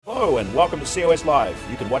Hello and welcome to COS Live.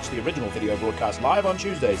 You can watch the original video broadcast live on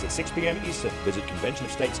Tuesdays at 6 p.m. Eastern. Visit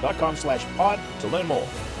conventionofstates.com/pod to learn more.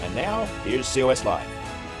 And now, here's COS Live.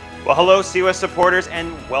 Well, hello, COS supporters,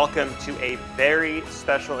 and welcome to a very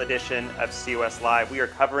special edition of COS Live. We are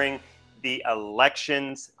covering the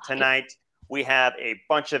elections tonight. We have a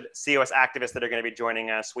bunch of COS activists that are going to be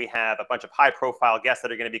joining us. We have a bunch of high-profile guests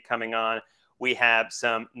that are going to be coming on. We have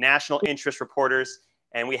some national interest reporters.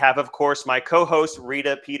 And we have, of course, my co-host,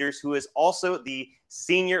 Rita Peters, who is also the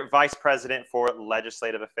Senior Vice President for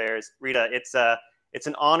Legislative Affairs. Rita, it's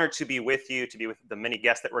an honor to be with you, to be with the many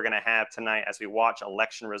guests that we're going to have tonight as we watch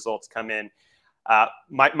election results come in.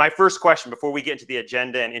 My first question before we get into the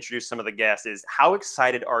agenda and introduce some of the guests is, how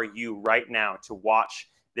excited are you right now to watch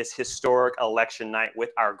this historic election night with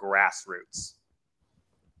our grassroots?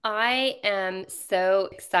 I am so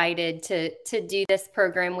excited to do this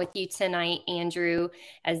program with you tonight, Andrew.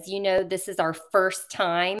 As you know, this is our first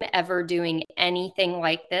time ever doing anything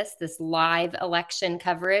like this live election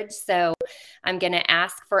coverage. So I'm going to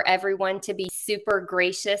ask for everyone to be super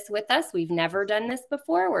gracious with us. We've never done this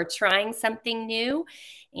before. We're trying something new.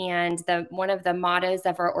 And one of the mottos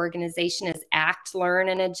of our organization is act, learn,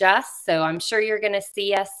 and adjust. So I'm sure you're going to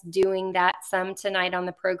see us doing that some tonight on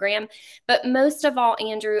the program. But most of all,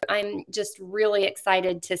 Andrew, I'm just really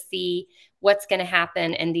excited to see what's going to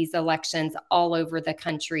happen in these elections all over the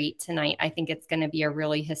country tonight. I think it's going to be a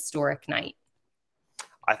really historic night.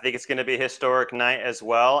 I think it's going to be a historic night as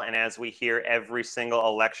well. And as we hear every single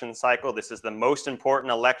election cycle, this is the most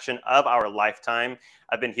important election of our lifetime.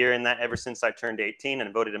 I've been hearing that ever since I turned 18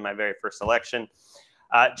 and voted in my very first election.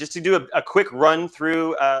 Just to do a quick run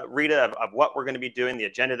through, Rita, of what we're going to be doing, the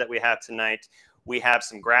agenda that we have tonight. We have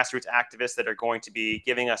some grassroots activists that are going to be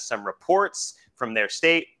giving us some reports from their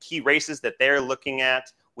state, key races that they're looking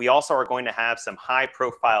at. We also are going to have some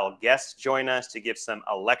high-profile guests join us to give some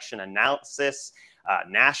election analysis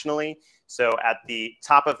nationally. So at the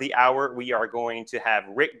top of the hour, we are going to have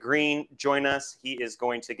Rick Green join us. He is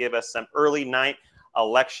going to give us some early night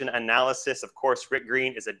election analysis. Of course, Rick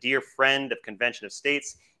Green is a dear friend of Convention of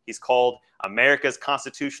States. He's called America's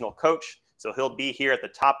constitutional coach. So he'll be here at the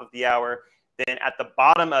top of the hour. Then at the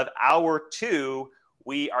bottom of hour 2,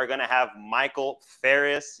 we are going to have Michael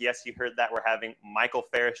Farris. Yes, you heard that. We're having Michael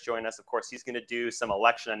Farris join us. Of course, he's going to do some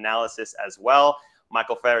election analysis as well.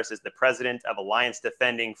 Michael Farris is the president of Alliance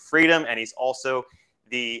Defending Freedom, and he's also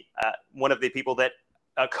the one of the people that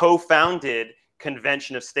co-founded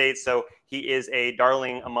Convention of States. So he is a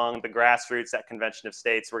darling among the grassroots at Convention of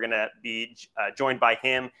States. We're going to be joined by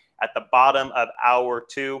him at the bottom of hour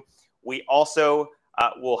 2. We also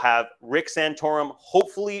will have Rick Santorum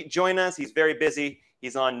hopefully join us. He's very busy.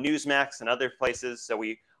 He's on Newsmax and other places. So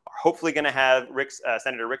we are hopefully going to have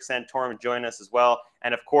Senator Rick Santorum join us as well.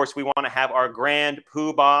 And of course, we want to have our grand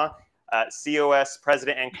poobah, COS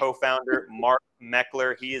president and co-founder, Mark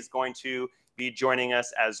Meckler. He is going to be joining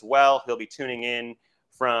us as well. He'll be tuning in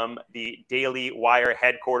from the Daily Wire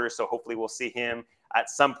headquarters. So hopefully we'll see him at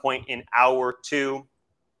some point in hour 2.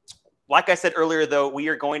 Like I said earlier, though, we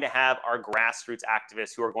are going to have our grassroots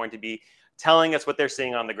activists who are going to be telling us what they're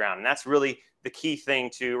seeing on the ground. And that's really the key thing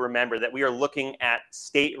to remember, that we are looking at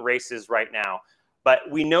state races right now. But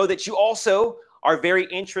we know that you also are very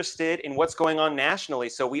interested in what's going on nationally.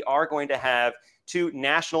 So we are going to have 2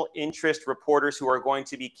 national interest reporters who are going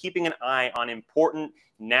to be keeping an eye on important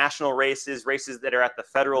national races that are at the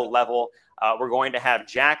federal level. We're going to have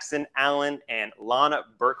Jackson Allen and Lana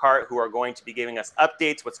Burkhart, who are going to be giving us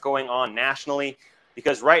updates, what's going on nationally,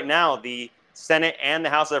 because right now the Senate and the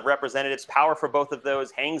House of Representatives, power for both of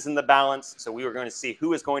those hangs in the balance. So we are going to see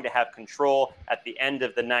who is going to have control at the end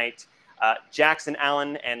of the night. Jackson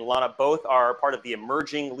Allen and Lana both are part of the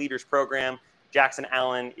Emerging Leaders Program. Jackson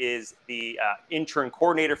Allen is the intern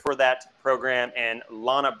coordinator for that program, and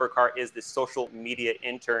Lana Burkhart is the social media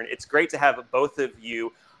intern. It's great to have both of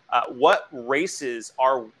you. What races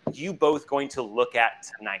are you both going to look at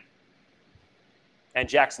tonight? And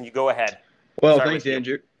Jackson, you go ahead. Well, thanks,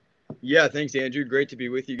 Andrew. Yeah, thanks, Andrew. Great to be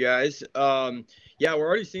with you guys. Yeah, we're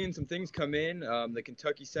already seeing some things come in. The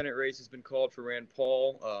Kentucky Senate race has been called for Rand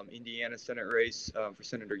Paul, Indiana Senate race for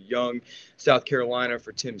Senator Young, South Carolina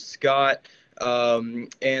for Tim Scott, and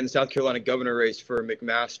the South Carolina governor race for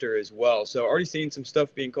McMaster as well. So already seeing some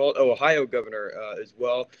stuff being called. Ohio governor as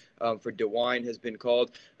well for DeWine has been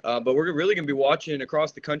called. But we're really going to be watching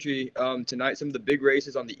across the country tonight. Some of the big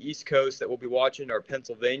races on the East Coast that we'll be watching are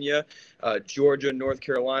Pennsylvania, Georgia, North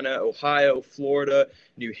Carolina, Ohio, Florida,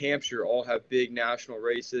 New Hampshire all have big national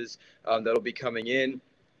races that'll be coming in.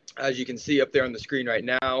 As you can see up there on the screen right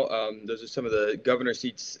now, those are some of the governor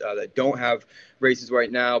seats that don't have races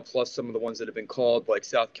right now, plus some of the ones that have been called, like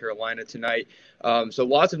South Carolina tonight. So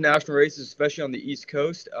lots of national races, especially on the East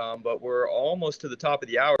Coast. But we're almost to the top of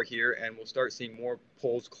the hour here, and we'll start seeing more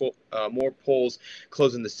polls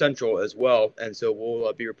close in the Central as well. And so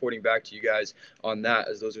we'll be reporting back to you guys on that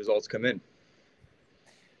as those results come in.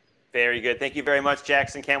 Very good. Thank you very much,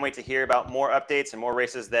 Jackson. Can't wait to hear about more updates and more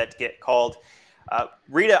races that get called.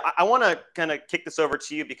 Rita, I want to kind of kick this over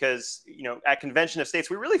to you because, at Convention of States,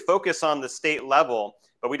 we really focus on the state level,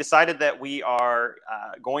 but we decided that we are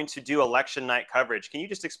going to do election night coverage. Can you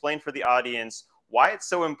just explain for the audience why it's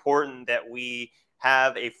so important that we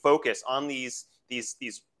have a focus on these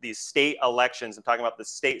state elections? I'm talking about the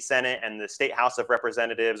state Senate and the state House of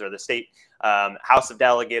Representatives, or the state House of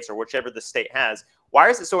Delegates, or whichever the state has. Why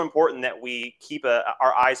is it so important that we keep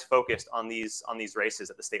our eyes focused on these races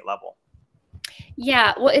at the state level?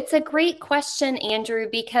 Yeah, well, it's a great question, Andrew,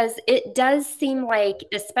 because it does seem like,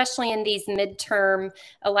 especially in these midterm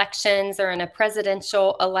elections or in a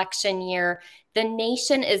presidential election year, the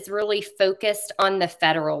nation is really focused on the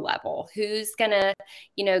federal level. Who's going to,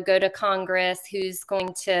 go to Congress? Who's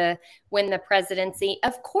going to win the presidency?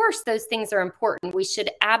 Of course, those things are important. We should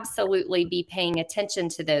absolutely be paying attention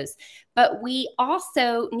to those. But we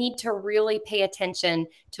also need to really pay attention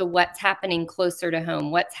to what's happening closer to home,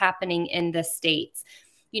 what's happening in the states.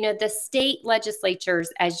 The state legislatures,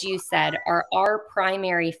 as you said, are our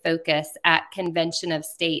primary focus at Convention of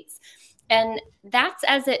States. And that's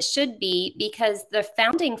as it should be, because the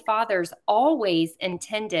founding fathers always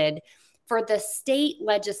intended for the state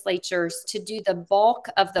legislatures to do the bulk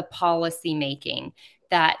of the policy making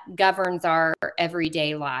that governs our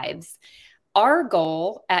everyday lives. Our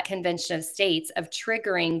goal at Convention of States of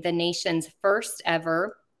triggering the nation's first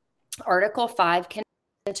ever Article 5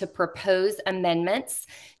 to propose amendments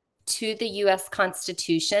to the U.S.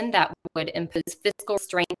 Constitution that would impose fiscal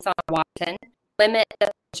restraints on Washington, limit the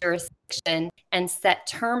jurisdiction, and set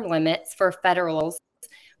term limits for federals.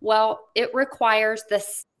 Well, it requires the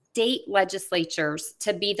state legislatures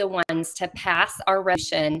to be the ones to pass our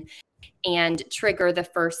resolution and trigger the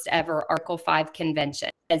first ever Article 5 convention.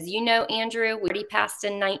 As you know, Andrew, we already passed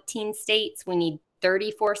in 19 states. We need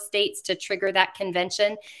 34 states to trigger that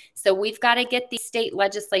convention. So we've got to get these state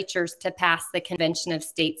legislatures to pass the Convention of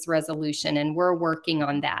States resolution, and we're working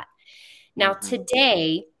on that. Now,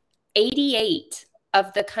 today, 88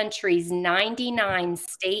 of the country's 99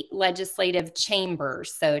 state legislative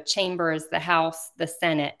chambers, so chamber is the House, the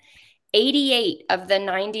Senate, 88 of the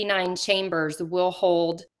 99 chambers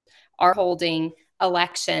are holding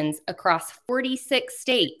elections across 46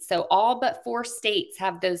 states. So all but 4 states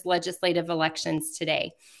have those legislative elections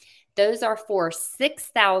today. Those are for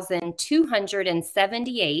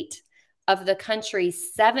 6,278 of the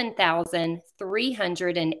country's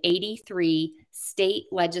 7,383 state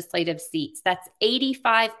legislative seats. That's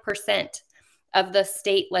 85% of the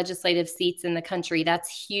state legislative seats in the country.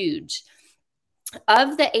 That's huge.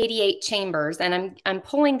 Of the 88 chambers, and I'm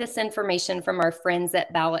pulling this information from our friends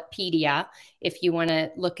at Ballotpedia, if you want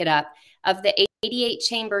to look it up. Of the 88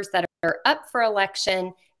 chambers that are up for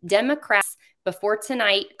election, Democrats before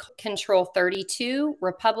tonight control 32,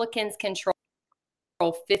 Republicans control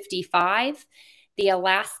 55. The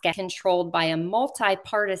Alaska controlled by a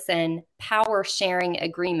multi-partisan power sharing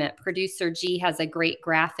agreement. Producer G has a great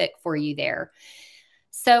graphic for you there.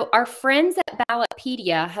 So our friends at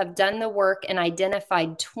Ballotpedia have done the work and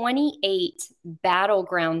identified 28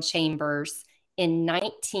 battleground chambers in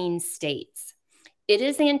 19 states. It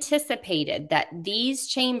is anticipated that these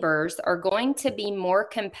chambers are going to be more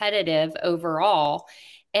competitive overall,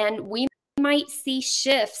 and we might see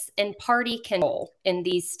shifts in party control in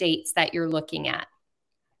these states that you're looking at.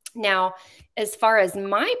 Now, as far as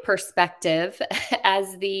my perspective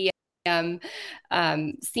as the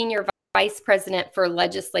senior Vice President for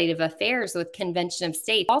Legislative Affairs with Convention of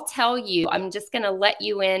States, I'll tell you, I'm just going to let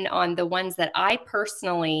you in on the ones that I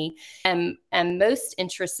personally am most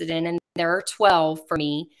interested in, and there are 12 for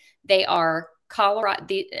me. They are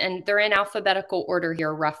Colorado, and they're in alphabetical order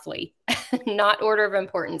here, roughly, not order of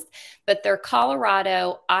importance, but they're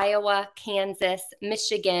Colorado, Iowa, Kansas,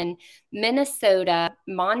 Michigan, Minnesota,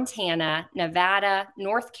 Montana, Nevada,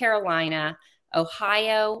 North Carolina,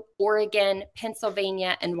 Ohio, Oregon,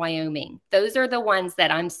 Pennsylvania, and Wyoming. Those are the ones that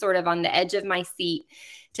I'm sort of on the edge of my seat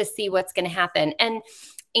to see what's going to happen. And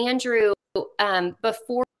Andrew,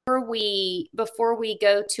 before we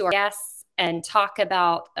go to our guests and talk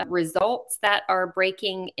about results that are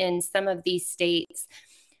breaking in some of these states,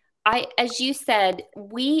 as you said,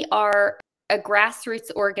 we are a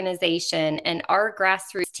grassroots organization, and our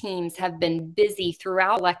grassroots teams have been busy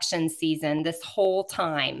throughout election season this whole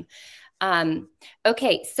time.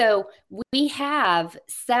 Okay, so we have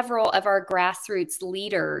several of our grassroots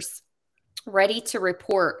leaders ready to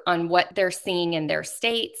report on what they're seeing in their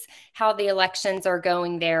states, how the elections are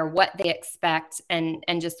going there, what they expect, and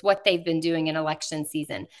just what they've been doing in election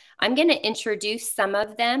season. I'm going to introduce some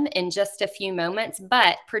of them in just a few moments,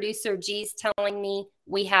 but producer G's telling me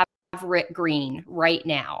we have Rick Green right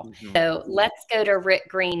now. Mm-hmm. So let's go to Rick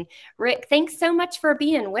Green. Rick, thanks so much for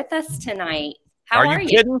being with us tonight. How are you?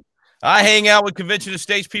 Kidding? I hang out with Convention of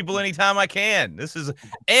States people anytime I can.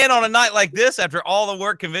 And on a night like this, after all the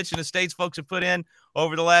work Convention of States folks have put in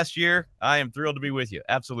over the last year, I am thrilled to be with you.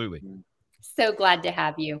 Absolutely. So glad to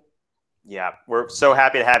have you. Yeah, we're so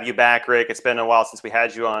happy to have you back, Rick. It's been a while since we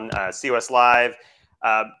had you on COS Live.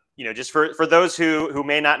 Just for those who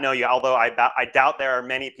may not know you, although I doubt there are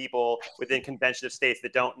many people within Convention of States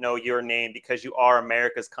that don't know your name because you are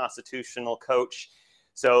America's constitutional coach.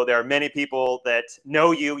 So there are many people that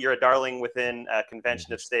know you. You're a darling within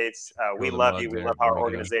Convention of States. We love you. We love how our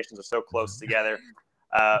organizations are so close together.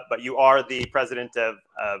 But you are the president of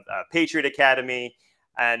Patriot Academy.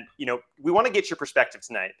 And, we want to get your perspective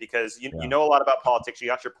tonight because you know a lot about politics. You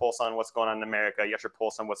got your pulse on what's going on in America. You got your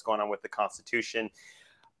pulse on what's going on with the Constitution.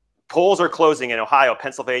 Polls are closing in Ohio,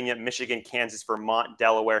 Pennsylvania, Michigan, Kansas, Vermont,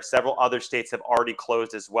 Delaware. Several other states have already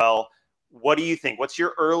closed as well. What do you think? What's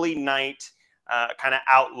your early night kind of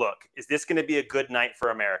outlook? Is this going to be a good night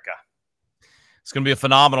for America? It's going to be a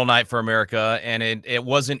phenomenal night for America, and it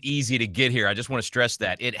wasn't easy to get here. I just want to stress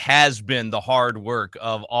that. It has been the hard work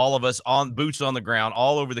of all of us on boots on the ground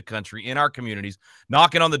all over the country, in our communities,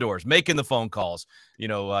 knocking on the doors, making the phone calls,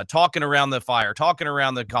 talking around the fire, talking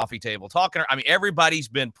around the coffee table, everybody's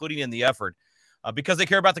been putting in the effort because they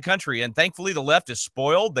care about the country. And thankfully, the left is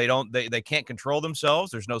spoiled. They can't control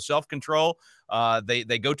themselves. There's no self-control.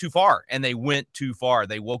 They go too far, and they went too far.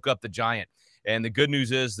 They woke up the giant. And the good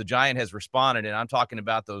news is the giant has responded, and I'm talking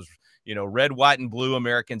about those, red, white, and blue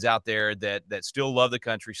Americans out there that still love the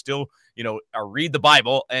country, still, read the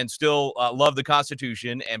Bible and still love the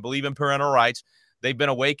Constitution and believe in parental rights. They've been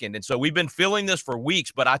awakened. And so we've been feeling this for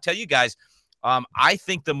weeks, but I tell you guys, I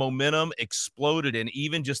think the momentum exploded in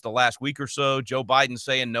even just the last week or so. Joe Biden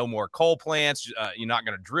saying no more coal plants, you're not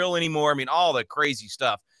going to drill anymore. I mean, all the crazy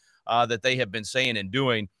stuff that they have been saying and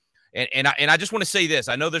doing. And I just want to say this.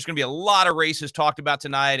 I know there's going to be a lot of races talked about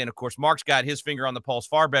tonight. And, of course, Mark's got his finger on the pulse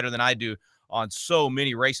far better than I do on so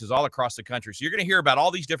many races all across the country. So you're going to hear about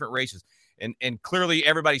all these different races. And clearly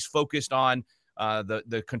everybody's focused on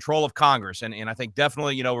the control of Congress. And I think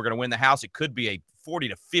definitely, we're going to win the House. It could be a 40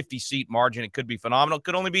 to 50 seat margin. It could be phenomenal. It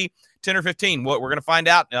could only be 10 or 15. What we're going to find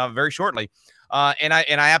out very shortly. And I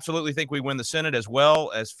absolutely think we win the Senate as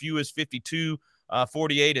well. As few as 52,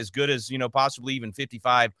 48, as good as, possibly even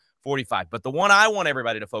 55. 45. But the one I want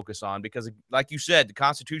everybody to focus on, because like you said, the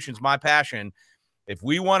Constitution's my passion. If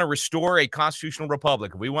we want to restore a constitutional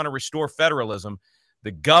republic, if we want to restore federalism,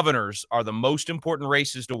 the governors are the most important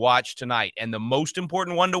races to watch tonight. And the most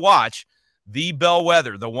important one to watch, the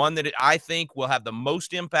bellwether, the one that I think will have the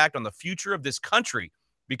most impact on the future of this country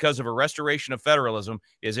because of a restoration of federalism,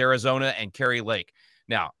 is Arizona and Kari Lake.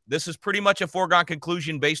 Now, this is pretty much a foregone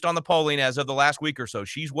conclusion based on the polling as of the last week or so.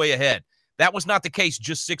 She's way ahead. That was not the case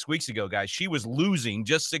just 6 weeks ago, guys. She was losing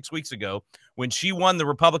just 6 weeks ago. When she won the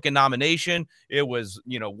Republican nomination, it was,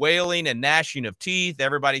 wailing and gnashing of teeth.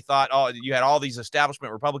 Everybody thought, you had all these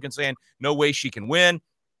establishment Republicans saying, no way she can win.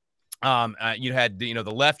 You had, the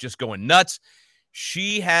left just going nuts.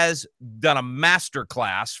 She has done a master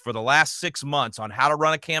class for the last 6 months on how to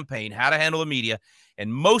run a campaign, how to handle the media,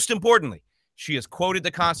 and most importantly, she has quoted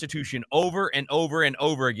the Constitution over and over and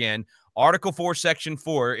over again. Article 4, Section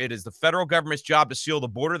 4, it is the federal government's job to seal the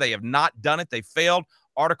border. They have not done it. They failed.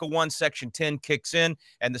 Article 1, Section 10 kicks in,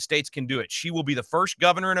 and the states can do it. She will be the first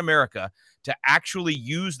governor in America to actually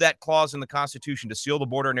use that clause in the Constitution to seal the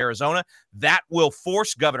border in Arizona. That will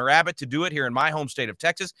force Governor Abbott to do it here in my home state of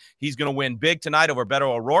Texas. He's going to win big tonight over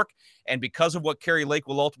Beto O'Rourke. And because of what Kari Lake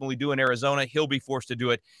will ultimately do in Arizona, he'll be forced to do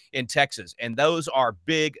it in Texas. And those are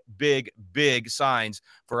big, big, big signs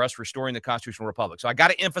for us restoring the constitutional republic. So I got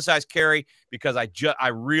to emphasize Kari because I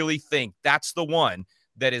really think that's the one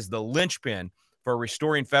that is the linchpin for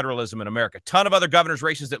restoring federalism in America. A ton of other governor's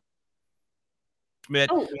races that Schmidt,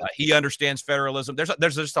 he understands federalism.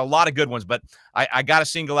 There's just a lot of good ones, but I got to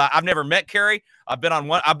single out. I've never met Kari. I've been on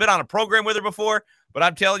a program with her before, but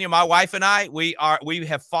I'm telling you, my wife and I, we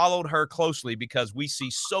have followed her closely because we see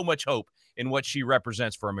so much hope in what she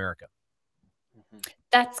represents for America.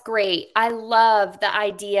 That's great. I love the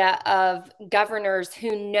idea of governors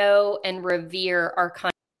who know and revere our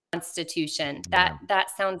Constitution. That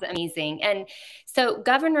sounds amazing. And so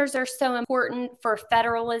governors are so important for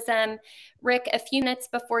federalism. Rick, a few minutes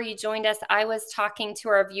before you joined us, I was talking to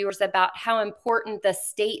our viewers about how important the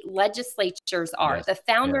state legislatures are. Yes. The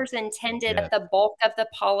founders intended that the bulk of the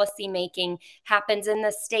policy making happens in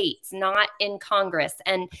the states, not in Congress.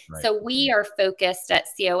 And so we are focused at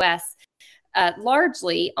COS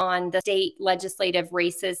largely on the state legislative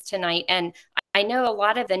races tonight. And I know a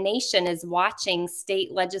lot of the nation is watching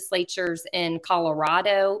state legislatures in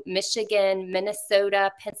Colorado, Michigan, Minnesota,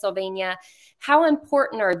 Pennsylvania. How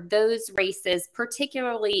important are those races,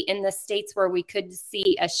 particularly in the states where we could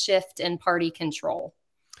see a shift in party control?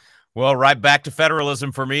 Well, right back to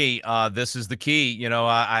federalism for me. This is the key. You know,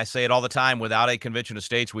 I say it all the time. Without a convention of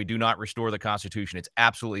states, we do not restore the Constitution. It's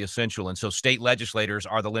absolutely essential. And so state legislators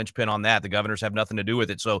are the linchpin on that. The governors have nothing to do with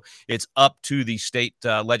it. So it's up to the state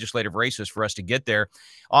legislative races for us to get there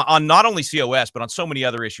on not only COS, but on so many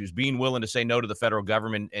other issues, being willing to say no to the federal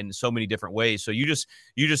government in so many different ways. So you just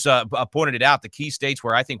pointed it out, the key states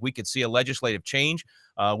where I think we could see a legislative change.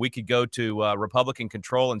 We could go to Republican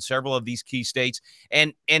control in several of these key states.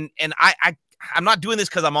 And I'm not doing this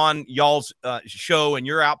because I'm on y'all's show and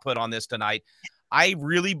your output on this tonight. I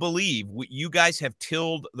really believe you guys have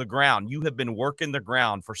tilled the ground. You have been working the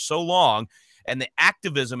ground for so long, and the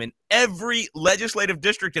activism in every legislative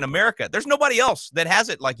district in America, there's nobody else that has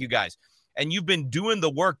it like you guys. And you've been doing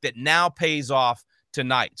the work that now pays off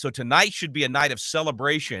tonight. So tonight should be a night of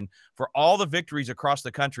celebration for all the victories across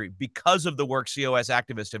the country because of the work COS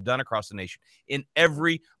activists have done across the nation in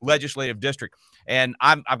every legislative district. And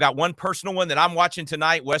I've got one personal one that I'm watching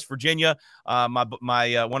tonight, West Virginia. My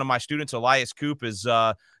one of my students, Elias Coop, is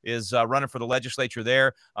running for the legislature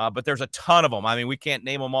there. But there's a ton of them. I mean, we can't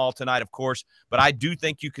name them all tonight, of course, but I do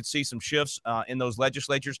think you could see some shifts in those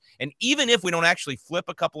legislatures. And even if we don't actually flip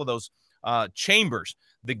a couple of those chambers,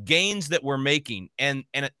 the gains that we're making, and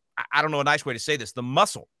I don't know a nice way to say this, the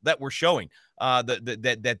muscle that we're showing,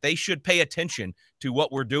 that they should pay attention to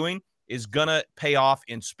what we're doing is gonna pay off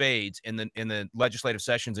in spades in the legislative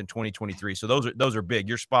sessions in 2023. So those are big.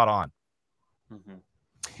 You're spot on.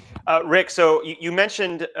 Mm-hmm. Rick, so you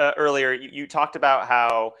mentioned earlier, you talked about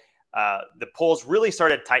how the polls really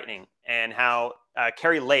started tightening and how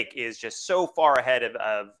Kari Lake is just so far ahead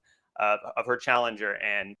of her challenger.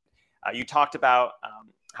 And you talked about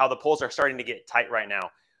how the polls are starting to get tight right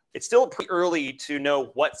now. It's still pretty early to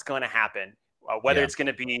know what's going to happen, whether it's going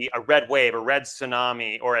to be a red wave, a red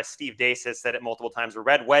tsunami, or as Steve Deace has said it multiple times, a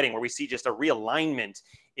red wedding, where we see just a realignment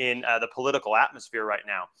in the political atmosphere right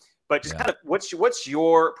now. But just kind of what's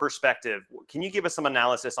your perspective? Can you give us some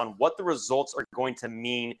analysis on what the results are going to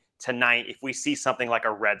mean tonight if we see something like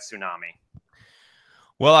a red tsunami?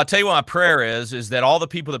 Well, I'll tell you what my prayer is that all the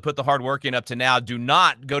people that put the hard work in up to now do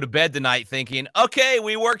not go to bed tonight thinking, okay,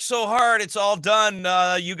 we worked so hard, it's all done.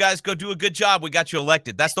 You guys go do a good job. We got you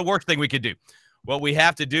elected. That's the worst thing we could do. What we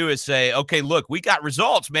have to do is say, okay, look, we got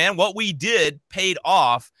results, man. What we did paid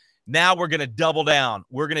off. Now we're going to double down.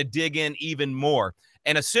 We're going to dig in even more.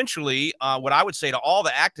 And essentially, what I would say to all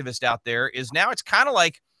the activists out there is now it's kind of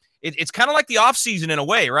like it's kind of like the off season in a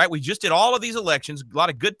way, right? We just did all of these elections. A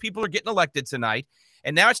lot of good people are getting elected tonight.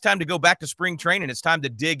 And now it's time to go back to spring training. It's time to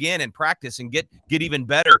dig in and practice and get even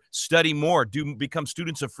better, study more, become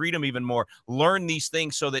students of freedom even more, learn these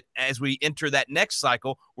things so that as we enter that next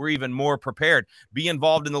cycle, we're even more prepared. Be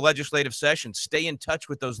involved in the legislative session. Stay in touch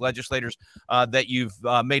with those legislators that you've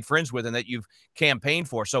made friends with and that you've campaigned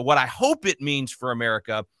for. So what I hope it means for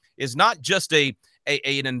America is not just an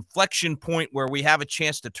inflection point where we have a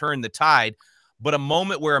chance to turn the tide, but a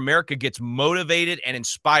moment where America gets motivated and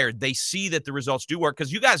inspired. They see that the results do work.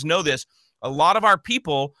 Because you guys know this, a lot of our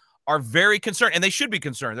people are very concerned, and they should be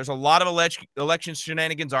concerned. There's a lot of election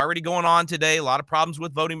shenanigans already going on today, a lot of problems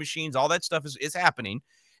with voting machines, all that stuff is happening.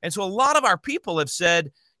 And so a lot of our people have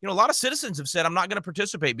said, a lot of citizens have said, I'm not going to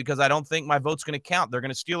participate because I don't think my vote's going to count. They're going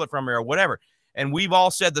to steal it from me or whatever. And we've all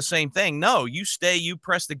said the same thing. No, you stay, you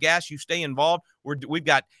press the gas, you stay involved. We've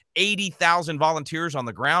got 80,000 volunteers on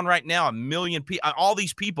the ground right now, 1 million people, all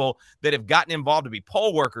these people that have gotten involved to be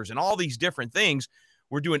poll workers and all these different things.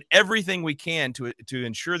 We're doing everything we can to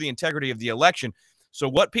ensure the integrity of the election. So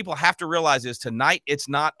what people have to realize is tonight, it's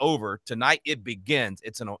not over. Tonight, it begins.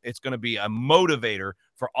 It's going to be a motivator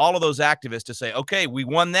for all of those activists to say, okay, we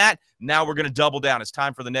won that. Now we're going to double down. It's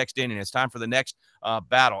time for the next inning. It's time for the next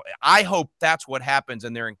battle. I hope that's what happens,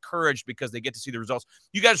 and they're encouraged because they get to see the results.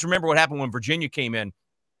 You guys remember what happened when Virginia came in.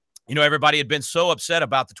 Everybody had been so upset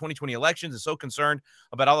about the 2020 elections and so concerned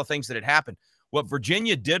about all the things that had happened. What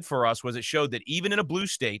Virginia did for us was it showed that even in a blue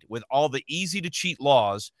state with all the easy to cheat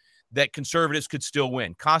laws, that conservatives could still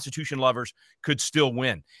win. Constitution lovers could still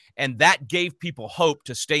win. And that gave people hope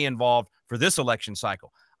to stay involved for this election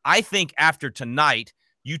cycle. I think after tonight,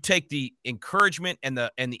 you take the encouragement and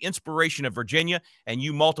the inspiration of Virginia and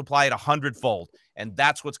you multiply it 100-fold. And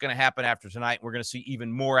that's what's going to happen after tonight. We're going to see even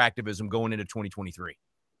more activism going into 2023.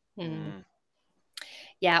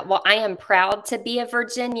 Yeah, well, I am proud to be a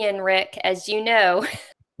Virginian, Rick, as you know.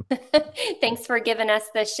 Thanks for giving us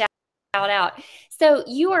the shout out. So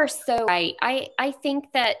you are so right. I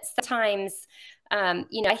think that sometimes,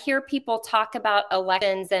 I hear people talk about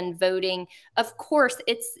elections and voting. Of course,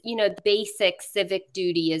 it's, the basic civic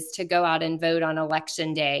duty is to go out and vote on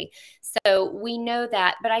election day. So we know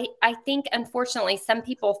that. But I think, unfortunately, some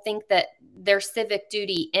people think that their civic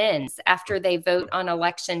duty ends after they vote on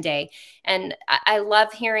election day. And I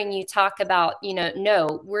love hearing you talk about,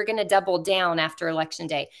 no, we're going to double down after election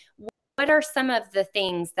day. What are some of the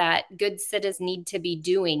things that good citizens need to be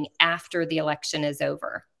doing after the election is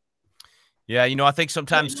over? Yeah, I think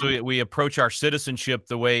sometimes we approach our citizenship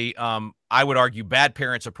the way I would argue bad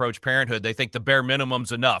parents approach parenthood. They think the bare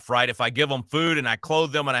minimum's enough, right? If I give them food and I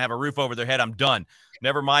clothe them and I have a roof over their head, I'm done.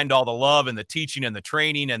 Never mind all the love and the teaching and the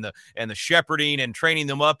training and the shepherding and training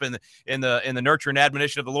them up in the nurture and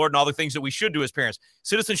admonition of the Lord and all the things that we should do as parents.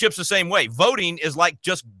 Citizenship's the same way. Voting is like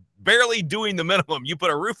just barely doing the minimum. You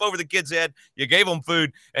put a roof over the kid's head, you gave them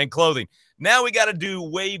food and clothing. Now we got to do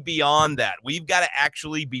way beyond that. We've got to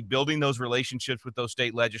actually be building those relationships with those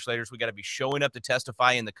state legislators. We got to be showing up to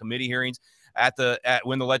testify in the committee hearings at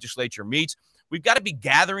when the legislature meets. We've got to be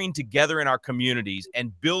gathering together in our communities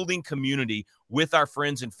and building community with our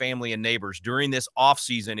friends and family and neighbors during this off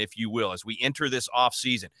season, if you will, as we enter this off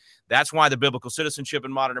season. That's why the biblical citizenship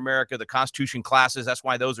in modern America, the Constitution classes, that's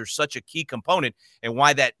why those are such a key component, and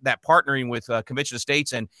why that partnering with Convention of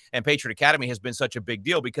States and Patriot Academy has been such a big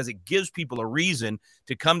deal, because it gives people a reason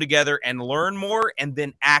to come together and learn more and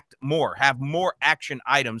then act more, have more action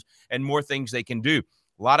items and more things they can do.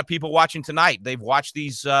 A lot of people watching tonight, they've watched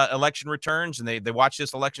these election returns and they watch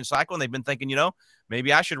this election cycle and they've been thinking,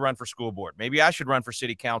 maybe I should run for school board. Maybe I should run for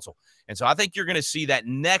city council. And so I think you're going to see that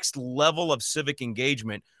next level of civic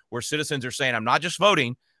engagement where citizens are saying, I'm not just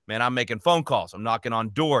voting, man, I'm making phone calls. I'm knocking on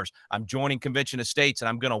doors. I'm joining Convention of States, and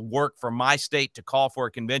I'm going to work for my state to call for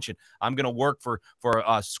a convention. I'm going to work for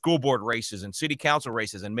school board races and city council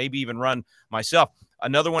races and maybe even run myself.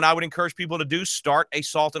 Another one I would encourage people to do, start a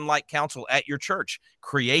Salt and Light Council at your church.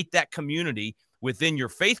 Create that community within your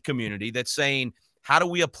faith community that's saying, how do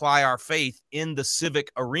we apply our faith in the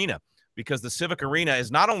civic arena? Because the civic arena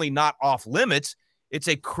is not only not off limits, it's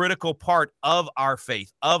a critical part of our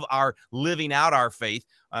faith, of our living out our faith.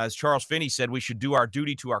 As Charles Finney said, we should do our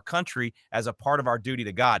duty to our country as a part of our duty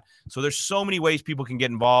to God. So there's so many ways people can get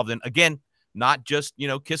involved. And again, not just,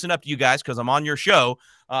 kissing up to you guys because I'm on your show,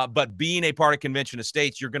 but being a part of Convention of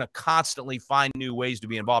States, you're going to constantly find new ways to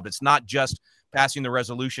be involved. It's not just passing the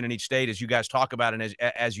resolution in each state, as you guys talk about, and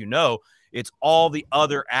as you know, it's all the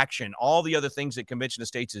other action, all the other things that Convention of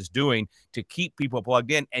States is doing to keep people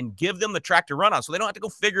plugged in and give them the track to run on so they don't have to go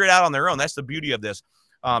figure it out on their own. That's the beauty of this.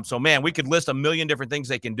 So, man, we could list a million different things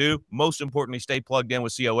they can do. Most importantly, stay plugged in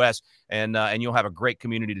with COS, and you'll have a great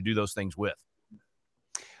community to do those things with.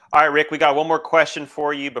 All right, Rick, we got one more question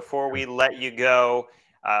for you before we let you go.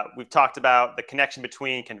 We've talked about the connection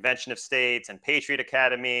between Convention of States and Patriot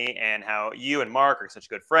Academy and how you and Mark are such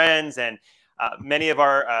good friends. And many of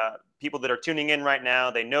our people that are tuning in right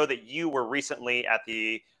now, they know that you were recently at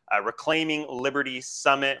the Reclaiming Liberty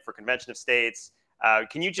Summit for Convention of States.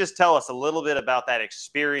 Can you just tell us a little bit about that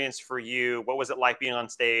experience for you? What was it like being on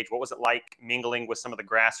stage? What was it like mingling with some of the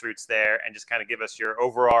grassroots there? And just kind of give us your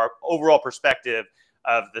overall perspective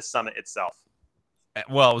of the summit itself.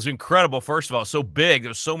 Well, it was incredible. First of all, so big. There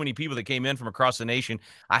were so many people that came in from across the nation.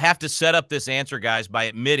 I have to set up this answer, guys, by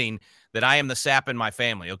admitting that I am the sap in my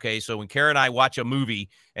family. Okay. So when Kara and I watch a movie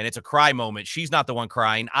and it's a cry moment, she's not the one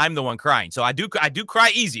crying. I'm the one crying. So I do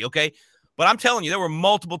cry easy. Okay. But I'm telling you, there were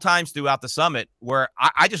multiple times throughout the summit where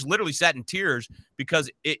I just literally sat in tears because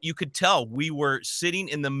you could tell we were sitting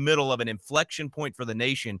in the middle of an inflection point for the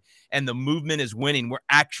nation, and the movement is winning. We're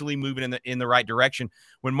actually moving in the right direction.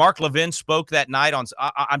 When Mark Levin spoke that night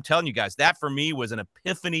I'm telling you guys, that for me was an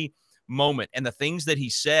epiphany moment, and the things that he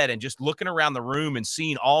said, and just looking around the room and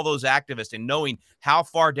seeing all those activists and knowing how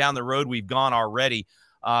far down the road we've gone already.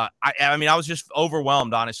 I mean, I was just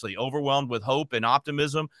overwhelmed, honestly, overwhelmed with hope and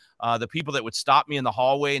optimism. The people that would stop me in the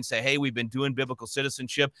hallway and say, hey, we've been doing biblical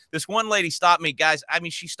citizenship. This one lady stopped me, guys. I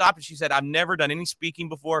mean, she stopped and she said, I've never done any speaking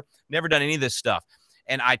before, never done any of this stuff.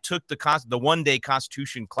 and I took the one-day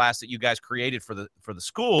Constitution class that you guys created for the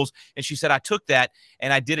schools. And she said, I took that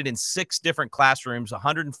and I did it in 6 different classrooms,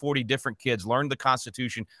 140 different kids learned the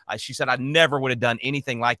Constitution. She said, I never would have done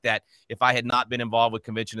anything like that if I had not been involved with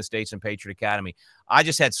Convention of States and Patriot Academy. I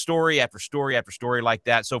just had story after story after story like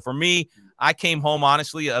that. So for me, I came home,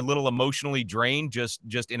 honestly, a little emotionally drained,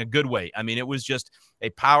 just in a good way. I mean, it was just a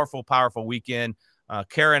powerful, powerful weekend.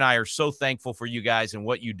 Kara and I are so thankful for you guys and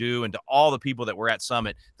what you do, and to all the people that were at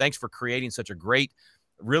Summit. Thanks for creating such a great,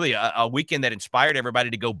 really a weekend that inspired everybody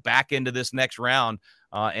to go back into this next round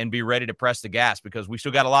and be ready to press the gas, because we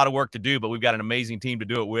still got a lot of work to do, but we've got an amazing team to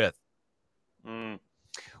do it with.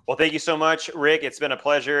 Well, thank you so much, Rick. It's been a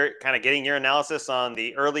pleasure kind of getting your analysis on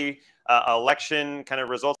the early election kind of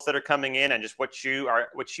results that are coming in, and just what you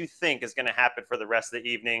think is going to happen for the rest of the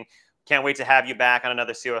evening. Can't wait to have you back on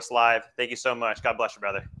another COS Live. Thank you so much. God bless you,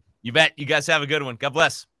 brother. You bet. You guys have a good one. God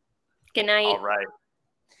bless. Good night. All right.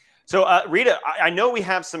 So, Rita, I know we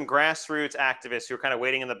have some grassroots activists who are kind of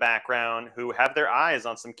waiting in the background, who have their eyes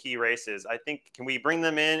on some key races. I think, can we bring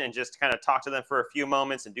them in and just kind of talk to them for a few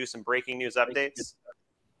moments and do some breaking news updates?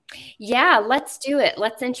 Yeah, let's do it.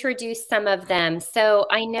 Let's introduce some of them. So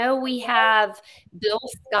I know we have Bill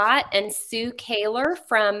Scott and Sue Kaler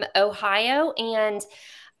from Ohio, and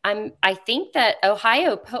I think that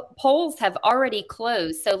Ohio polls have already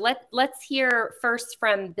closed. So let's hear first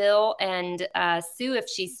from Bill and Sue, if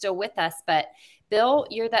she's still with us. But Bill,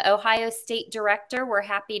 you're the Ohio State Director. We're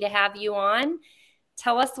happy to have you on.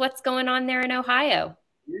 Tell us what's going on there in Ohio.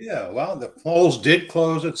 Yeah, well, the polls did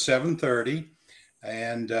close at 7:30.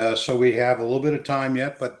 And so we have a little bit of time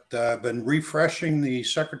yet, but I've been refreshing the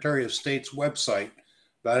Secretary of State's website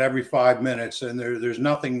about every 5 minutes, and there's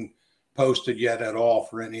nothing posted yet at all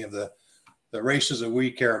for any of the races that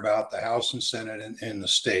we care about, the House and Senate and the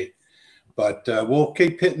state. But we'll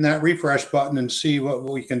keep hitting that refresh button and see what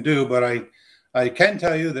we can do. But I can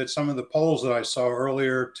tell you that some of the polls that I saw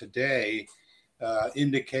earlier today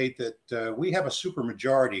indicate that we have a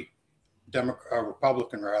supermajority,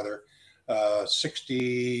 Republican rather,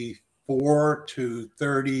 64 to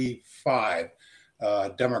 35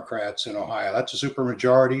 Democrats in Ohio. That's a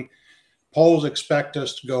supermajority. Polls expect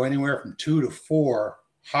us to go anywhere from 2 to 4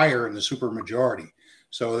 higher in the supermajority.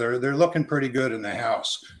 So they're looking pretty good in the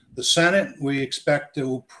House. The Senate, we expect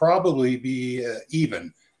to probably be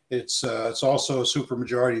even. It's also a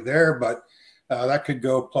supermajority there, but that could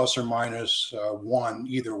go plus or minus 1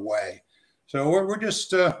 either way. So we're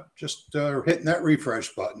just hitting that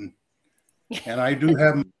refresh button. And I do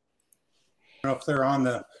have, I don't know if they're on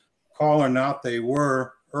the call or not. They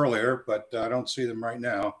were earlier, but I don't see them right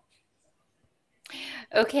now.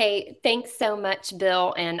 Okay, thanks so much,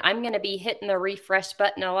 Bill. And I'm going to be hitting the refresh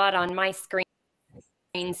button a lot on my screens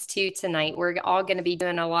too tonight. We're all going to be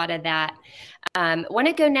doing a lot of that. Want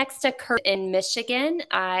to go next to Kurt in Michigan.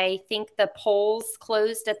 I think the polls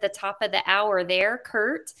closed at the top of the hour there.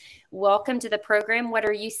 Kurt, welcome to the program. What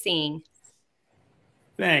are you seeing?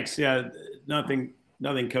 Thanks. Yeah, nothing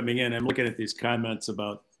coming in. I'm looking at these comments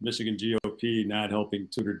about Michigan GOP not helping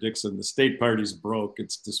Tudor Dixon. The state party's broke.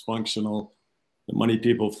 It's dysfunctional. The money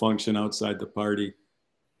people function outside the party.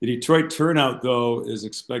 The Detroit turnout, though, is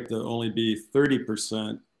expected to only be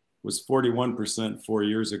 30%, was 41% 4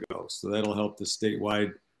 years ago. So that'll help the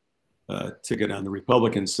statewide ticket on the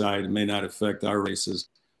Republican side. It may not affect our races.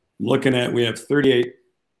 I'm looking at, we have 38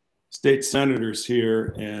 state senators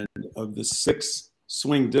here, and of the 6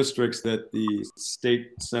 swing districts that the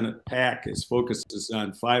state Senate PAC focuses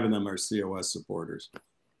on, 5 of them are COS supporters,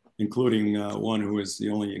 including one who is the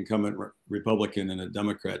only incumbent Republican in a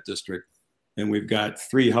Democrat district. And we've got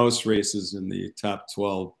 3 House races in the top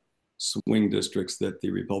 12 swing districts that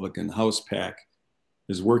the Republican House PAC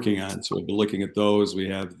is working on. So we'll be looking at those. We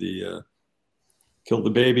have the Kill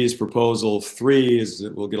the Babies proposal. 3 is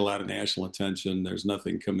that will get a lot of national attention. There's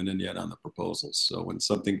nothing coming in yet on the proposals. So when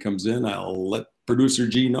something comes in, I'll let producer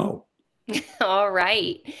G know. All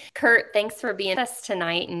right. Kurt, thanks for being with us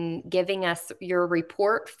tonight and giving us your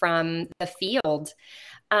report from the field.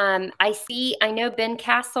 I know Ben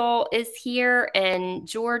Castle is here and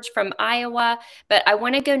George from Iowa, but I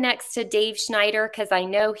want to go next to Dave Schneider because I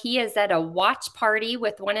know he is at a watch party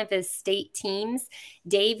with one of his state teams.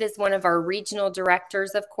 Dave is one of our regional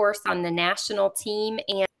directors, of course, on the national team,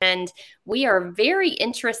 and we are very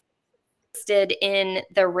interested in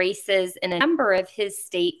the races in a number of his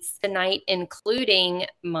states tonight, including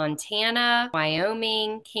Montana,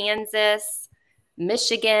 Wyoming, Kansas,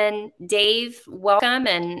 Michigan. Dave, welcome,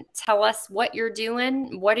 and tell us what you're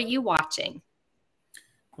doing. What are you watching?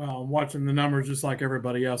 Well, I'm watching the numbers just like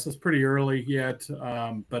everybody else. It's pretty early yet,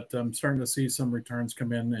 but I'm starting to see some returns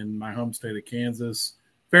come in my home state of Kansas.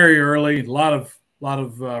 very early. A lot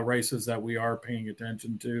of races that we are paying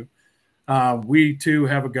attention to. We too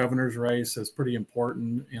have a governor's race that's pretty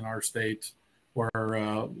important in our state, where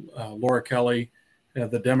Laura Kelly,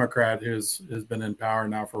 the Democrat, has been in power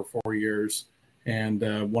now for 4 years, and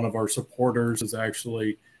one of our supporters is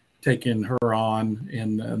actually taking her on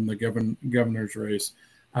in the governor's race.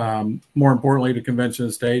 More importantly, the Convention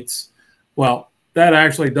of States. Well, that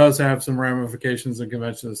actually does have some ramifications in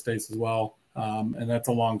Convention of States as well, and that's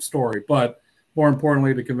a long story. But more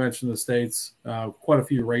importantly, the Convention of States, quite a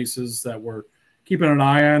few races that we're keeping an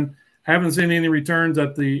eye on. Haven't seen any returns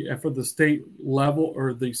for the state level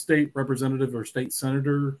or the state representative or state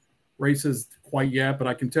senator races quite yet, but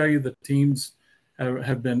I can tell you the teams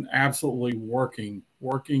have been absolutely working.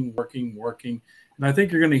 And I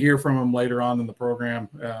think you're going to hear from them later on in the program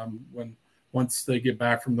once they get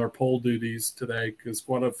back from their poll duties today, because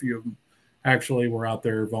quite a few of them actually were out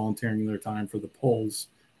there volunteering their time for the polls,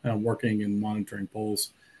 working and monitoring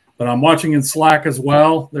polls. But I'm watching in Slack as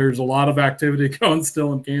well. There's a lot of activity going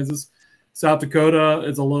still in Kansas. South Dakota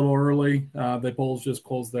is a little early. The polls just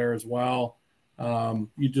closed there as well.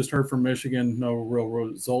 You just heard from Michigan, no real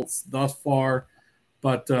results thus far.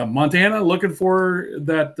 But Montana, looking for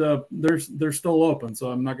that. They're still open,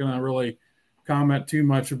 so I'm not going to really comment too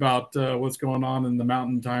much about what's going on in the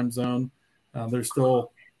Mountain Time Zone. They're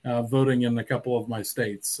still voting in a couple of my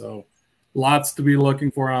states, so lots to be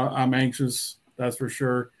looking for. I'm anxious, that's for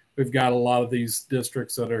sure. We've got a lot of these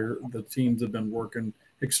districts that the teams have been working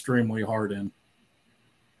extremely hard in.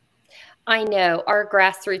 I know our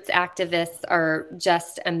grassroots activists are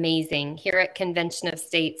just amazing. Here at Convention of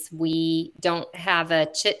States, we don't have a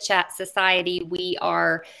chit-chat society. We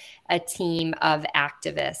are a team of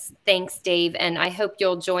activists. Thanks, Dave. And I hope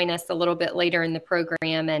you'll join us a little bit later in the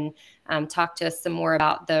program and talk to us some more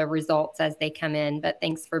about the results as they come in. But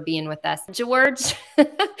thanks for being with us. George,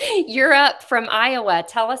 you're up from Iowa.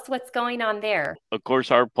 Tell us what's going on there. Of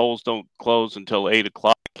course, our polls don't close until 8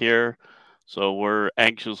 o'clock here. So we're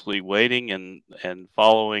anxiously waiting and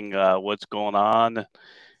following what's going on,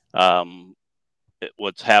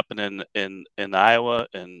 what's happening in Iowa,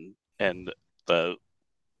 and the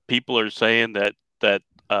people are saying that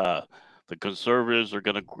the conservatives are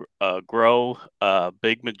going to grow a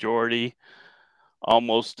big majority,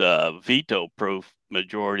 almost a veto-proof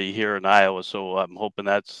majority here in Iowa. So I'm hoping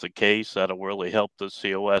that's the case. That'll really help the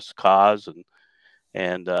COS cause,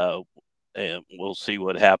 and we'll see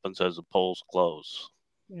what happens as the polls close.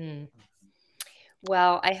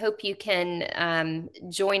 Well, I hope you can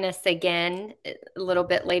join us again a little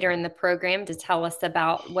bit later in the program to tell us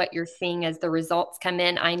about what you're seeing as the results come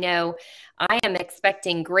in. I know I am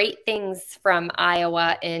expecting great things from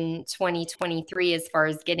Iowa in 2023 as far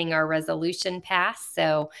as getting our resolution passed.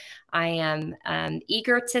 So I am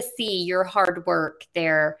eager to see your hard work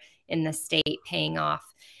there in the state paying off.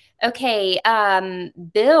 Okay,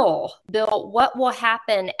 Bill, what will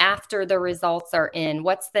happen after the results are in?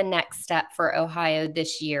 What's the next step for Ohio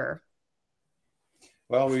this year?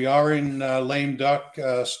 Well, we are in lame duck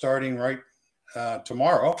starting right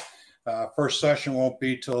tomorrow. First session won't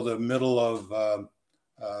be till the middle of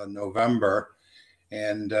November,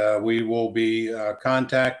 and we will be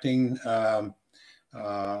contacting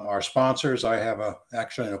our sponsors. I have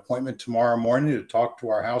actually an appointment tomorrow morning to talk to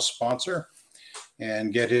our House sponsor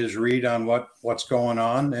and get his read on what's going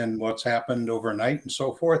on and what's happened overnight and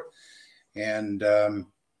so forth. And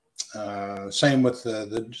same with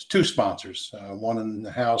the two sponsors, one in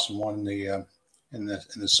the House and one in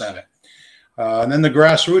the Senate. And then the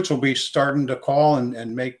grassroots will be starting to call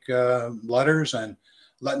and make letters and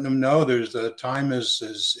letting them know the time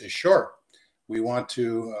is short. We want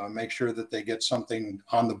to make sure that they get something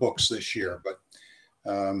on the books this year, but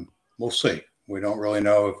we'll see. We don't really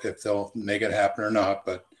know if they'll make it happen or not,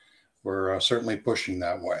 but we're certainly pushing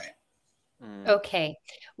that way. Okay.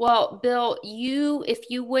 Well, Bill, if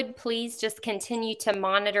you would please just continue to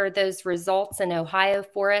monitor those results in Ohio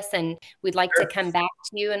for us, and we'd like to come back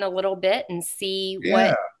to you in a little bit and see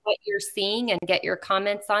what you're seeing and get your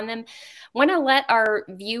comments on them. Want to let our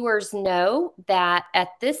viewers know that at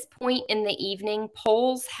this point in the evening,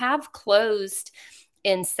 polls have closed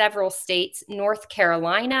in several states: North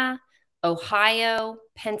Carolina, Ohio,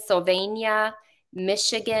 Pennsylvania,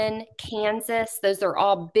 Michigan, Kansas. Those are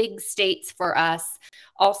all big states for us.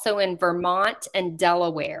 Also in Vermont and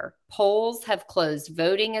Delaware. Polls have closed.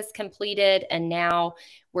 Voting is completed. And now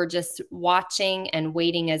we're just watching and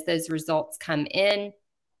waiting as those results come in.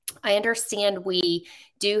 I understand we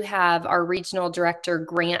do have our regional director,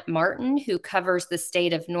 Grant Martin, who covers the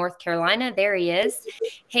state of North Carolina. There he is.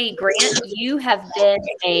 Hey, Grant, you have been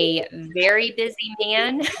a very busy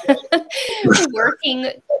man working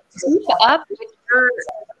to keep up with your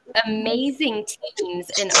amazing teams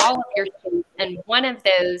in all of your states, and one of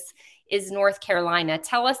those is North Carolina.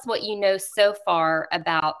 Tell us what you know so far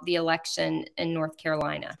about the election in North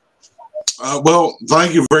Carolina. Well,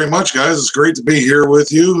 thank you very much, guys. It's great to be here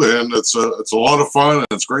with you, and it's a lot of fun, and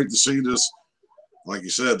it's great to see this. Like you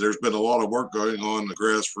said, there's been a lot of work going on. The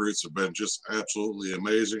grassroots have been just absolutely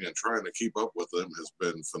amazing, and trying to keep up with them has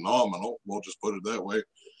been phenomenal. We'll just put it that way.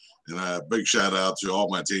 And a big shout out to all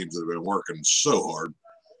my teams that have been working so hard.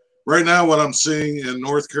 Right now, what I'm seeing in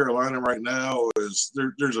North Carolina right now is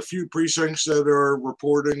there's a few precincts that are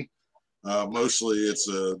reporting. Mostly it's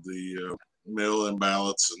the mail-in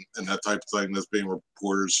ballots and that type of thing that's being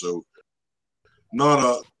reported. So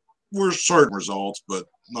we're certain results, but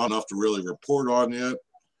not enough to really report on yet.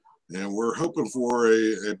 And we're hoping for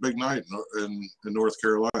a big night in North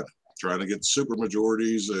Carolina, trying to get super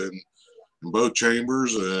majorities in both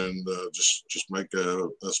chambers and just make a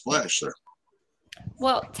splash there.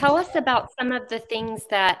 Well, tell us about some of the things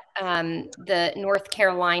that the North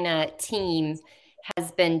Carolina team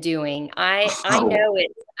has been doing. I know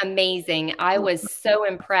it's amazing. I was so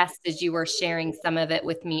impressed as you were sharing some of it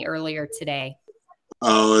with me earlier today.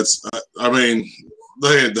 Oh,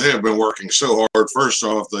 they have been working so hard. First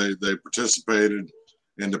off, they participated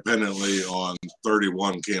independently on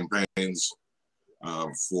 31 campaigns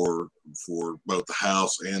for both the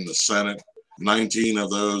House and the Senate. 19 of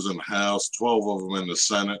those in the House, 12 of them in the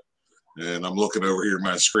Senate. And I'm looking over here at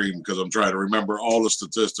my screen because I'm trying to remember all the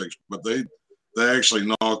statistics, but they actually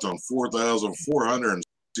knocked on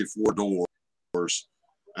 4,464 doors.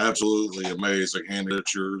 Absolutely amazing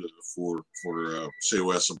candidature for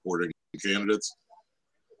COS supporting candidates.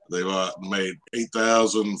 They've made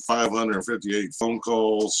 8,558 phone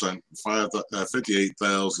calls, sent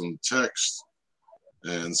 58,000 texts,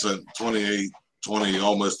 and sent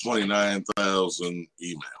almost 29,000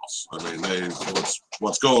 emails. I mean,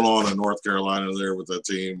 what's going on in North Carolina there with that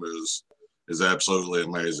team is absolutely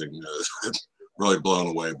amazing. Really blown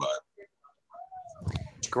away by it.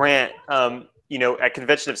 Grant, at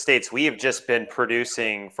Convention of States, we have just been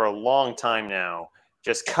producing for a long time now,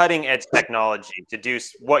 just cutting edge technology to do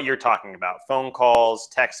what you're talking about: phone calls,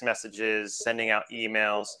 text messages, sending out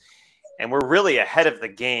emails, and we're really ahead of the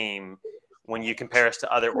game when you compare us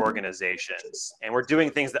to other organizations. And we're doing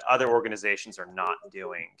things that other organizations are not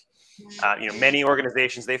doing. Many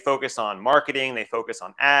organizations, they focus on marketing, they focus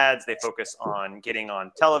on ads, they focus on getting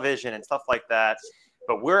on television and stuff like that.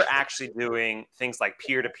 But we're actually doing things like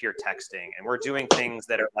peer-to-peer texting, and we're doing things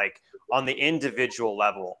that are like on the individual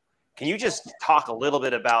level. Can you just talk a little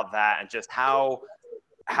bit about that and just how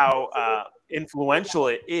influential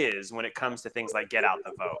it is when it comes to things like get out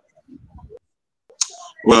the vote?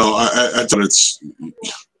 Well, I thought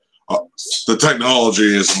the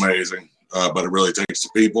technology is amazing, but it really takes the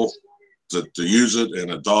people to use it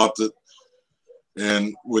and adopt it.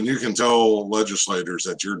 And when you can tell legislators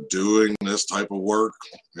that you're doing this type of work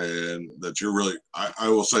and that you're really, I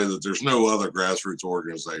will say that there's no other grassroots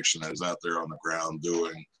organization that is out there on the ground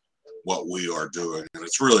doing what we are doing. And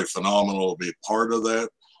it's really phenomenal to be part of that.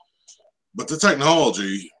 But the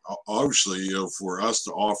technology, obviously, for us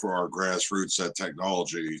to offer our grassroots that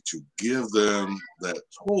technology, to give them that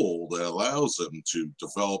tool that allows them to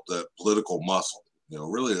develop that political muscle.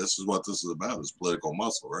 Really, this is what this is about, is political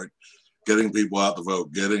muscle, right? Getting people out to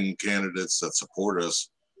vote, getting candidates that support us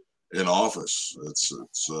in office. So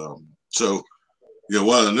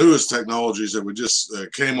one of the newest technologies that we just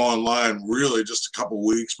came online really just a couple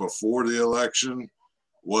weeks before the election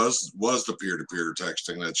was the peer-to-peer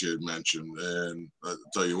texting that you had mentioned. And I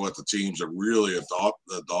tell you what, the teams have really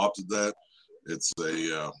adopted that. It's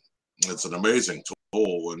an amazing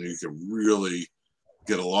tool when you can really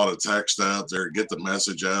get a lot of text out there, get the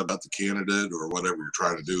message out about the candidate or whatever you're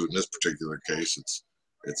trying to do. In this particular case,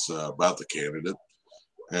 it's about the candidate.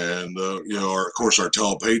 And of course, our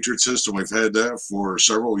Telepatriot system, we've had that for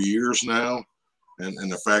several years now.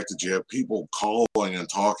 And the fact that you have people calling and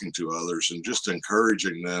talking to others and just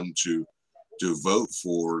encouraging them to vote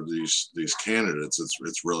for these candidates,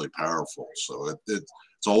 it's really powerful. So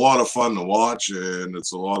it's a lot of fun to watch, and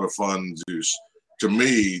it's a lot of fun to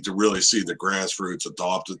me to really see the grassroots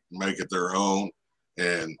adopt it, make it their own,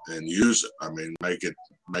 and use it. I mean, make it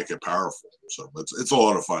powerful. So it's a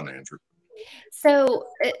lot of fun, Andrew. So,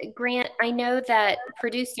 Grant, I know that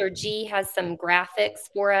producer G has some graphics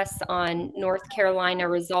for us on North Carolina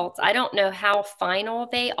results. I don't know how final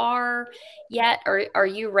they are yet. Are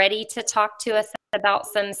you ready to talk to us about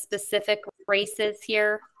some specific races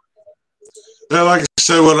here? Yeah, like I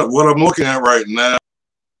said, what I'm looking at right now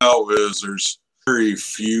is there's very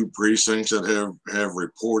few precincts that have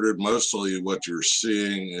reported. Mostly what you're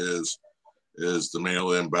seeing is the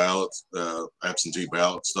mail-in ballots, absentee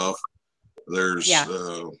ballot stuff. There's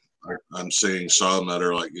I'm seeing some that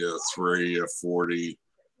are like 3 or 40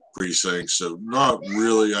 precincts, so not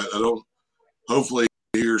really. I don't. Hopefully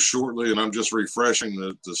here shortly, and I'm just refreshing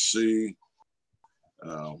to see.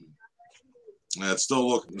 It's still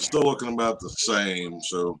looking about the same.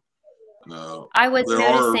 So I was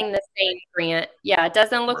noticing the same, Grant. Yeah, it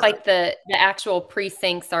doesn't look like the actual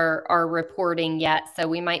precincts are reporting yet, so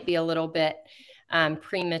we might be a little bit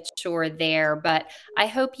premature there. But I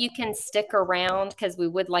hope you can stick around because we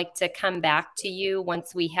would like to come back to you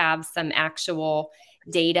once we have some actual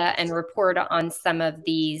data and report on some of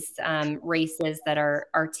these races that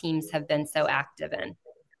our teams have been so active in.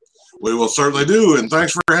 We will certainly do, and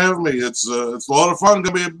thanks for having me. It's a lot of fun. Going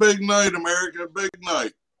to be a big night, America, big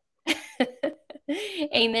night.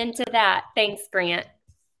 Amen to that. Thanks, Grant.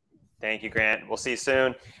 Thank you, Grant. We'll see you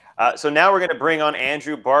soon. So now we're going to bring on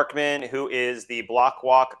Andrew Barkman, who is the Block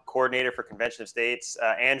Walk Coordinator for Convention of States.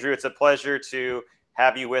 Andrew, it's a pleasure to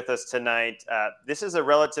have you with us tonight. This is a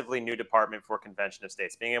relatively new department for Convention of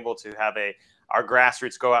States, being able to have our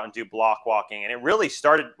grassroots go out and do block walking. And it really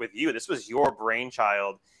started with you. This was your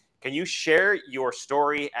brainchild. Can you share your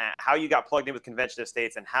story, how you got plugged in with Convention of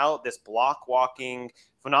States, and how this block walking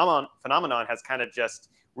phenomenon has kind of just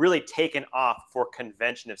really taken off for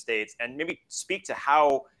Convention of States, and maybe speak to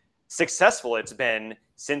how successful it's been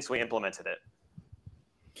since we implemented it?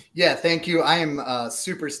 Yeah, thank you. I am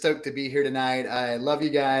super stoked to be here tonight. I love you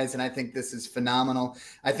guys, and I think this is phenomenal.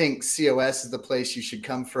 I think COS is the place you should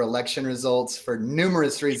come for election results for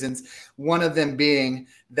numerous reasons. One of them being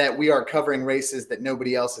that we are covering races that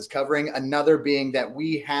nobody else is covering. Another being that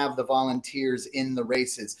we have the volunteers in the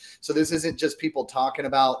races. So this isn't just people talking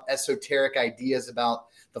about esoteric ideas about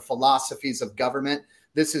the philosophies of government.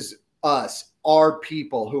 This is us, our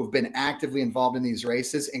people who have been actively involved in these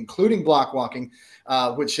races, including block walking,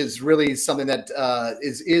 which is really something that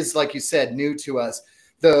is, like you said, new to us.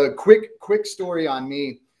 The quick story on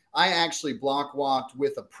me, I actually block walked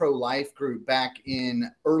with a pro-life group back in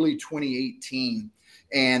early 2018.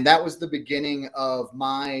 And that was the beginning of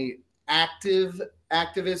my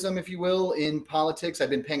activism, if you will, in politics. I've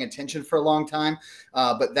been paying attention for a long time,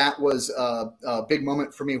 but that was a big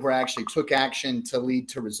moment for me where I actually took action to lead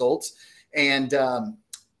to results. And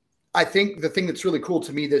I think the thing that's really cool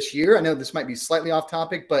to me this year, I know this might be slightly off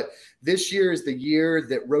topic, but this year is the year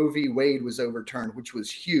that Roe v. Wade was overturned, which was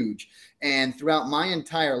huge. And throughout my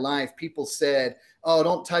entire life, people said, oh,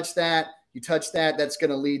 don't touch that. You touch that, that's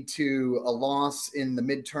going to lead to a loss in the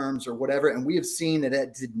midterms or whatever. And we have seen that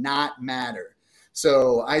it did not matter.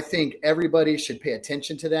 So I think everybody should pay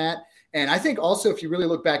attention to that. And I think also, if you really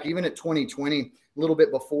look back, even at 2020, a little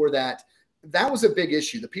bit before that, that was a big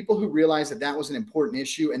issue. The people who realized that that was an important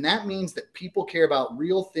issue, and that means that people care about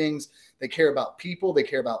real things. They care about people. They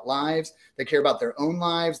care about lives. They care about their own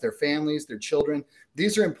lives, their families, their children.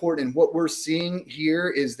 These are important. And what we're seeing here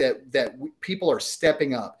is that people are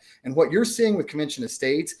stepping up. And what you're seeing with Convention of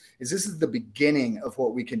States is this is the beginning of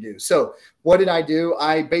what we can do. So what did I do?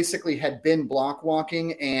 I basically had been block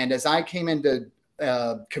walking. And as I came into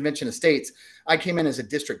Convention of States, I came in as a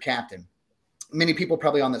district captain. Many people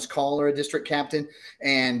probably on this call are a district captain,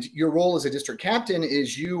 and your role as a district captain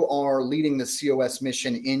is you are leading the COS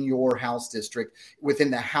mission in your House district within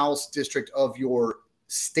the House district of your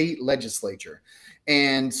state legislature.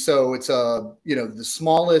 And so it's the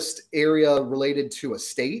smallest area related to a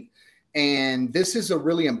state. And this is a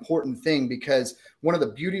really important thing because one of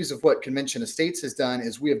the beauties of what Convention of States has done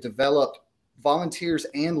is we have developed volunteers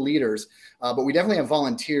and leaders, but we definitely have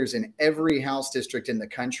volunteers in every House district in the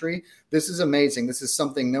country. This is amazing. This is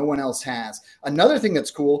something no one else has. Another thing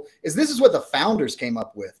that's cool is this is what the founders came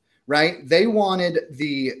up with, right? They wanted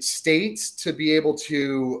the states to be able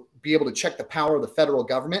to check the power of the federal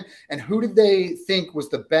government. And who did they think was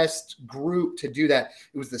the best group to do that?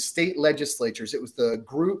 It was the state legislatures. It was the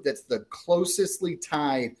group that's the closestly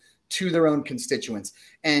tied to their own constituents.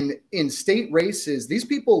 And in state races, these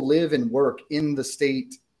people live and work in the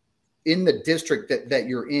state, in the district that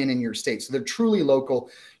you're in your state. So they're truly local.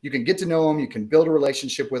 You can get to know them. You can build a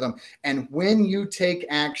relationship with them. And when you take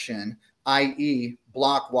action, i.e.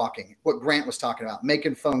 block walking, what Grant was talking about,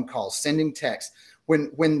 making phone calls, sending texts,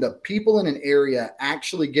 when the people in an area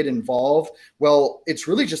actually get involved, well, it's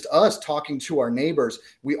really just us talking to our neighbors.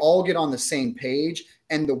 We all get on the same page,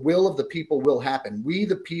 and the will of the people will happen. We,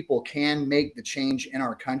 the people, can make the change in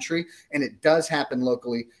our country, and it does happen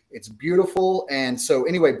locally. It's beautiful. And so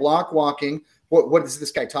anyway, block walking, what is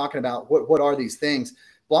this guy talking about? What are these things?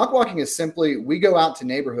 Block walking is simply, we go out to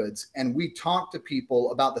neighborhoods and we talk to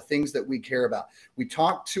people about the things that we care about. We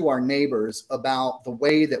talk to our neighbors about the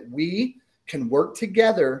way that we can work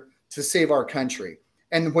together to save our country.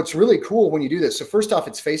 And what's really cool when you do this, so first off,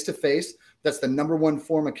 it's face-to-face. That's the number one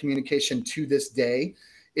form of communication to this day.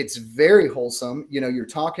 It's very wholesome. You know, you're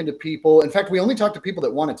talking to people. In fact, we only talk to people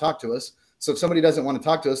that want to talk to us. So if somebody doesn't want to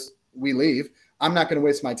talk to us, we leave. I'm not going to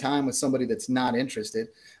waste my time with somebody that's not interested.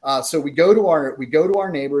 So we go to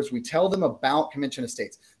our neighbors. We tell them about Convention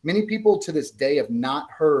Estates. Many people to this day have not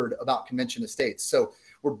heard about Convention Estates. So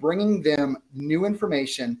we're bringing them new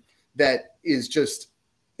information that is just,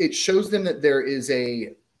 it shows them that there is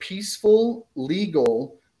a peaceful,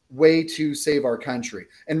 legal way to save our country.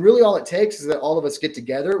 And really all it takes is that all of us get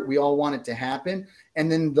together. We all want it to happen.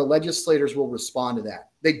 And then the legislators will respond to that.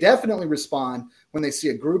 They definitely respond when they see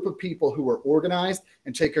a group of people who are organized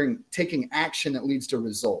and taking action that leads to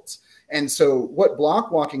results. And so what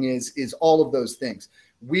block walking is all of those things.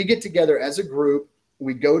 We get together as a group,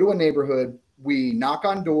 we go to a neighborhood, we knock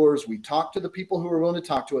on doors, we talk to the people who are willing to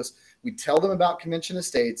talk to us, we tell them about Convention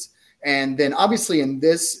Estates. And then obviously in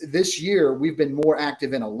this year, we've been more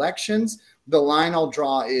active in elections. The line I'll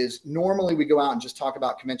draw is normally we go out and just talk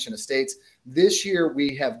about Convention Estates. This year,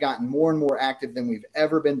 we have gotten more and more active than we've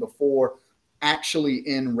ever been before, actually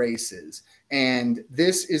in races. And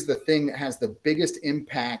this is the thing that has the biggest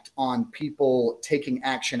impact on people taking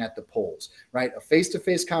action at the polls, right? A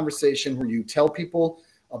face-to-face conversation where you tell people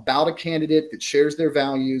about a candidate that shares their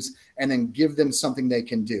values and then give them something they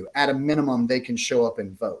can do. At a minimum, they can show up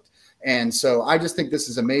and vote. And so I just think this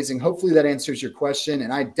is amazing. Hopefully that answers your question.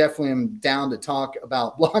 And I definitely am down to talk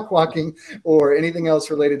about block walking or anything else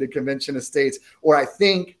related to Convention Estates, or I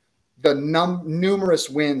think the numerous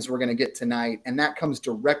wins we're going to get tonight. And that comes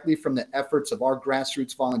directly from the efforts of our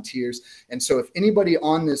grassroots volunteers. And so if anybody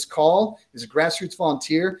on this call is a grassroots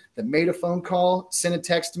volunteer that made a phone call, sent a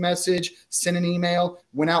text message, sent an email,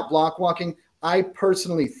 went out block walking, I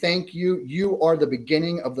personally thank you. You are the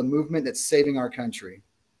beginning of the movement that's saving our country.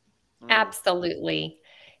 Absolutely.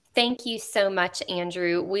 Thank you so much,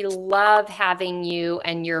 Andrew. We love having you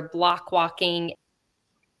and your block walking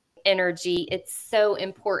energy. It's so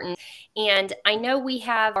important. And I know we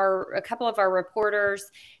have a couple of our reporters,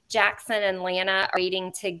 Jackson and Lana, are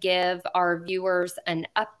waiting to give our viewers an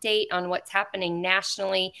update on what's happening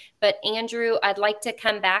nationally. But Andrew, I'd like to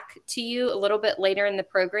come back to you a little bit later in the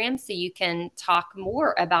program so you can talk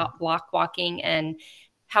more about block walking and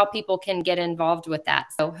how people can get involved with that.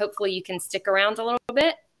 So hopefully you can stick around a little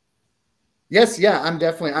bit. Yes. Yeah,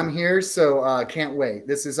 I'm here. So can't wait.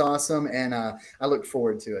 This is awesome. And I look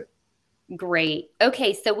forward to it. Great.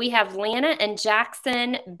 Okay. So we have Lana and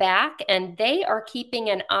Jackson back, and they are keeping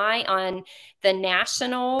an eye on the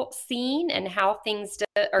national scene and how things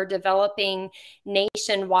are developing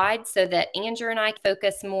nationwide so that Andrew and I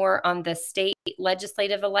focus more on the state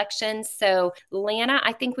legislative elections. So Lana,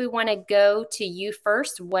 I think we want to go to you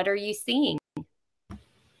first. What are you seeing?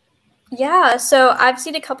 Yeah, so I've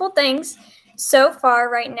seen a couple things so far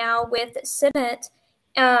right now with Senate.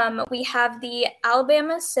 We have the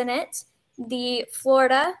Alabama Senate, the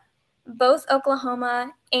Florida, both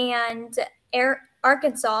Oklahoma and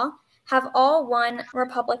Arkansas have all one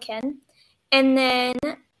Republican. And then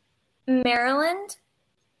Maryland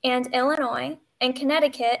and Illinois and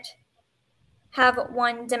Connecticut have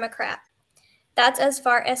one Democrat. That's as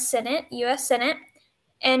far as Senate, U.S. Senate.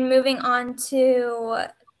 And moving on to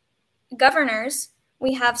governors,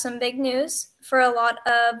 we have some big news for a lot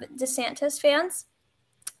of DeSantis fans.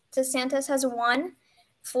 DeSantis has won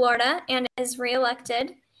Florida and is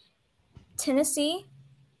reelected. Tennessee,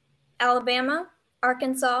 Alabama,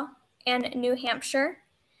 Arkansas, and New Hampshire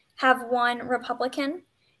have one Republican.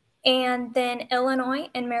 And then Illinois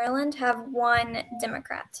and Maryland have one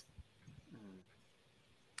Democrat.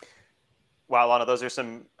 Wow, Lana, those are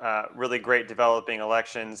some really great developing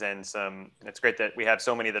elections, and it's great that we have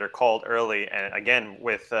so many that are called early. And again,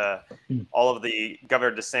 with all of the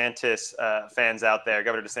Governor DeSantis fans out there,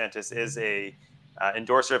 Governor DeSantis is a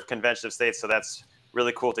endorser of Convention of States, so that's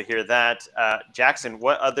really cool to hear that. Jackson,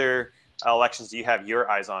 what other elections do you have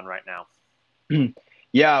your eyes on right now?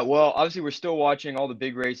 Yeah, well, obviously we're still watching all the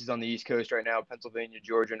big races on the East Coast right now, Pennsylvania,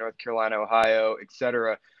 Georgia, North Carolina, Ohio,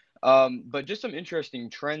 etc. But just some interesting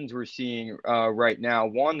trends we're seeing right now.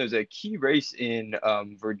 One, there's a key race in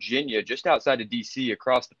Virginia, just outside of D.C.,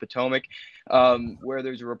 across the Potomac, where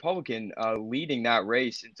there's a Republican leading that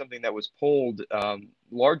race, and something that was polled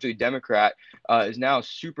largely Democrat is now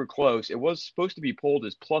super close. It was supposed to be polled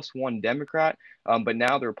as +1 Democrat, but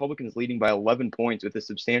now the Republicans leading by 11 points with a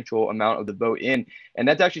substantial amount of the vote in. And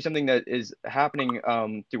that's actually something that is happening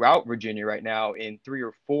throughout Virginia right now in 3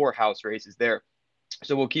 or 4 House races there.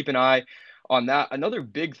 So we'll keep an eye on that. Another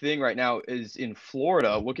big thing right now is in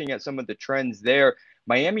Florida, looking at some of the trends there.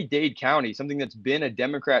 Miami-Dade County, something that's been a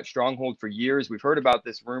Democrat stronghold for years. We've heard about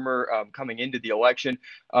this rumor coming into the election,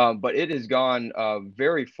 but it has gone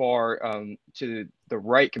very far to the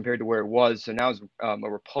right compared to where it was. So now it's a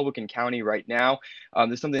Republican county right now.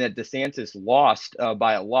 This is something that DeSantis lost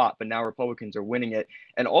by a lot, but now Republicans are winning it.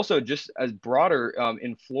 And also just as broader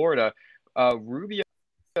in Florida, Rubio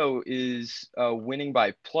is winning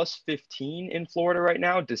by +15 in Florida right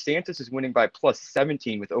now. DeSantis is winning by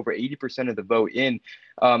 +17 with over 80% of the vote in.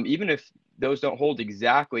 Even if those don't hold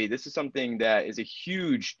exactly, this is something that is a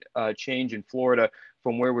huge change in Florida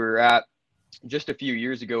from where we were at just a few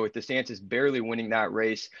years ago, with DeSantis barely winning that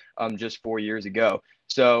race just 4 years ago.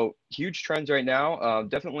 So huge trends right now.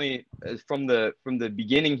 Definitely from the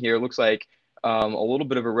beginning here, looks like a little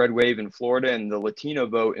bit of a red wave in Florida, and the Latino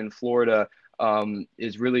vote in Florida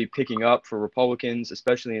is really picking up for Republicans,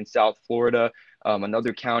 especially in South Florida.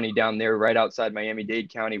 Another county down there right outside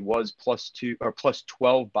Miami-Dade County was +2 or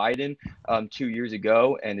 +12 Biden 2 years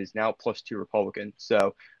ago, and is now +2 Republican.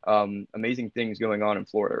 So amazing things going on in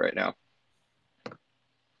Florida right now.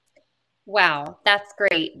 Wow, that's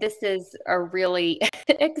great. This is a really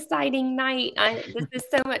exciting night. This is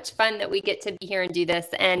so much fun that we get to be here and do this.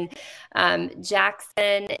 And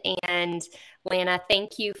Jackson and Lana,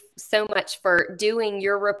 thank you so much for doing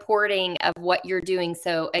your reporting of what you're doing.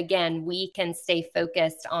 So again, we can stay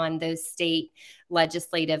focused on those state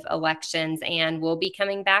legislative elections, and we'll be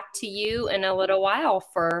coming back to you in a little while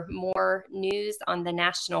for more news on the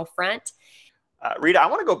national front. Rita, I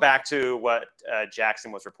want to go back to what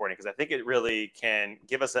Jackson was reporting, because I think it really can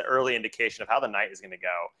give us an early indication of how the night is going to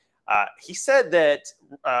go. He said that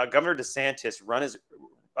Governor DeSantis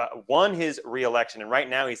won his reelection, and right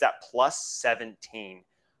now he's at +17.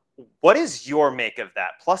 What is your make of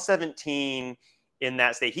that? +17 in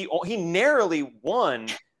that state. He narrowly won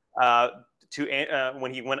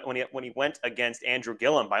when he went against Andrew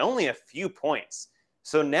Gillum by only a few points.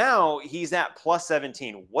 So now he's at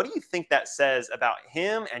 +17. What do you think that says about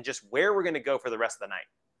him and just where we're going to go for the rest of the night?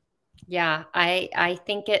 Yeah, I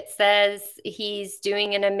think it says he's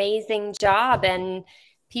doing an amazing job, and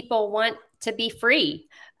people want to be free.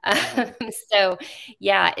 So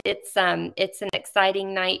yeah, it's an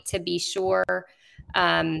exciting night to be sure.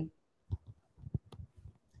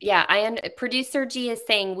 Producer G is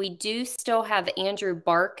saying we do still have Andrew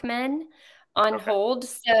Barkman on hold.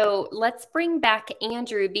 So let's bring back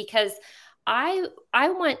Andrew, because I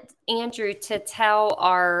want Andrew to tell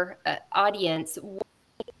our audience what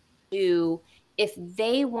to do if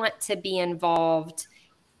they want to be involved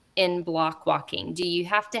in block walking. Do you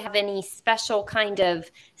have to have any special kind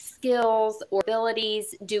of skills or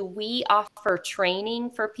abilities? Do we offer training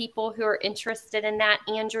for people who are interested in that?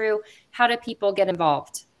 Andrew, how do people get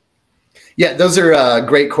involved? Yeah, those are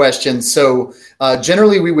great questions. So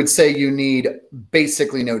generally, we would say you need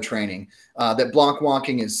basically no training. That block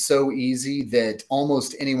walking is so easy that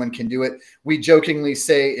almost anyone can do it. We jokingly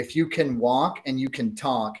say, if you can walk and you can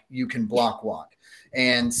talk, you can block walk.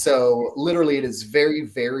 And so literally it is very,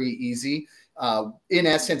 very easy. In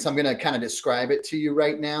essence, I'm going to kind of describe it to you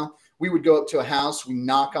right now. We would go up to a house, we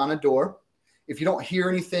knock on a door. If you don't hear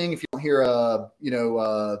anything, if you don't hear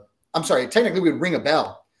technically we would ring a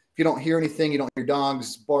bell. If you don't hear anything, you don't hear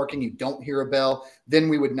dogs barking, you don't hear a bell, then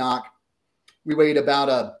we would knock. We wait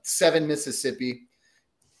about 7 Mississippi.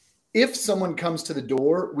 If someone comes to the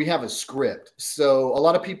door, we have a script. So a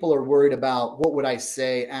lot of people are worried about what would I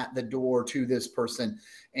say at the door to this person.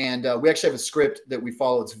 And we actually have a script that we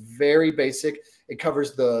follow. It's very basic. It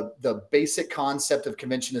covers the basic concept of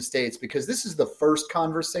convention of states, because this is the first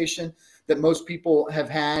conversation that most people have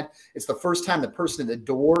had. It's the first time the person at the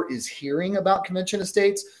door is hearing about convention of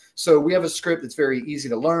states. So we have a script that's very easy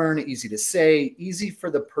to learn, easy to say, easy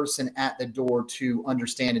for the person at the door to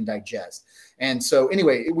understand and digest. And so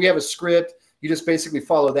anyway, we have a script. You just basically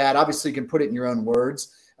follow that. Obviously, you can put it in your own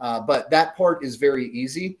words, but that part is very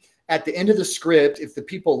easy. At the end of the script, if the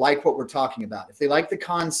people like what we're talking about, if they like the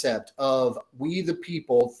concept of we the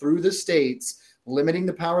people through the states limiting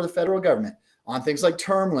the power of the federal government on things like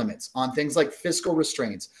term limits, on things like fiscal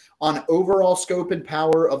restraints, on overall scope and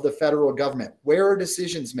power of the federal government. Where are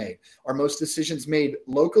decisions made? Are most decisions made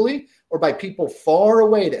locally or by people far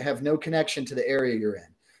away that have no connection to the area you're in?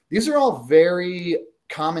 These are all very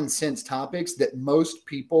common sense topics that most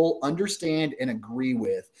people understand and agree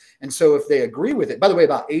with. And so if they agree with it, by the way,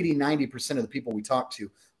 about 80-90% of the people we talk to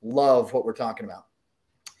love what we're talking about.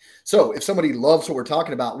 So if somebody loves what we're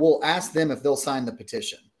talking about, we'll ask them if they'll sign the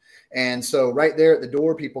petition. And so right there at the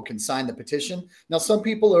door, people can sign the petition. Now, some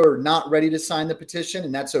people are not ready to sign the petition,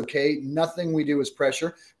 and that's okay. Nothing we do is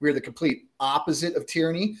pressure. We're the complete opposite of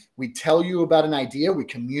tyranny. We tell you about an idea, we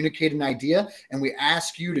communicate an idea, and we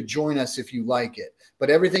ask you to join us if you like it. But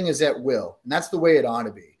everything is at will, and that's the way it ought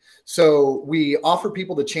to be. So we offer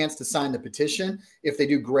people the chance to sign the petition. If they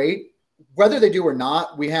do, great. Whether they do or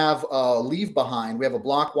not, we have a leave behind. We have a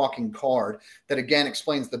block walking card that, again,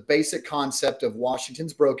 explains the basic concept of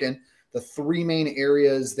Washington's broken, the three main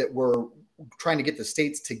areas that we're trying to get the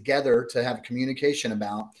states together to have communication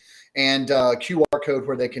about, and a QR code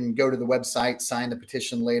where they can go to the website, sign the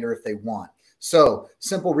petition later if they want. So,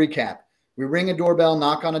 simple recap. We ring a doorbell,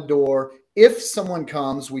 knock on a door. If someone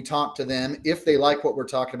comes, we talk to them. If they like what we're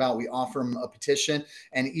talking about, we offer them a petition,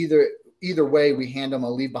 and either way, we hand them a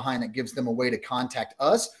leave behind that gives them a way to contact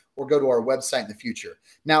us or go to our website in the future.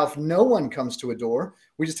 Now, if no one comes to a door,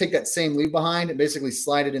 we just take that same leave behind and basically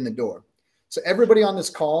slide it in the door. So everybody on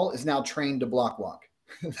this call is now trained to block walk.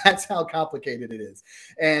 That's how complicated it is.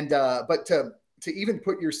 And but to even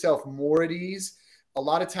put yourself more at ease, a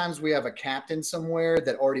lot of times we have a captain somewhere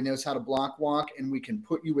that already knows how to block walk, and we can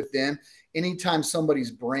put you with them. Anytime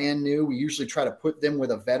somebody's brand new, we usually try to put them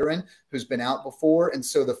with a veteran who's been out before. And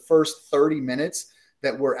so the first 30 minutes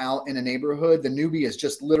that we're out in a neighborhood, the newbie is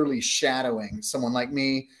just literally shadowing someone like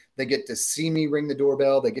me. They get to see me ring the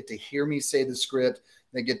doorbell. They get to hear me say the script.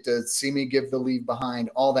 They get to see me give the leave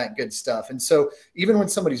behind, all that good stuff. And so even when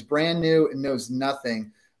somebody's brand new and knows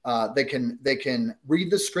nothing, they can read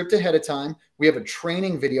the script ahead of time. We have a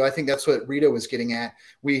training video. I think that's what Rita was getting at.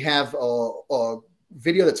 We have a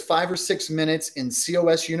video that's 5 or 6 minutes in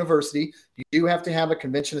COS University. You do have to have a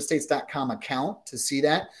conventionofstates.com account to see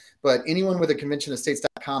that. But anyone with a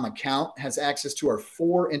conventionofstates.com account has access to our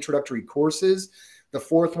 4 introductory courses. The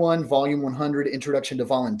 4th one, Volume 100, Introduction to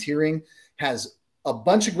Volunteering, has a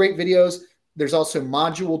bunch of great videos. There's also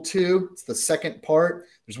Module 2. It's the second part.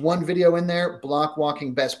 There's one video in there, block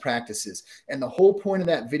walking best practices. And the whole point of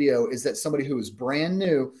that video is that somebody who is brand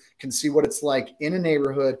new can see what it's like in a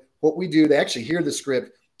neighborhood, what we do. They actually hear the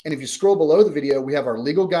script. And if you scroll below the video, we have our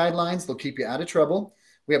legal guidelines. They'll keep you out of trouble.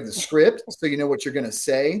 We have the script, so you know what you're going to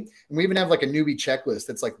say. And we even have like a newbie checklist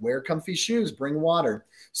that's like, wear comfy shoes, bring water.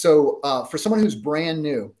 So for someone who's brand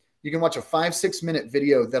new, you can watch a 5-6 minute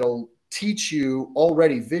video that'll teach you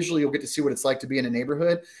already visually. You'll get to see what it's like to be in a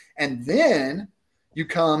neighborhood. And then you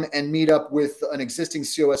come and meet up with an existing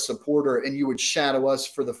COS supporter, and you would shadow us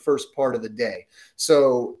for the first part of the day.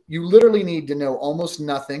 So you literally need to know almost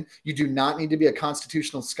nothing. You do not need to be a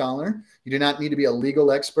constitutional scholar. You do not need to be a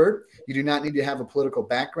legal expert. You do not need to have a political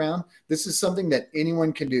background. This is something that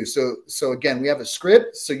anyone can do. So again, we have a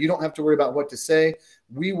script, so you don't have to worry about what to say.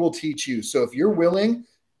 We will teach you. So if you're willing,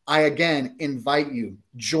 I again invite you,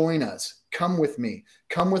 join us, come with me,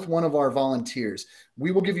 come with one of our volunteers.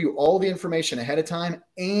 We will give you all the information ahead of time,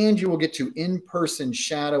 and you will get to in-person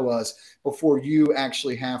shadow us before you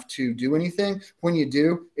actually have to do anything. When you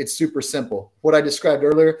do, it's super simple. What I described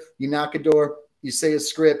earlier, you knock a door, you say a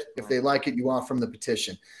script. If they like it, you offer them the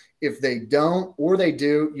petition. If they don't, or they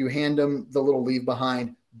do, you hand them the little leave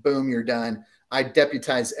behind. Boom, you're done. I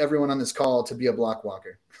deputize everyone on this call to be a block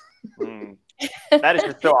walker. That is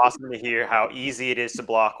just so awesome to hear how easy it is to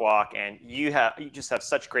block walk, and you just have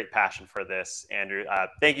such great passion for this, Andrew.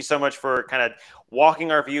 Thank you so much for kind of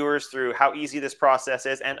walking our viewers through how easy this process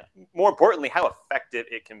is, and more importantly, how effective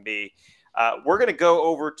it can be. We're going to go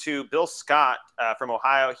over to Bill Scott from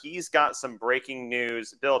Ohio. He's got some breaking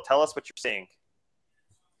news. Bill, tell us what you're seeing.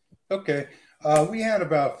 Okay. We had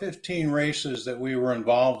about 15 races that we were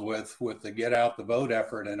involved with the Get Out the Vote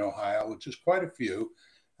effort in Ohio, which is quite a few.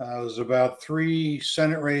 It was about 3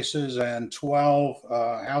 Senate races and 12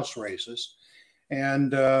 House races.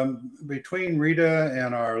 And between Rita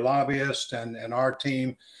and our lobbyist and our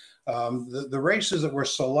team, the races that were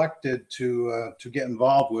selected to get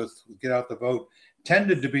involved with Get Out the Vote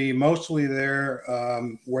tended to be mostly there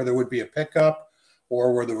where there would be a pickup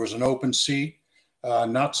or where there was an open seat,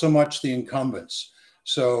 not so much the incumbents.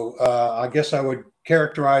 So I guess I would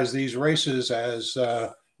characterize these races as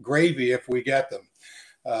gravy if we get them.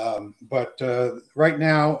 But right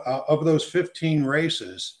now, of those 15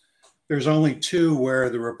 races, there's only two where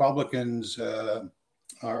the Republicans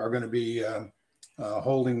are going to be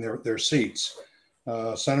holding their seats.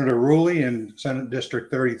 Senator Rulli in Senate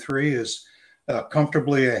District 33 is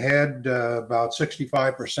comfortably ahead, about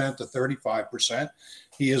 65% to 35%.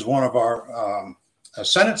 He is one of our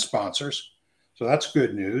Senate sponsors, so that's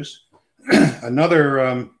good news.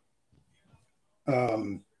 Another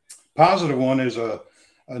positive one is a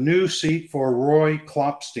new seat for Roy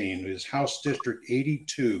Klopstein, who is House District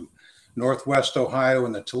 82, Northwest Ohio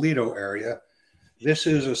in the Toledo area. This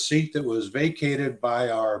is a seat that was vacated by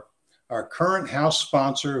our current House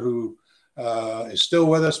sponsor, who is still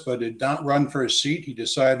with us but did not run for a seat. He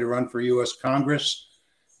decided to run for U.S. Congress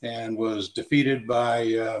and was defeated by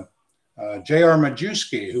J.R.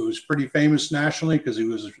 Majewski, who is pretty famous nationally because he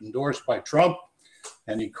was endorsed by Trump,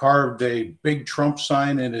 and he carved a big Trump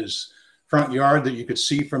sign in his front yard that you could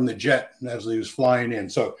see from the jet as he was flying in.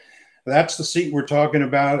 So that's the seat we're talking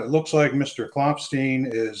about. It looks like Mr. Klopstein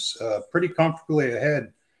is pretty comfortably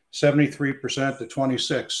ahead, 73% to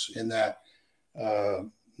 26% in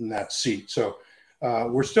that seat. So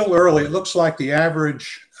we're still early. It looks like the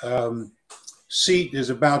average seat is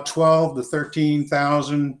about 12 to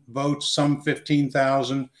 13,000 votes, some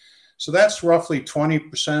 15,000. So that's roughly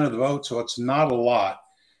 20% of the vote. So it's not a lot.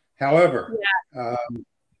 However,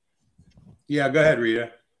 yeah, go ahead,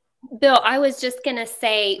 Rita. Bill, I was just going to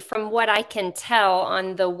say, from what I can tell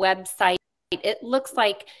on the website, it looks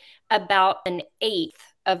like about an eighth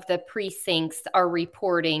of the precincts are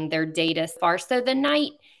reporting their data so far. So the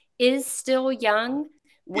night is still young.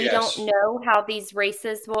 We Yes. don't know how these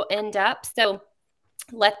races will end up. So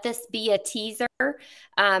let this be a teaser.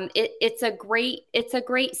 It's a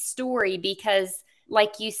great story because,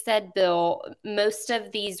 like you said, Bill, most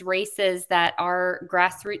of these races that our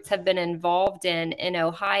grassroots have been involved in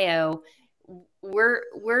Ohio,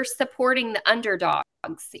 we're supporting the underdogs.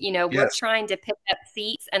 You know, we're Yes. trying to pick up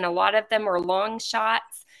seats, and a lot of them are long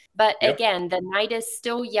shots. But Yep. again, the night is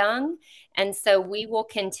still young. And so we will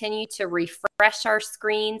continue to refresh our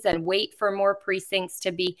screens and wait for more precincts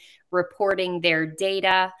to be reporting their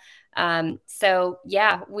data. So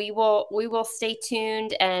yeah, we will stay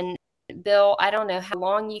tuned. And Bill, I don't know how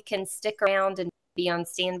long you can stick around and be on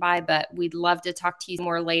standby, but we'd love to talk to you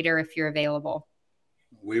more later if you're available.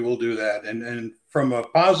 We will do that. And from a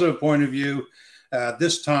positive point of view,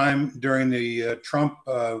 this time during the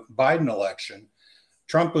Trump-Biden election,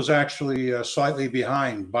 Trump was actually slightly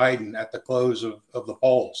behind Biden at the close of the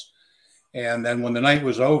polls. And then when the night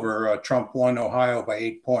was over, Trump won Ohio by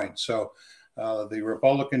 8 points. So the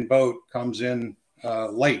Republican vote comes in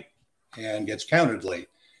late and gets counted late.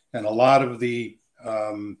 And a lot of the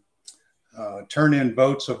turn-in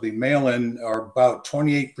votes of the mail-in are about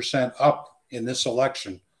 28% up in this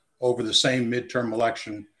election over the same midterm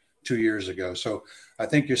election 2 years ago. So I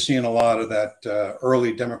think you're seeing a lot of that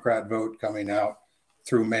early Democrat vote coming out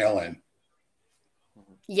through mail-in.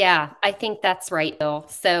 Yeah, I think that's right, Bill.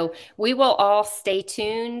 So we will all stay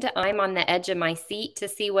tuned. I'm on the edge of my seat to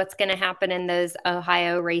see what's going to happen in those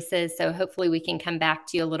Ohio races. So hopefully we can come back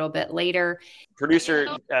to you a little bit later.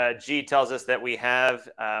 Producer G tells us that we have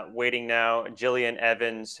waiting now Jillian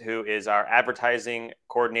Evans, who is our advertising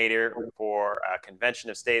coordinator for Convention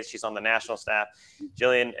of States. She's on the national staff.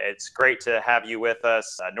 Jillian, it's great to have you with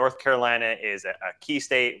us. North Carolina is a key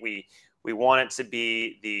state. We want it to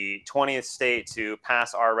be the 20th state to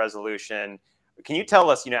pass our resolution. Can you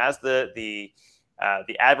tell us, as the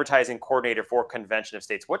advertising coordinator for Convention of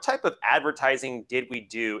States, what type of advertising did we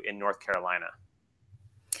do in North Carolina?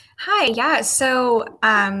 Hi, yeah. So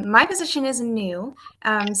my position is new.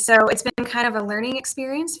 So it's been kind of a learning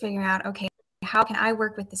experience figuring out, okay, how can I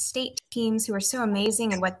work with the state teams who are so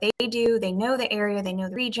amazing and what they do? They know the area, they know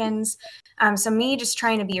the regions. So me just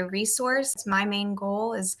trying to be a resource. It's my main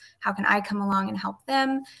goal is how can I come along and help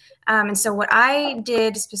them? And so what I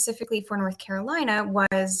did specifically for North Carolina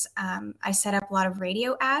was I set up a lot of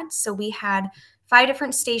radio ads. So we had 5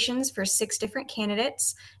 different stations for 6 different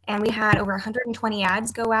candidates, and we had over 120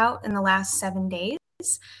 ads go out in the last 7 days.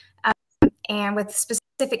 And with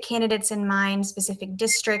specific candidates in mind, specific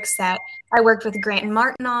districts that I worked with Grant and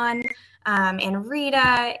Martin on, and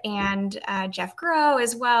Rita and Jeff Groh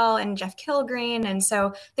as well, and Jeff Kilgreen. And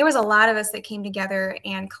so there was a lot of us that came together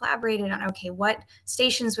and collaborated on, okay, what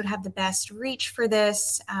stations would have the best reach for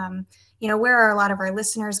this? where are a lot of our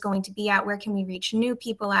listeners going to be at? Where can we reach new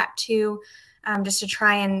people at too? Just to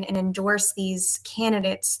try and endorse these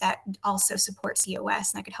candidates that also support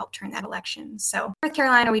COS and that could help turn that election. So North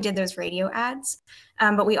Carolina, we did those radio ads,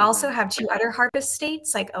 but we also have 2 other harvest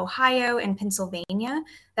states like Ohio and Pennsylvania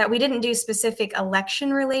that we didn't do specific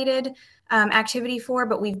election related activity for,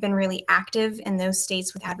 but we've been really active in those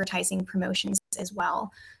states with advertising promotions as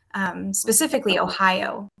well. Specifically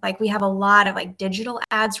Ohio, like we have a lot of like digital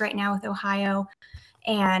ads right now with Ohio.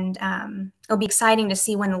 And it'll be exciting to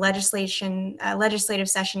see when the legislative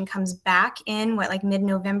session comes back in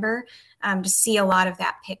mid-November to see a lot of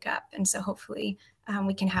that pick up. And so hopefully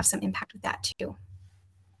we can have some impact with that too.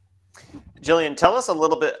 Jillian, tell us a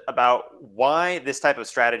little bit about why this type of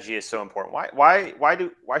strategy is so important.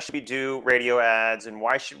 Why should we do radio ads, and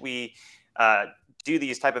why should we do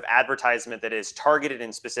these type of advertisement that is targeted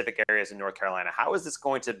in specific areas in North Carolina? How is this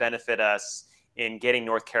going to benefit us in getting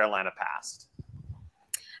North Carolina passed?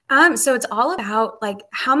 So it's all about like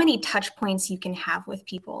how many touch points you can have with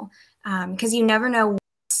people, because you never know what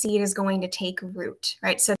seed is going to take root,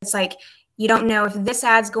 right? So it's like you don't know if this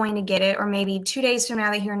ad's going to get it, or maybe 2 days from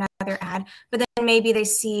now they hear another ad, but then maybe they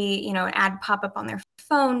see an ad pop up on their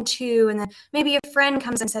phone too, and then maybe a friend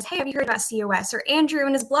comes and says, "Hey, have you heard about COS?" Or Andrew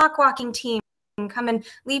and his block walking team come and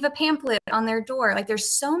leave a pamphlet on their door. Like there's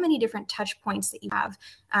so many different touch points that you have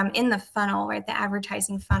in the funnel, right? The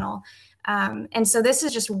advertising funnel. And so this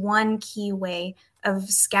is just one key way of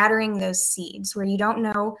scattering those seeds where you don't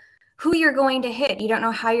know who you're going to hit. You don't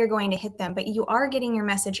know how you're going to hit them, but you are getting your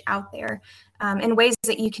message out there in ways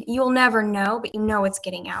that you'll never know, but it's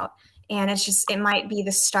getting out. And it might be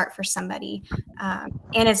the start for somebody.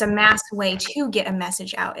 And it's a mass way to get a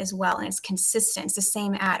message out as well. And it's consistent. It's the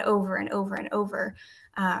same ad over and over and over.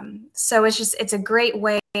 So it's a great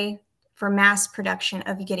way for mass production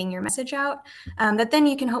of getting your message out that then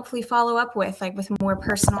you can hopefully follow up with more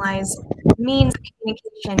personalized means of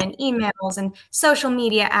communication and emails and social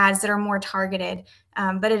media ads that are more targeted.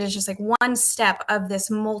 But it is just like one step of this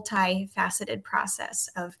multifaceted process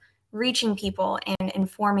of reaching people and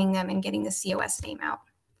informing them and getting the COS name out.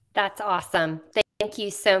 That's awesome. Thank you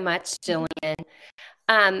so much, Jillian.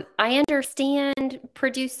 I understand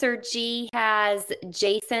Producer G has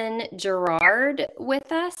Jason Gerard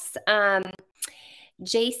with us.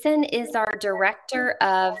 Jason is our director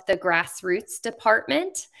of the grassroots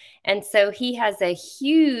department. And so he has a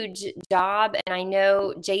huge job. And I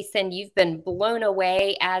know, Jason, you've been blown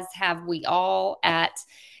away, as have we all, at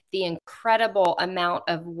the incredible amount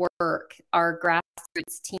of work our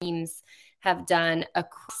grassroots teams have done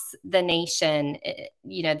across the nation.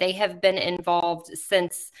 They have been involved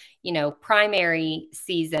since, primary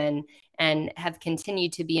season and have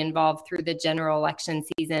continued to be involved through the general election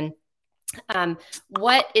season.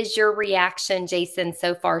 What is your reaction, Jason,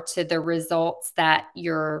 so far to the results that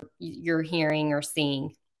you're hearing or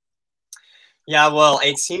seeing? Yeah, well,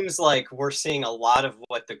 it seems like we're seeing a lot of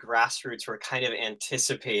what the grassroots were kind of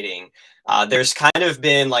anticipating. There's kind of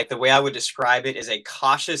been, like, the way I would describe it is a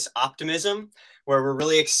cautious optimism, where we're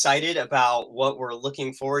really excited about what we're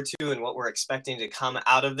looking forward to and what we're expecting to come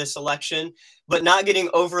out of this election, but not getting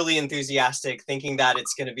overly enthusiastic, thinking that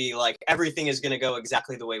it's going to be like everything is going to go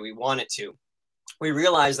exactly the way we want it to. We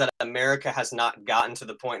realize that America has not gotten to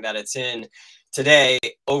the point that it's in today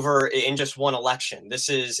over in just one election. This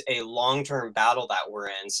is a long-term battle that we're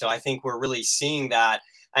in. So I think we're really seeing that.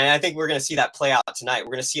 And I think we're going to see that play out tonight.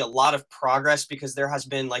 We're going to see a lot of progress because there has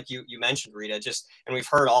been, like you mentioned, Rita, and we've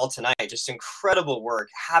heard all tonight, just incredible work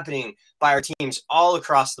happening by our teams all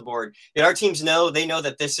across the board. Yet our teams know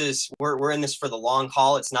that we're in this for the long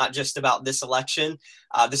haul. It's not just about this election.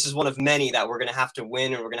 This is one of many that we're going to have to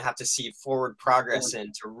win, and we're going to have to see forward progress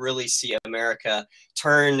in to really see America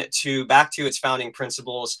turn back to its founding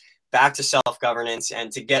principles, back to self-governance, and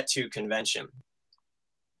to get to convention.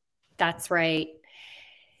 That's right.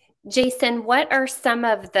 Jason, what are some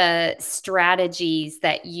of the strategies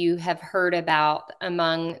that you have heard about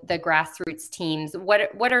among the grassroots teams?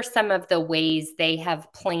 What are some of the ways they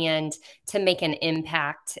have planned to make an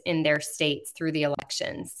impact in their states through the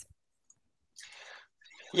elections?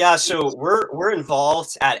 Yeah, so we're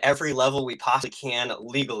involved at every level we possibly can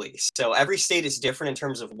legally. So every state is different in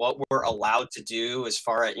terms of what we're allowed to do as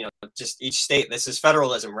far as, just each state. This is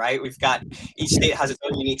federalism, right? Each state has its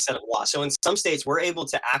own unique set of laws. So in some states, we're able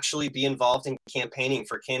to actually be involved in campaigning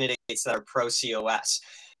for candidates that are pro-COS.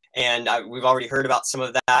 And we've already heard about some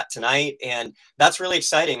of that tonight. And that's really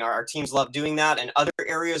exciting. Our teams love doing that. And other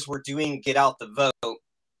areas we're doing get out the vote.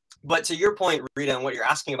 But to your point, Rita, and what you're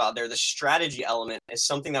asking about there, the strategy element is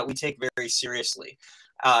something that we take very seriously.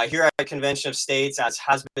 Here at Convention of States, as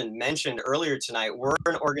has been mentioned earlier tonight, we're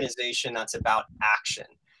an organization that's about action.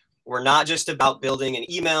 We're not just about building an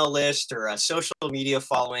email list or a social media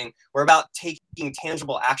following. We're about taking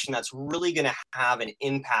tangible action that's really going to have an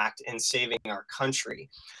impact in saving our country.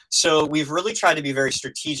 So we've really tried to be very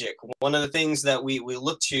strategic. One of the things that we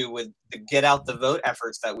look to with the Get Out the Vote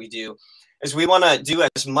efforts that we do is we want to do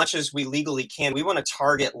as much as we legally can. We want to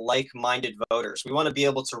target like-minded voters. We want to be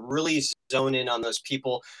able to really zone in on those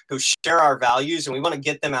people who share our values, and we want to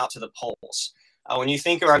get them out to the polls. When you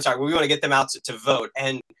think, or I'm sorry, we want to get them out to vote.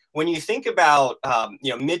 And when you think about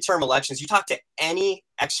midterm elections, you talk to any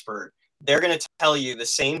expert, they're going to tell you the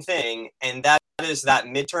same thing, and that is that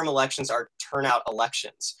midterm elections are turnout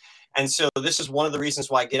elections. And so this is one of the reasons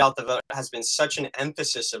why Get Out the Vote has been such an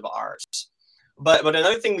emphasis of ours. But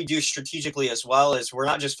another thing we do strategically as well is we're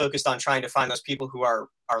not just focused on trying to find those people who are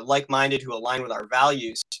like-minded, who align with our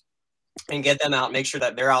values, and get them out, make sure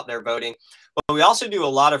that they're out there voting. But we also do a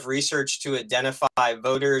lot of research to identify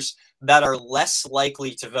voters that are less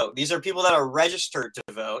likely to vote. These are people that are registered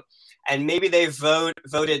to vote, and maybe they've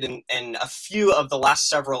voted in a few of the last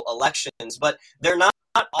several elections, but they're not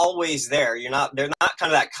always there. They're not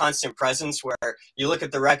kind of that constant presence where you look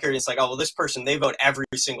at the record and it's like, oh, well, this person, they vote every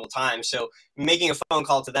single time. So making a phone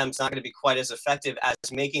call to them is not going to be quite as effective as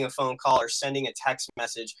making a phone call or sending a text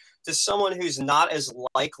message to someone who's not as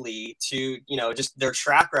likely to, just their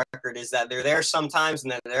track record is that they're there sometimes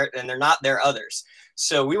and they're not there others.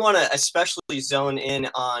 So we want to especially zone in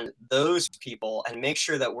on those people and make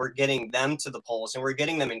sure that we're getting them to the polls and we're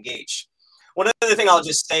getting them engaged. One other thing I'll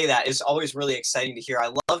just say that is always really exciting to hear.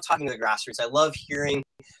 I love talking to the grassroots. I love hearing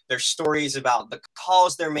their stories about the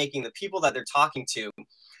calls they're making, the people that they're talking to.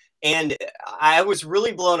 And I was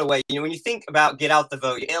really blown away. When you think about Get Out the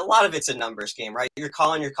Vote, a lot of it's a numbers game, right? You're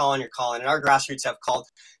calling. And our grassroots have called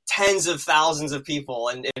tens of thousands of people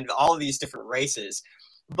in all of these different races.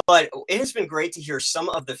 But it has been great to hear some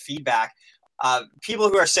of the feedback. People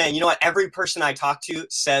who are saying, you know what, every person I talk to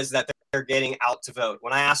says that they're getting out to vote.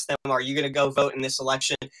 When I ask them, are you going to go vote in this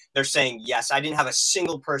election? They're saying, yes. I didn't have a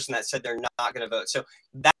single person that said they're not going to vote. So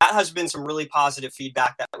that has been some really positive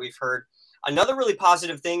feedback that we've heard. Another really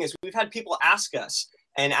positive thing is we've had people ask us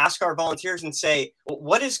and ask our volunteers and say, well,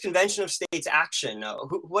 what is Convention of States Action?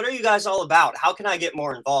 What are you guys all about? How can I get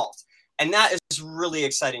more involved? And that is really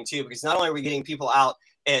exciting too, because not only are we getting people out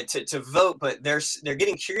to vote, but they're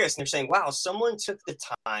getting curious and they're saying, wow, someone took the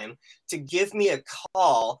time to give me a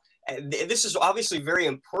call. This is obviously very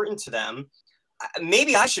important to them.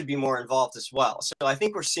 Maybe I should be more involved as well. So I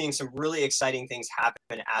think we're seeing some really exciting things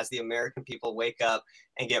happen as the American people wake up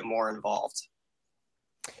and get more involved.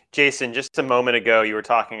 Jason, just a moment ago, you were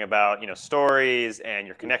talking about, stories and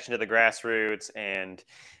your connection to the grassroots and,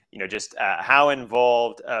 just how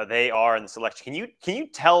involved they are in this election. Can you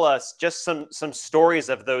tell us just some stories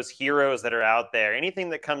of those heroes that are out there? Anything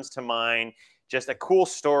that comes to mind? Just a cool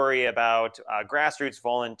story about a grassroots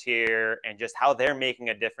volunteer and just how they're making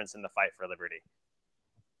a difference in the fight for liberty.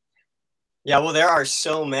 Yeah, well, there are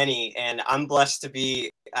so many, and I'm blessed to be,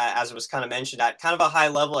 as it was kind of mentioned, at kind of a high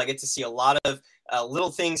level. I get to see a lot of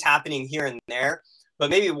little things happening here and there, but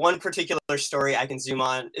maybe one particular story I can zoom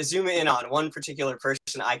in on, one particular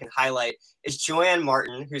person I can highlight is Joanne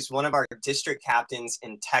Martin, who's one of our district captains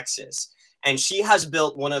in Texas. And she has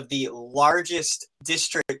built one of the largest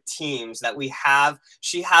district teams that we have.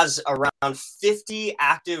 She has around 50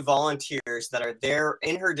 active volunteers that are there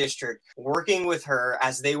in her district working with her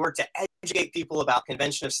as they work to educate people about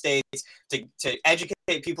Convention of States, to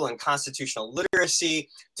educate people in constitutional literacy,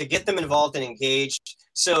 to get them involved and engaged.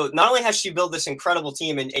 So not only has she built this incredible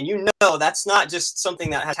team, and that's not just something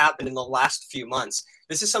that has happened in the last few months.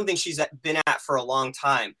 This is something she's been at for a long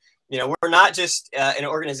time. We're not just an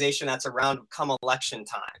organization that's around come election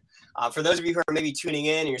time. For those of you who are maybe tuning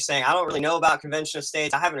in and you're saying, I don't really know about Convention of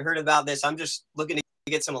States, I haven't heard about this, I'm just looking to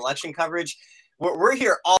get some election coverage. We're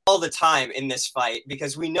here all the time in this fight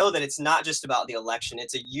because we know that it's not just about the election.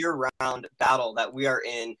 It's a year-round battle that we are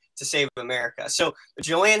in to save America. So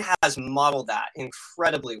Joanne has modeled that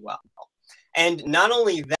incredibly well. And not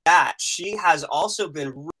only that, she has also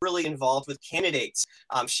been really involved with candidates.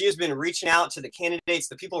 She has been reaching out to the candidates,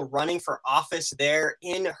 the people running for office there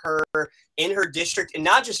in her district, and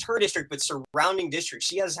not just her district, but surrounding districts.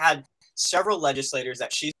 She has had several legislators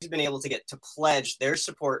that she's been able to get to pledge their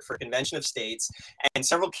support for Convention of States, and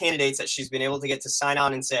several candidates that she's been able to get to sign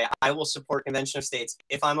on and say, I will support Convention of States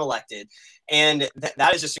if I'm elected. And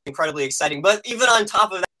that is just incredibly exciting. But even on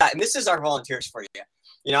top of that, and this is our volunteers for you.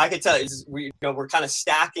 I could tell we're kind of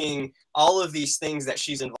stacking all of these things that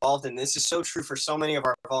she's involved in. This is so true for so many of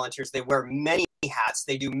our volunteers. They wear many hats.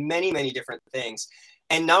 They do many, many different things.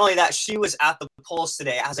 And not only that, she was at the polls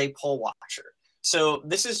today as a poll watcher. So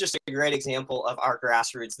this is just a great example of our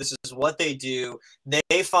grassroots. This is what they do.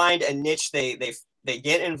 They find a niche, they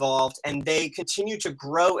get involved, and they continue to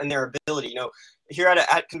grow in their ability. You know, here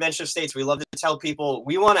at Convention of States, we love to tell people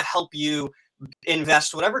we want to help you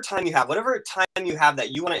invest whatever time you have that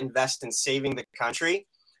you want to invest in saving the country.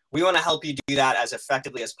 We want to help you do that as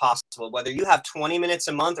effectively as possible. Whether you have 20 minutes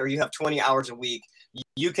a month or you have 20 hours a week,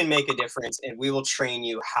 you can make a difference, and we will train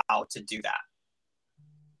you how to do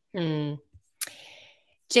that.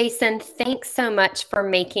 Jason, thanks so much for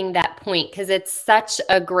making that point, because it's such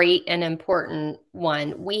a great and important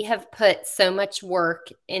one. We have put so much work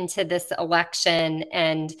into this election,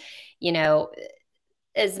 and, you know,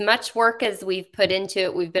 as much work as we've put into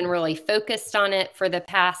it, we've been really focused on it for the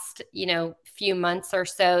past, you know, few months or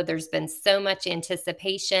so. There's been so much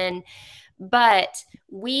anticipation, but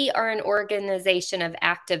we are an organization of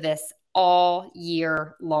activists all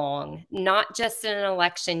year long, not just in an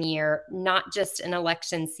election year, not just an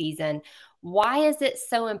election season. Why is it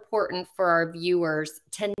so important for our viewers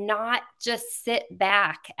to not just sit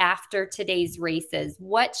back after today's races?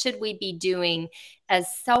 What should we be doing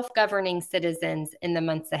as self-governing citizens in the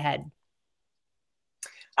months ahead?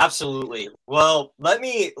 Absolutely. Well, let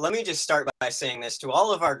me just start by saying this to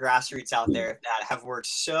all of our grassroots out there that have worked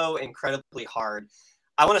so incredibly hard.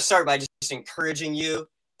 I want to start by just encouraging you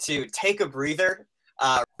to take a breather,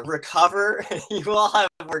 recover. You all have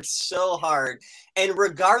worked so hard, and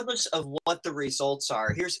regardless of what the results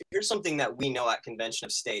are, here's something that we know at Convention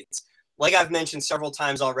of States. Like I've mentioned several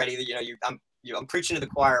times already, that I'm preaching to the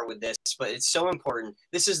choir with this, but it's so important.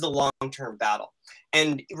 This is the long-term battle,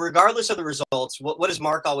 and regardless of the results, what does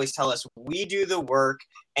Mark always tell us? We do the work,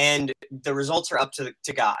 and the results are up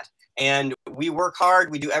to God. And we work hard.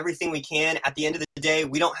 We do everything we can. At the end of the day,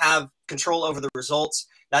 we don't have control over the results.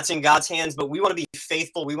 That's in God's hands, but we want to be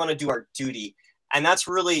faithful. We want to do our duty. And that's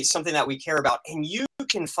really something that we care about. And you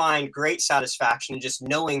can find great satisfaction in just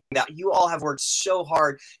knowing that you all have worked so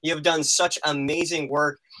hard. You have done such amazing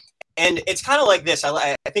work. And it's kind of like this.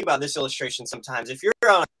 I think about this illustration sometimes. If you're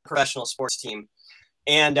on a professional sports team,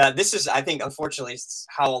 and this is, I think, unfortunately,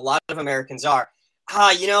 how a lot of Americans are.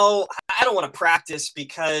 I don't want to practice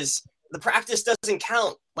because the practice doesn't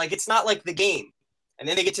count. Like, it's not like the game. And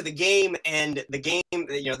then they get to the game, and the game,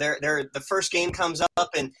 the first game comes up,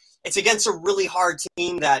 and it's against a really hard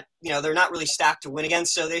team that, they're not really stacked to win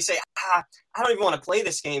against. So they say, I don't even want to play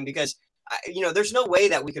this game because, there's no way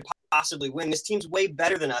that we could possibly win. This team's way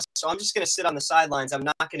better than us. So I'm just going to sit on the sidelines. I'm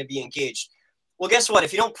not going to be engaged. Well, guess what?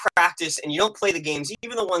 If you don't practice and you don't play the games,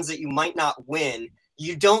 even the ones that you might not win,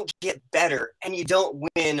 you don't get better and you don't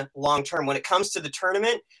win long-term. When it comes to the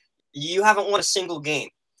tournament, you haven't won a single game.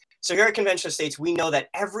 So here at Convention of States, we know that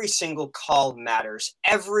every single call matters.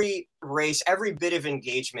 Every race, every bit of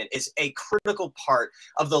engagement is a critical part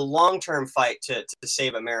of the long-term fight to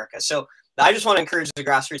save America. So I just want to encourage the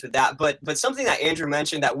grassroots with that. But something that Andrew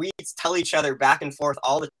mentioned that we tell each other back and forth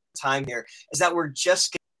all the time here is that we're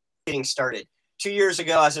just getting started. 2 years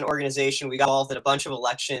ago, as an organization, we got involved in a bunch of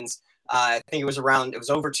elections. I think it was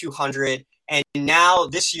over 200. And now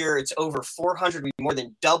this year, it's over 400. We more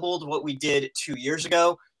than doubled what we did 2 years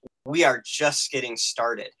ago. We are just getting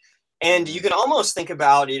started. And you can almost think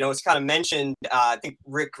about, it's kind of mentioned, I think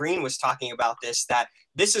Rick Green was talking about this, that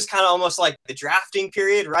this is kind of almost like the drafting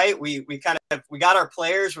period, right? We got our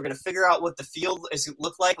players. We're going to figure out what the field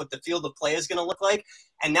look like, what the field of play is going to look like.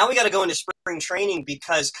 And now we got to go into spring training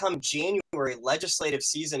because come January, legislative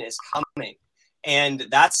season is coming. And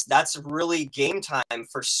that's really game time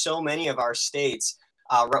for so many of our states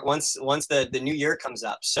once the new year comes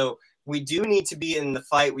up. So we do need to be in the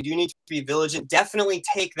fight. We do need to be vigilant. Definitely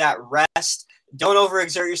take that rest. Don't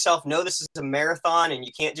overexert yourself. Know this is a marathon and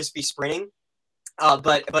you can't just be sprinting.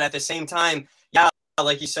 But at the same time, yeah,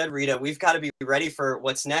 like you said, Rita, we've got to be ready for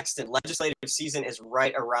what's next. And legislative season is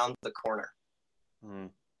right around the corner.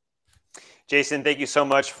 Jason, thank you so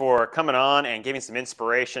much for coming on and giving some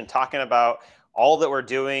inspiration, talking about all that we're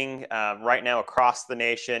doing right now across the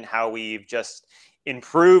nation, how we've just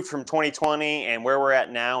improved from 2020 and where we're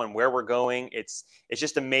at now and where we're going. It's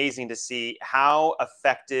just amazing to see how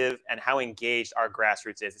effective and how engaged our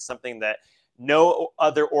grassroots is. It's something that no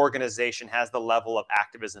other organization has the level of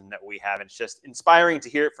activism that we have. It's just inspiring to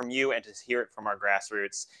hear it from you and to hear it from our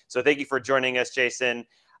grassroots. So thank you for joining us, Jason.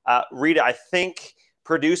 Rita, I think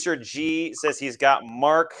producer G says he's got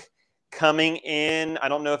Mark coming in. I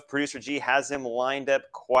don't know if producer G has him lined up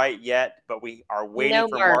quite yet, but we are waiting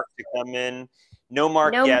for Mark to come in. No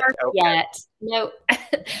Mark yet. No.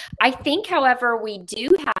 I think, however, we do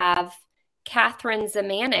have Catherine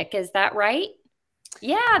Zemanek. Is that right?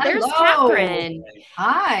 Yeah, there's Hello. Catherine.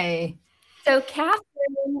 Hi. So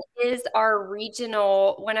Catherine is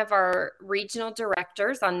one of our regional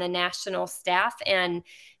directors on the national staff, and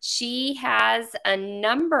she has a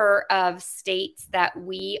number of states that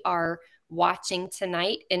we are watching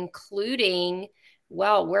tonight, including,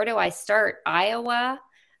 well, where do I start? Iowa,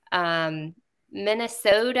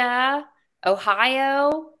 Minnesota,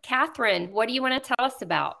 Ohio. Catherine, what do you want to tell us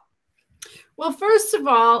about? Well, first of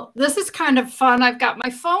all, this is kind of fun. I've got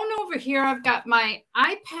my phone over here. I've got my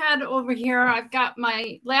iPad over here. I've got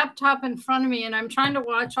my laptop in front of me, and I'm trying to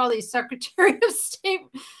watch all these Secretary of State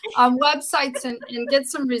websites and get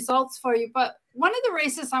some results for you. But one of the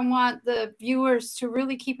races I want the viewers to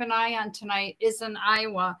really keep an eye on tonight is in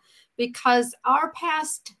Iowa, because our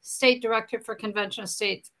past state director for Convention of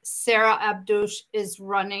States, Sarah Abdush, is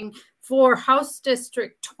running for House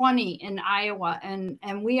District 20 in Iowa. And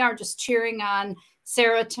we are just cheering on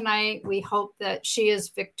Sarah tonight. We hope that she is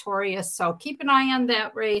victorious. So keep an eye on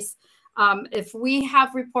that race. If we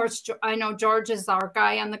have reports, I know George is our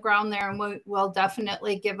guy on the ground there, and we'll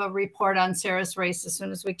definitely give a report on Sarah's race as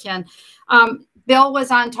soon as we can. Bill was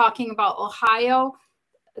on talking about Ohio.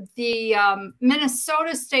 The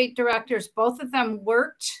Minnesota state directors, both of them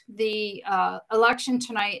worked the election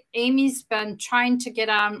tonight. Amy's been trying to get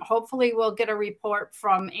on. Hopefully we'll get a report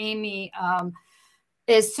from Amy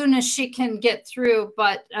as soon as she can get through.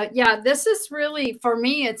 But yeah, this is really, for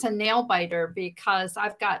me, it's a nail biter, because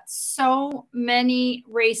I've got so many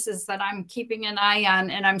races that I'm keeping an eye on,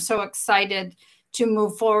 and I'm so excited to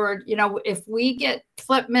move forward. You know, if we get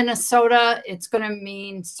flip Minnesota, it's going to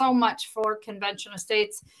mean so much for Convention of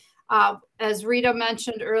States. As Rita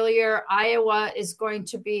mentioned earlier, Iowa is going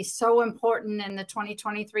to be so important in the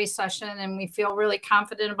 2023 session, and we feel really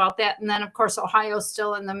confident about that. And then, of course, Ohio's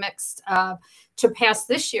still in the mix to pass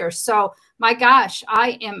this year. So, my gosh,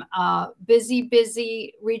 I am a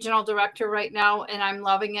busy regional director right now, and I'm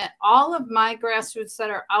loving it. All of my grassroots that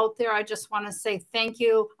are out there, I just want to say thank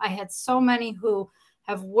you. I had so many who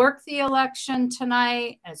have worked the election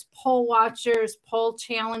tonight as poll watchers, poll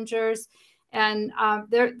challengers, and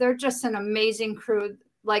they're just an amazing crew.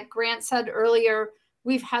 Like Grant said earlier,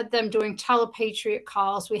 we've had them doing telepatriot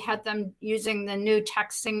calls. We had them using the new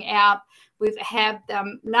texting app. We've had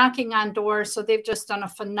them knocking on doors. So they've just done a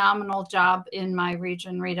phenomenal job in my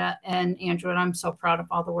region, Rita and Andrew, and I'm so proud of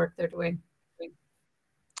all the work they're doing.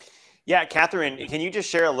 Yeah, Catherine, can you just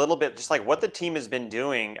share a little bit, just like what the team has been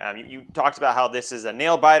doing? You talked about how this is a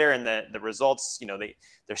nail biter, and the results, you know,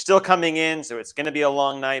 they're still coming in, so it's going to be a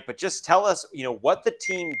long night. But just tell us, you know, what the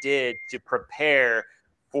team did to prepare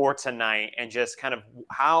for tonight, and just kind of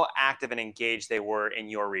how active and engaged they were in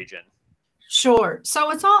your region. Sure.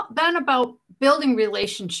 So it's all been about building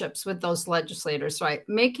relationships with those legislators, right?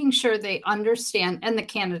 Making sure they understand, and the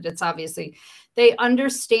candidates, obviously, they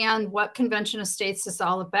understand what Convention of States is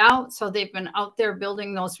all about. So they've been out there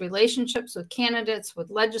building those relationships with candidates, with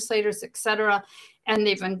legislators, et cetera. And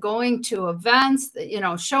they've been going to events, you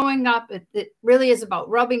know, showing up. It really is about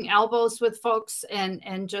rubbing elbows with folks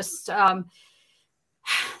and just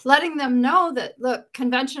letting them know that, look,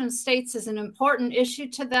 Convention of States is an important issue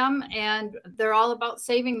to them, and they're all about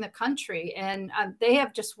saving the country. And they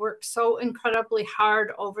have just worked so incredibly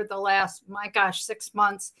hard over the last, 6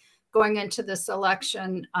 months going into this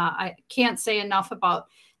election. I can't say enough about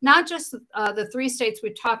not just the 3 states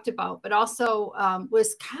we talked about, but also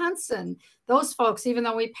Wisconsin. Those folks, even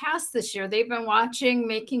though we passed this year, they've been watching,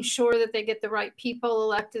 making sure that they get the right people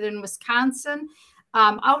elected in Wisconsin.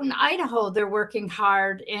 Out in Idaho, they're working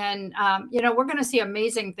hard, and you know, we're going to see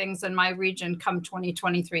amazing things in my region come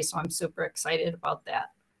 2023. So I'm super excited about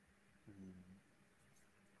that.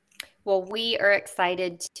 Well, we are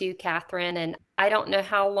excited too, Catherine, and I don't know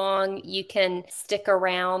how long you can stick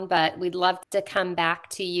around, but we'd love to come back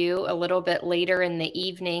to you a little bit later in the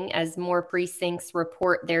evening as more precincts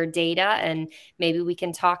report their data, and maybe we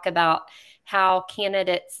can talk about how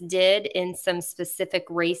candidates did in some specific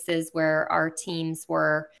races where our teams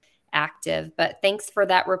were active. But thanks for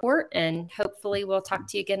that report, and hopefully we'll talk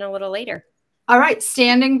to you again a little later. All right,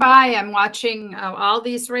 standing by. I'm watching all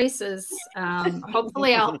these races.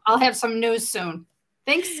 Hopefully I'll have some news soon.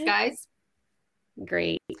 Thanks, guys.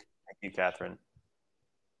 Great. Thank you, Catherine.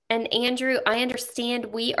 And Andrew, I understand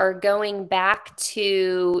we are going back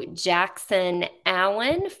to Jackson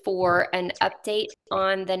Allen for an update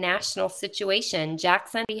on the national situation.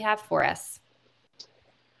 Jackson, what do you have for us?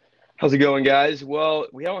 How's it going, guys? Well,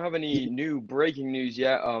 we don't have any new breaking news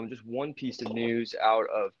yet. Just one piece of news out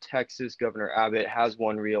of Texas. Governor Abbott has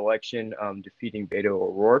won re-election, defeating Beto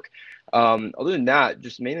O'Rourke. Other than that,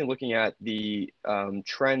 just mainly looking at the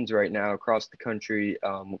trends right now across the country.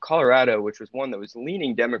 Colorado, which was one that was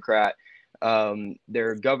leaning Democrat,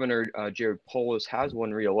 their governor, Jared Polis, has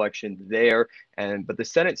won re-election there, but the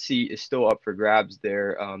Senate seat is still up for grabs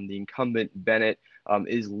there. The incumbent Bennett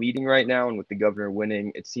is leading right now, and with the governor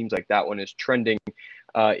winning, it seems like that one is trending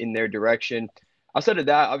in their direction. Outside of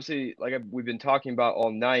that, obviously, we've been talking about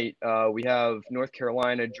all night, we have North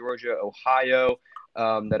Carolina, Georgia, Ohio,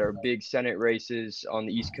 that are big Senate races on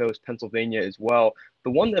the East Coast, Pennsylvania as well.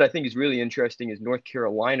 The one that I think is really interesting is North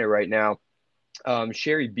Carolina right now.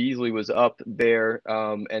 Sherry Beasley was up there,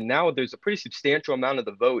 and now there's a pretty substantial amount of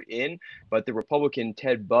the vote in, but the Republican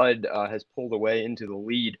Ted Budd has pulled away into the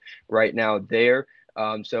lead right now there.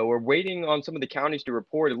 So we're waiting on some of the counties to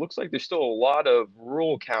report. It looks like there's still a lot of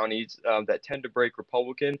rural counties that tend to break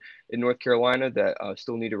Republican in North Carolina that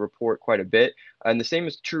still need to report quite a bit. And the same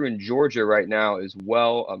is true in Georgia right now as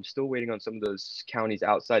well. I'm still waiting on some of those counties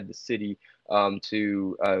outside the city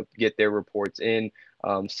to get their reports in.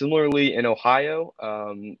 Similarly, in Ohio,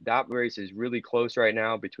 that race is really close right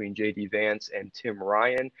now between J.D. Vance and Tim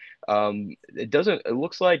Ryan. It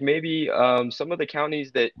looks like maybe some of the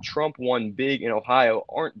counties that Trump won big in Ohio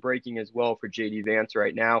aren't breaking as well for J.D. Vance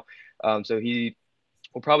right now. So he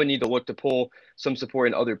will probably need to look to pull some support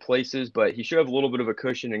in other places, but he should have a little bit of a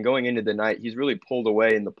cushion. And going into the night, he's really pulled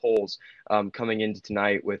away in the polls coming into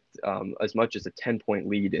tonight with as much as a 10-point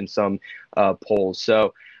lead in some polls.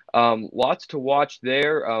 So lots to watch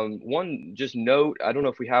there. One just note, I don't know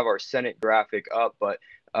if we have our Senate graphic up, but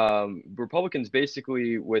Republicans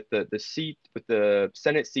basically with the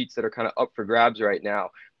Senate seats that are kind of up for grabs right now,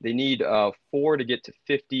 they need 4 to get to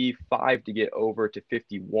 50, 5 to get over to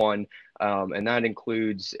 51, and that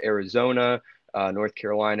includes Arizona, North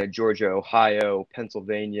Carolina, Georgia, Ohio,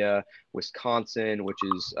 Pennsylvania, Wisconsin, which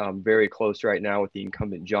is very close right now with the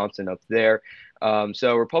incumbent Johnson up there.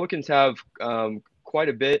 So Republicans have quite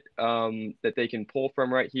a bit that they can pull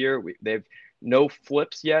from right here. They've no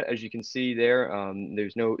flips yet, as you can see there.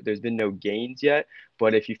 There's been no gains yet,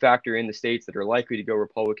 but if you factor in the states that are likely to go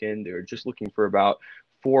Republican, they're just looking for about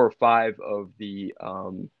 4 or 5 of the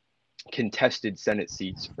contested Senate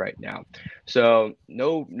seats right now. So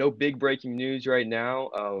no big breaking news right now,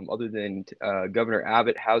 other than Governor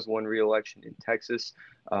Abbott has won re-election in Texas,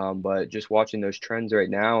 but just watching those trends right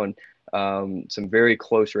now, and some very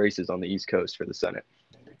close races on the East Coast for the Senate.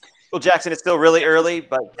 Well, Jackson, it's still really early,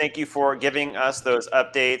 but thank you for giving us those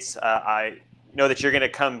updates. I know that you're going to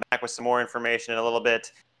come back with some more information in a little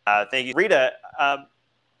bit. Thank you. Rita,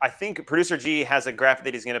 I think Producer G has a graphic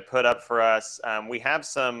that he's going to put up for us. We have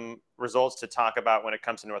some results to talk about when it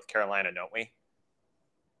comes to North Carolina, don't we?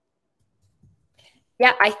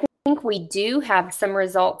 Yeah, I think we do have some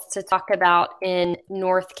results to talk about in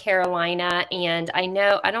North Carolina. And I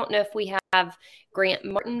don't know if we have Grant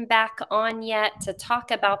Martin back on yet to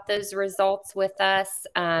talk about those results with us.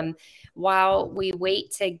 While we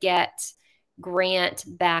wait to get Grant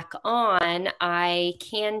back on, I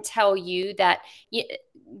can tell you that,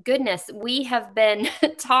 goodness, we have been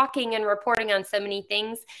talking and reporting on so many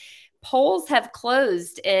things. Polls have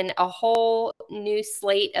closed in a whole new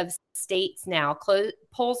slate of states now.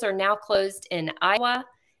 Polls are now closed in Iowa,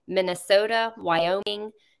 Minnesota,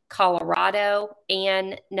 Wyoming, Colorado,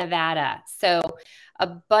 and Nevada. So a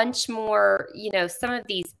bunch more, some of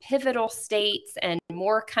these pivotal states and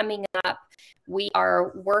more coming up. We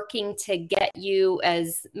are working to get you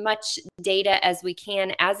as much data as we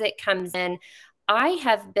can as it comes in.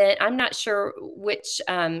 I'm not sure which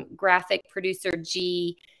graphic Producer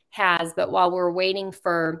G has, but while we're waiting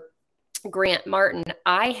for Grant Martin,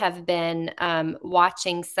 I have been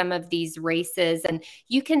watching some of these races, and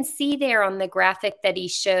you can see there on the graphic that he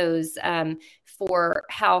shows for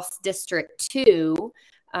House District 2,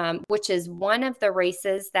 which is one of the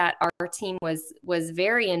races that our team was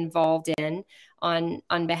very involved in on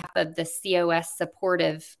behalf of the COS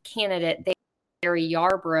supportive candidate, Larry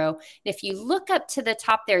Yarbrough. And if you look up to the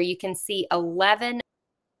top there, you can see 11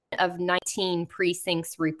 of 19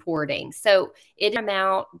 precincts reporting. So it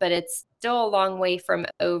amount, but it's still a long way from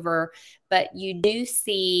over. But you do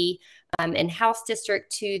see in House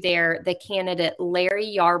District 2 there, the candidate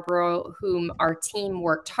Larry Yarbrough, whom our team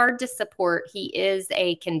worked hard to support. He is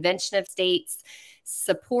a Convention of States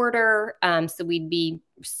supporter. So we'd be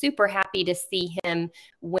super happy to see him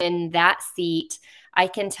win that seat. I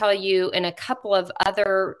can tell you in a couple of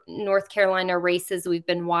other North Carolina races we've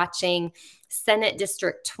been watching, Senate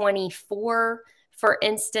District 24 for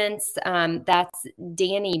instance, that's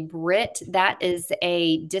Danny Britt. That is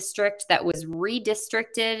a district that was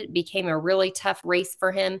redistricted, became a really tough race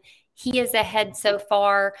for him. He is ahead so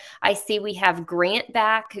far. I see we have Grant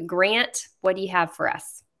back. Grant, what do you have for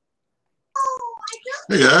us?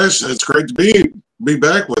 Hey guys, it's great to be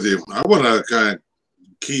back with you. I want to kind of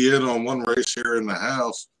key in on one race here in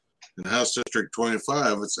House District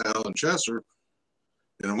 25. It's Alan Chesser.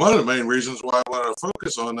 And one of the main reasons why I want to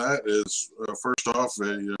focus on that is, first off,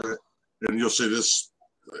 and you'll see this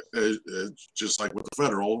just like with the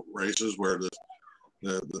federal races where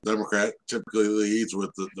the Democrat typically leads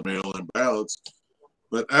with the mail-in ballots.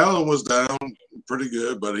 But Alan was down pretty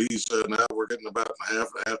good, but he's now we're getting about half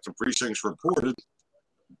the precincts reported.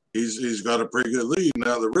 He's got a pretty good lead.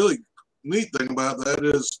 Now, the really neat thing about that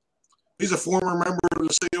is he's a former member of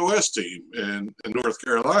the COS team in North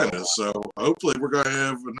Carolina. So hopefully we're going to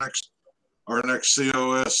have our next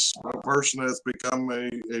COS person that's become a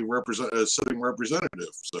sitting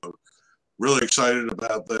representative. So really excited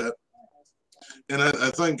about that. And I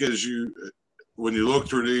think when you look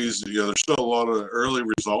through these, there's still a lot of early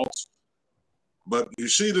results, but you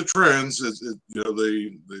see the trends.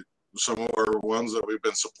 Some of our ones that we've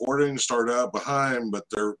been supporting start out behind, but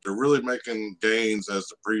they're really making gains as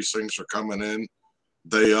the precincts are coming in,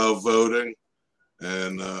 day of voting,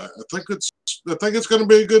 and I think it's going to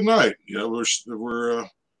be a good night. We're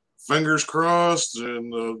fingers crossed,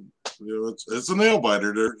 and it's a nail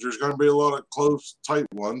biter. There's going to be a lot of close, tight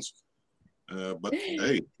ones, but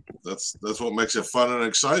hey, that's what makes it fun and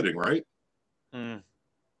exciting, right? Mm.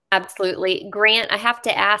 Absolutely. Grant, I have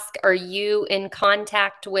to ask, are you in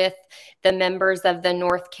contact with the members of the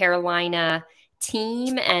North Carolina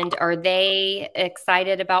team, and are they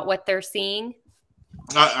excited about what they're seeing?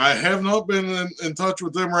 I have not been in touch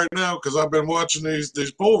with them right now because I've been watching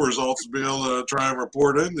these poll results to be able to try and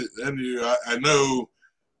report into you. I know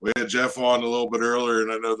we had Jeff on a little bit earlier,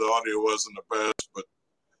 and I know the audio wasn't the best, but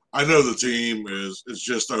I know the team is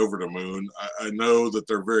just over the moon. I know that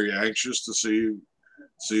they're very anxious to see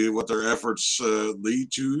what their efforts lead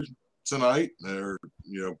to tonight.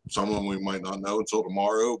 Some of them we might not know until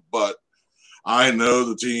tomorrow, but I know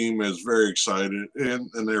the team is very excited and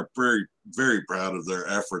they're very, very proud of their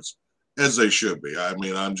efforts, as they should be. I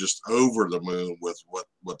mean, I'm just over the moon with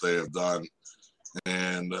what they have done,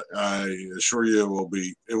 and I assure you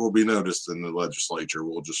it will be noticed in the legislature.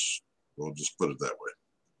 We'll just put it that way.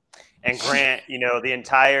 And Grant, the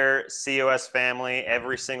entire COS family,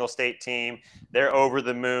 every single state team, they're over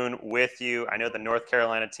the moon with you. I know the North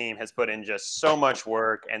Carolina team has put in just so much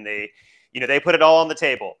work, and they put it all on the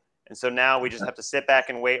table. And so now we just have to sit back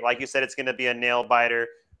and wait. Like you said, it's going to be a nail biter,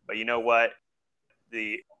 but you know what?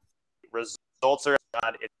 The results are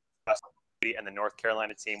out. And the North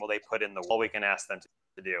Carolina team, will they put in all we can ask them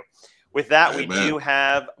to do? With that, we do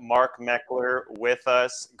have Mark Meckler with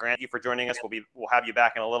us. Grant, thank you for joining us. We'll have you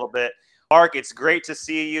back in a little bit. Mark, it's great to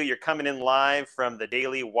see you. You're coming in live from the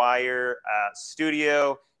Daily Wire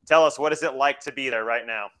studio. Tell us, what is it like to be there right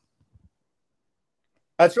now?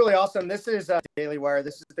 That's really awesome. This is Daily Wire.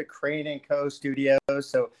 This is the Crane & Co. studio,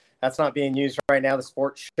 so that's not being used right now. The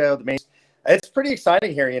sports show, it's pretty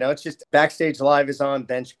exciting here. It's just Backstage Live is on.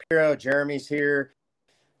 Ben Shapiro, Jeremy's here.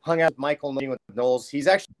 Hung out with Michael with Knowles. He's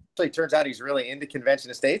actually turns out he's really into Convention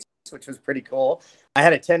Estates, which was pretty cool. I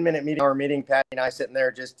had a 10-minute meeting, Patty and I sitting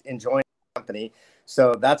there just enjoying the company.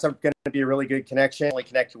 So that's going to be a really good connection. Only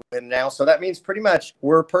connected with him now. So that means pretty much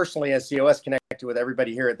we're personally as COS connected with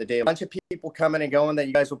everybody here at the Daily. A bunch of people coming and going that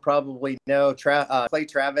you guys will probably know. Clay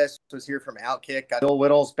Travis was here from Outkick. Got Bill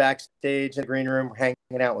Whittles backstage in the green room. We're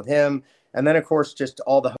hanging out with him. And then, of course, just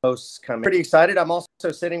all the hosts coming. Pretty excited. I'm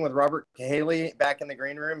also sitting with Robert Cahaley back in the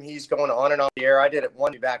green room. He's going on and off the air. I did it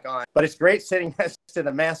one back on. But it's great sitting next to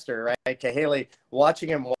the master, right? Cahaley, watching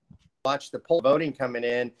him watch the poll voting coming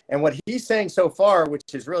in. And what he's saying so far, which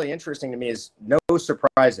is really interesting to me, is no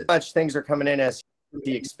surprises. Much things are coming in as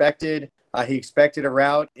he expected. He expected a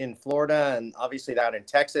rout in Florida and obviously that in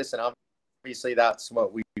Texas. And obviously that's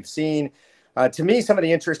what we've seen. To me, some of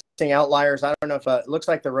the interesting outliers, I don't know if it looks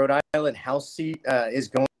like the Rhode Island House seat is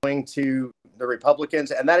going to the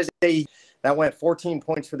Republicans. And that went 14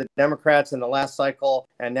 points for the Democrats in the last cycle.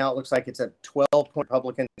 And now it looks like it's a 12-point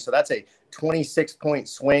Republican. So that's a 26-point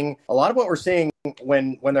swing. A lot of what we're seeing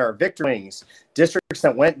when there are victories, districts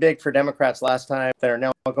that went big for Democrats last time that are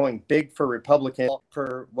now going big for Republicans,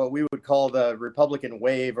 for what we would call the Republican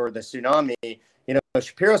wave or the tsunami.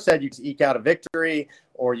 Shapiro said you could eke out a victory,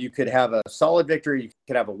 or you could have a solid victory, you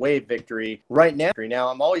could have a wave victory. Right now,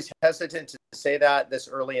 I'm always hesitant to say that this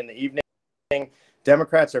early in the evening.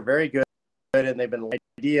 Democrats are very good, and they've been the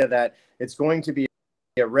idea that it's going to be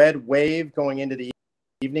a red wave going into the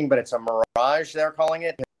evening, but it's a mirage, they're calling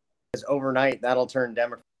it, because overnight that'll turn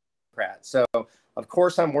Democrat. So, of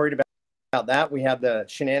course, I'm worried about that. We have the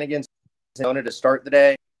shenanigans in Arizona to start the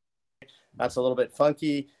day. That's a little bit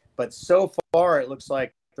funky, but so far it looks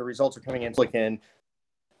like the results are coming in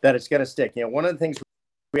that it's going to stick. One of the things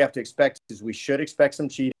we have to expect is we should expect some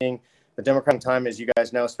cheating. The Democratic time, as you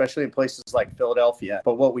guys know, especially in places like Philadelphia.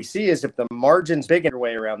 But what we see is if the margin's big your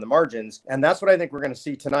way around the margins, and that's what I think we're going to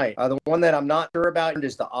see tonight. The one that I'm not sure about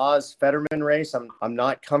is the Oz-Fetterman race. I'm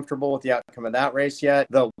not comfortable with the outcome of that race yet,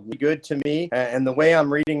 though good to me. And the way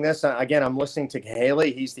I'm reading this, again, I'm listening to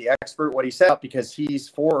Haley. He's the expert, what he said, because he's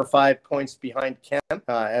 4 or 5 points behind Kemp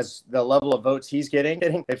as the level of votes he's getting.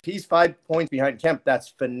 If he's 5 points behind Kemp, that's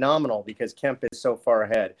phenomenal because Kemp is so far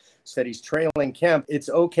ahead. Said he's trailing Kemp. It's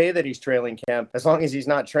okay that he's trailing Kemp as long as he's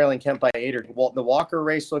not trailing Kemp by 8 or 10. Well, the Walker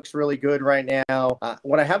race looks really good right now.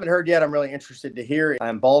 What I haven't heard yet, I'm really interested to hear.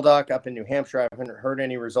 Baldock up in New Hampshire. I haven't heard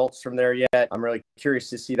any results from there yet. I'm really curious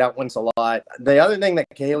to see that one's a lot. The other thing that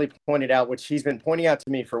Haley pointed out, which he's been pointing out to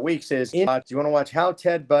me for weeks, is do you want to watch how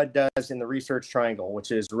Ted Budd does in the Research Triangle,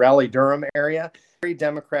 which is Raleigh-Durham area, very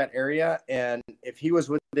Democrat area, and if he was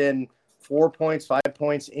within 4 points, 5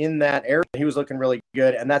 points in that area, he was looking really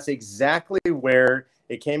good. And that's exactly where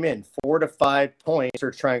it came in, 4 to 5 points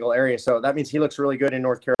Research Triangle area. So that means he looks really good in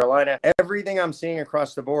North Carolina. Everything I'm seeing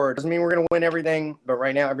across the board doesn't mean we're going to win everything, but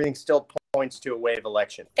right now everything still points to a wave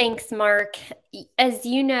election. Thanks, Mark. As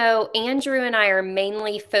you know, Andrew and I are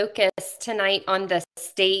mainly focused tonight on the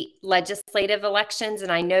state legislative elections,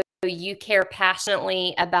 and I know you care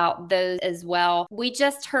passionately about those as well. We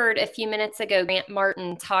just heard a few minutes ago Grant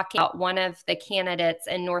Martin talking about one of the candidates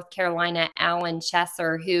in North Carolina, Alan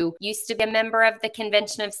Chesser, who used to be a member of the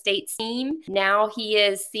Convention of States team. Now he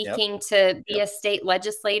is seeking to be a state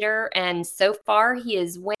legislator, and so far he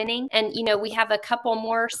is winning. And, we have a couple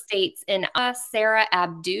more states in us. Sarah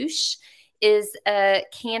Abdouche is a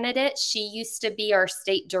candidate. She used to be our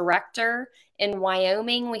state director. In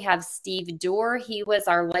Wyoming, we have Steve Doerr. He was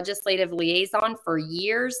our legislative liaison for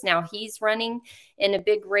years. Now he's running in a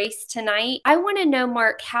big race tonight. I want to know,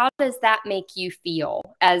 Mark, how does that make you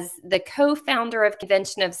feel as the co-founder of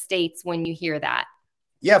Convention of States when you hear that?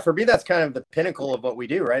 Yeah, for me, that's kind of the pinnacle of what we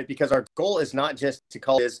do, right? Because our goal is not just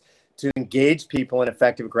to engage people in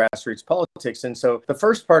effective grassroots politics. And so the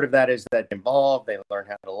first part of that is that involved, they learn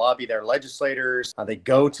how to lobby their legislators, they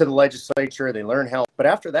go to the legislature, they learn how. But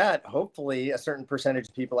after that, hopefully a certain percentage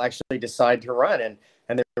of people actually decide to run and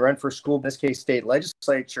they run for school, in this case, state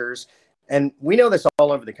legislatures. And we know this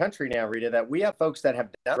all over the country now, Rita, that we have folks that have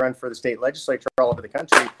run for the state legislature all over the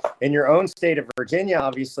country. In your own state of Virginia,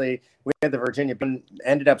 obviously, we had the Virginia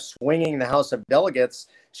ended up swinging the House of Delegates.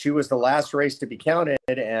 She was the last race to be counted,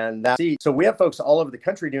 and that seat. So we have folks all over the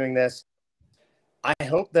country doing this. I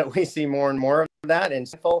hope that we see more and more of that. And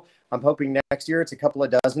I'm hoping next year it's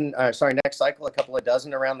next cycle, a couple of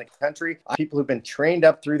dozen around the country. People who've been trained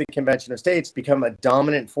up through the Convention of States become a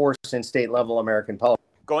dominant force in state level American politics.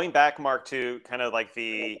 Going back, Mark, to kind of like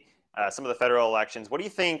the some of the federal elections, what do you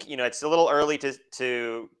think? It's a little early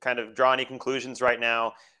to kind of draw any conclusions right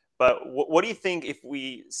now, but what do you think if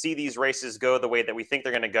we see these races go the way that we think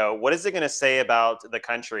they're going to go? What is it going to say about the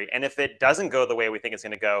country? And if it doesn't go the way we think it's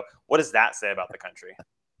going to go, what does that say about the country?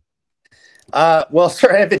 Well,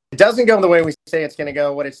 sir, if it doesn't go the way we say it's going to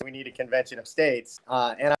go, we need a Convention of States.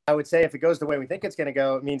 And I would say if it goes the way we think it's going to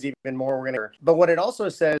go, it means even more we're going to. But what it also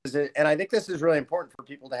says, and I think this is really important for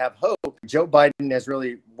people to have hope, Joe Biden has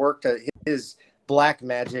really worked his black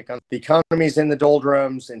magic on the economy's in the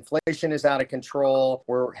doldrums. Inflation is out of control.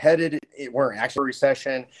 We're actually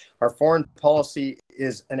recession. Our foreign policy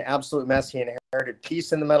is an absolute mess. He inherited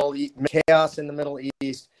peace in the Middle East, chaos in the Middle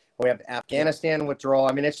East. We have Afghanistan withdrawal.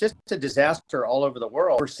 I mean, it's just a disaster all over the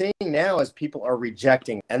world. We're seeing now as people are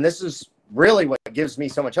rejecting, and this is really what gives me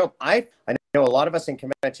so much hope. I know a lot of us in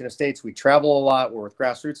Convention of States, we travel a lot, we're with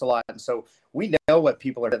grassroots a lot, and so we know what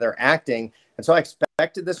people are, they're acting. And so I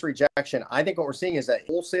expected this rejection. I think what we're seeing is a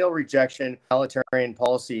wholesale rejection of totalitarian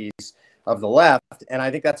policies of the left, and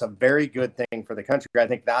I think that's a very good thing for the country. I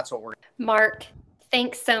think that's what we're... Mark,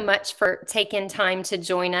 thanks so much for taking time to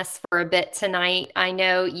join us for a bit tonight. I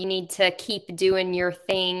know you need to keep doing your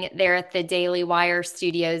thing there at the Daily Wire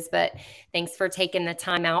studios, but thanks for taking the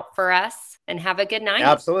time out for us, and have a good night.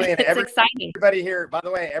 Absolutely. And it's exciting. Everybody here, by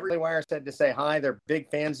the way, every Wire said to say hi. They're big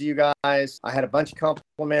fans of you guys. I had a bunch of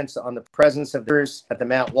compliments on the presence of yours at the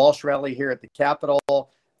Matt Walsh rally here at the Capitol.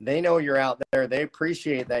 They know you're out there. They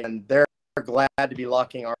appreciate that, and they're glad to be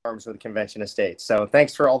locking arms with the Convention of States. So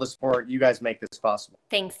thanks for all the support. You guys make this possible.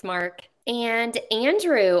 Thanks, Mark. And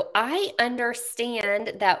Andrew, I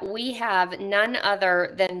understand that we have none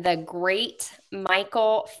other than the great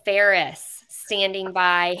Michael Ferris standing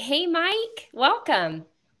by. Hey, Mike, welcome.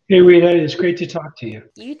 Hey, Rita, it's great to talk to you.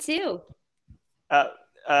 You too.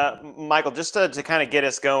 Michael, just to kind of get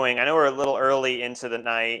us going, I know we're a little early into the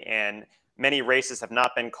night and many races have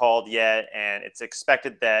not been called yet, and it's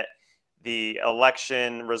expected that the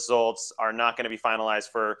election results are not going to be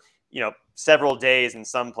finalized for, several days in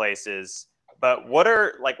some places. But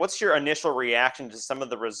what's your initial reaction to some of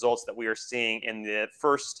the results that we are seeing in the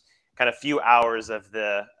first kind of few hours of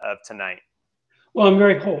tonight? Well, I'm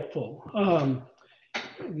very hopeful. I'm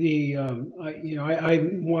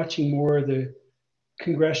watching more of the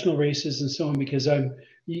congressional races and so on because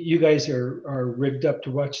you guys are rigged up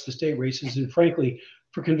to watch the state races, and frankly,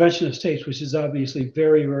 for convention of states, which is obviously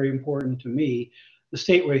very, very important to me, the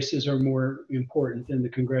state races are more important than the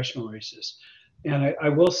congressional races. And I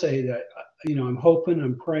will say that, I'm hoping,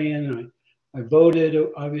 I'm praying, I voted,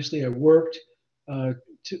 obviously I worked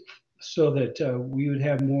so that we would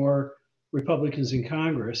have more Republicans in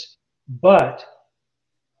Congress, but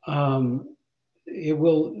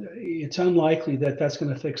it's unlikely that that's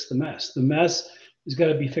going to fix the mess. The mess has got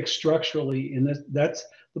to be fixed structurally, and that's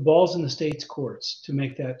the ball's in the state's courts to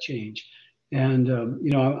make that change. And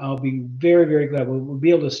I'll be very, very glad we'll be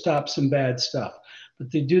able to stop some bad stuff.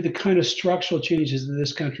 But to do the kind of structural changes that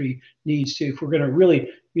this country needs to, if we're going to really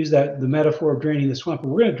use the metaphor of draining the swamp,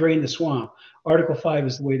 we're going to drain the swamp. Article 5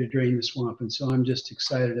 is the way to drain the swamp. And so I'm just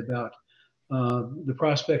excited about the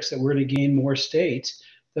prospects that we're going to gain more states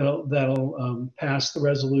that'll pass the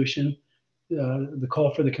resolution, the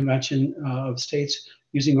call for the convention of states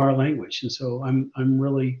using our language. And so I'm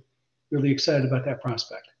really, really excited about that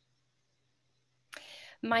prospect.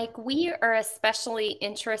 Mike, we are especially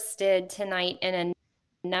interested tonight in a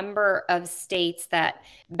number of states that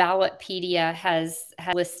Ballotpedia has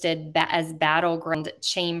listed as battleground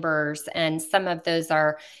chambers. And some of those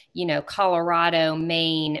are, Colorado,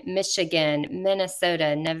 Maine, Michigan,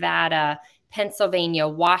 Minnesota, Nevada, Pennsylvania,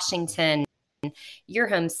 Washington, your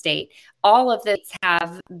home state. All of those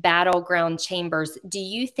have battleground chambers. Do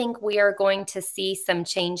you think we are going to see some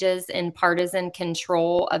changes in partisan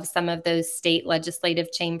control of some of those state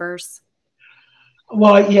legislative chambers?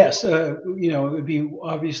 Well, yes. It would be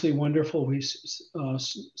obviously wonderful. We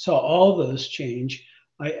saw all those change.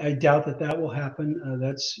 I doubt that will happen.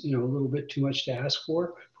 That's a little bit too much to ask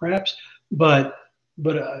for, perhaps. But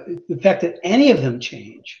the fact that any of them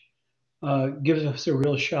change gives us a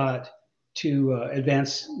real shot to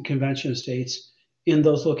advance convention of states in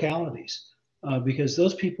those localities, because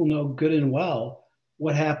those people know good and well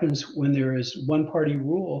what happens when there is one party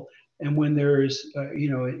rule and when there is,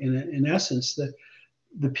 in essence,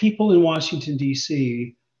 the people in Washington,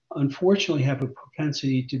 D.C., unfortunately have a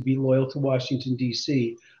propensity to be loyal to Washington,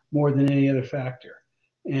 D.C. more than any other factor.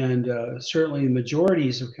 And certainly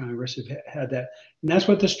majorities of Congress have had that. And that's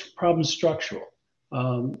what this problem is structural.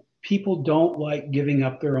 People don't like giving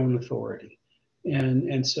up their own authority.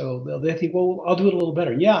 And so they think, well, I'll do it a little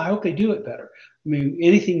better. Yeah, I hope they do it better. I mean,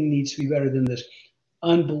 anything needs to be better than this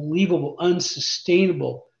unbelievable,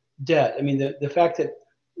 unsustainable debt. I mean, the fact that,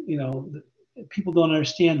 people don't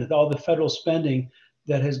understand that all the federal spending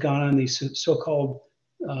that has gone on these so-called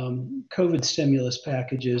COVID stimulus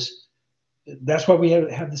packages, that's why we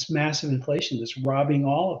have this massive inflation that's robbing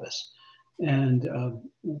all of us. And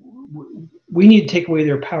we need to take away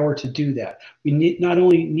their power to do that. We not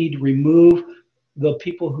only need to remove the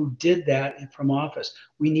people who did that from office,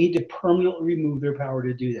 we need to permanently remove their power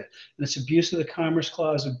to do that. And it's abuse of the Commerce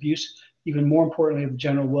Clause, abuse, even more importantly, of the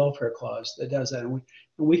General Welfare Clause that does that. And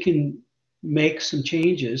we can make some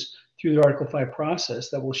changes through the Article 5 process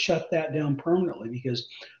that will shut that down permanently, because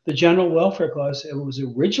the General Welfare Clause, it was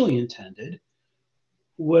originally intended,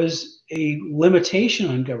 was a limitation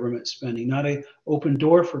on government spending, not an open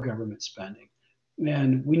door for government spending.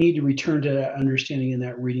 And we need to return to that understanding and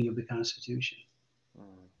that reading of the Constitution.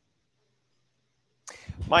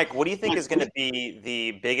 Mike, what do you think is going to be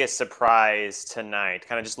the biggest surprise tonight?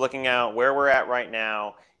 Kind of just looking out where we're at right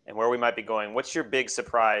now and where we might be going. What's your big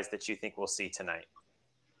surprise that you think we'll see tonight?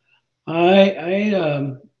 I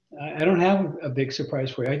don't have a big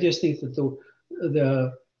surprise for you. I just think that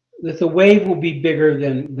the wave will be bigger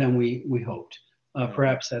than we hoped.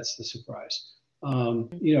 Perhaps that's the surprise.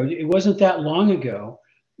 It wasn't that long ago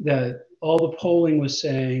that all the polling was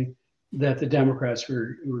saying that the Democrats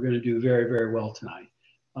were going to do very, very well tonight.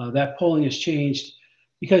 That polling has changed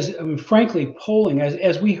because, frankly, polling,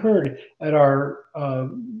 as we heard at our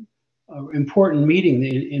important meeting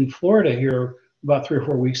in Florida here about 3 or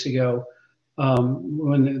 4 weeks ago,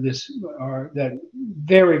 when that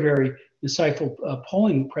very, very insightful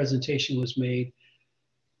polling presentation was made.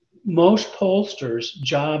 Most pollsters'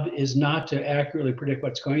 job is not to accurately predict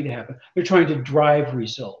what's going to happen. They're trying to drive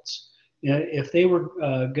results. You know, if they were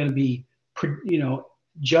going to be,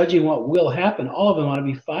 judging what will happen, all of them ought to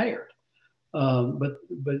be fired. But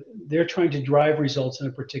they're trying to drive results in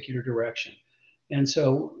a particular direction. And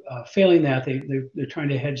so failing that, they're trying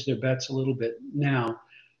to hedge their bets a little bit now.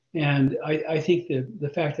 And I think that the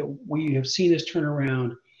fact that we have seen this turn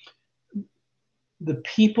around, the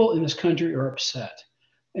people in this country are upset,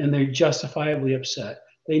 and they're justifiably upset.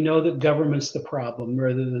 They know that government's the problem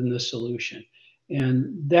rather than the solution.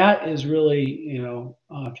 And that is really,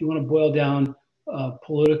 if you want to boil down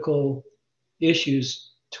political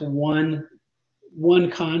issues to one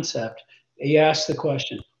concept, you ask the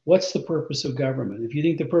question, what's the purpose of government? If you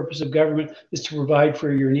think the purpose of government is to provide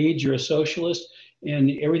for your needs, you're a socialist,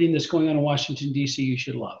 and everything that's going on in Washington, D.C., you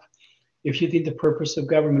should love. If you think the purpose of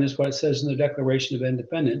government is what it says in the Declaration of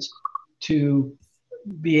Independence, to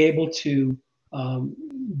be able to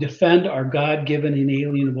defend our God-given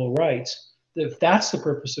inalienable rights, if that's the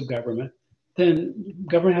purpose of government, then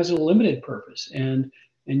government has a limited purpose. And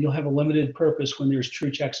you'll have a limited purpose when there's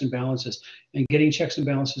true checks and balances. And getting checks and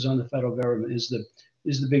balances on the federal government is the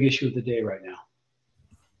big issue of the day right now.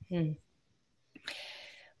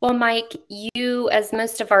 Well, Mike, you, as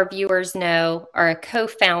most of our viewers know, are a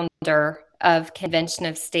co-founder of Convention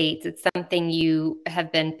of States. It's something you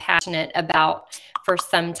have been passionate about for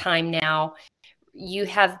some time now. You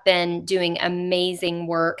have been doing amazing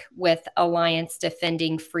work with Alliance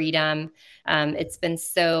Defending Freedom. It's been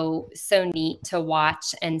so neat to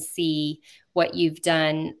watch and see what you've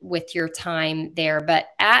done with your time there. But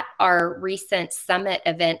at our recent summit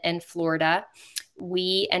event in Florida,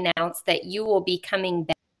 we announced that you will be coming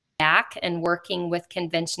back and working with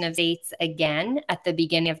Convention of States again at the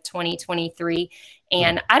beginning of 2023.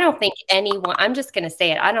 And I don't think anyone, I'm just going to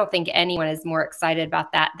say it, I don't think anyone is more excited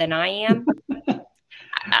about that than I am.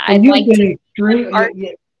 I'd like to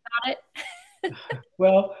argue about it.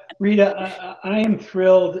 Well, Rita, I am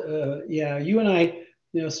thrilled. You and I,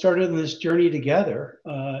 started on this journey together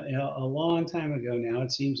a long time ago now.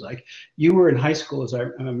 It seems like you were in high school, as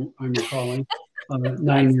I'm recalling,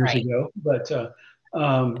 9 years ago. But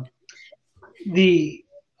my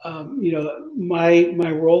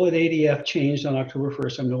role at ADF changed on October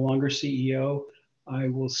 1st. I'm no longer CEO. I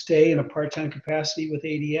will stay in a part-time capacity with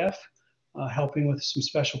ADF, helping with some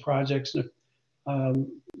special projects and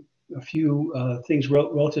a few things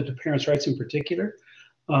relative to parents' rights in particular.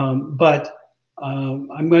 But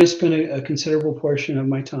I'm going to spend a considerable portion of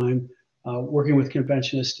my time working with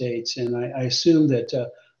Convention of States, and I assume that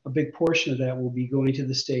a big portion of that will be going to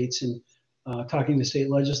the states and talking to state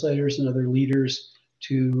legislators and other leaders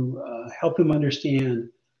to help them understand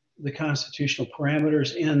the constitutional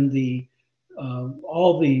parameters and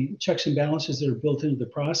all the checks and balances that are built into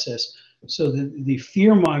the process, so that the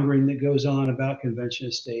fear-mongering that goes on about Convention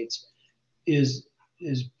of States is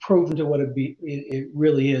proven to what it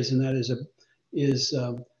really is, and that is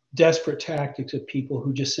desperate tactics of people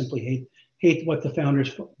who just simply hate what the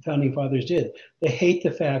founding fathers did. They hate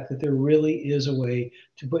the fact that there really is a way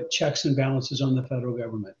to put checks and balances on the federal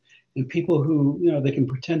government. And people who, they can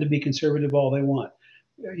pretend to be conservative all they want.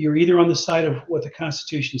 You're either on the side of what the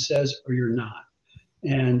Constitution says or you're not.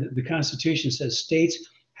 And the Constitution says states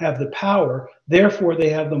have the power, therefore they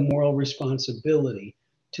have the moral responsibility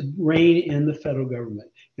to rein in the federal government.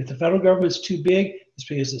 If the federal government's too big, it's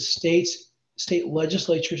because the state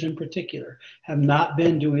legislatures in particular have not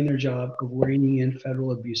been doing their job of reining in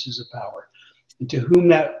federal abuses of power. And to whom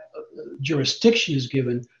that jurisdiction is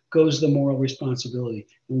given goes the moral responsibility.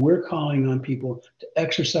 And we're calling on people to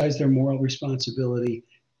exercise their moral responsibility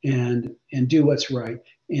and do what's right,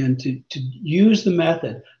 and to use the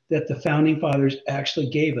method that the founding fathers actually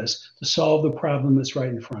gave us to solve the problem that's right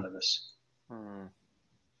in front of us.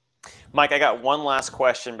 Mike, I got one last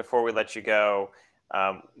question before we let you go.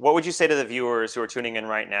 What would you say to the viewers who are tuning in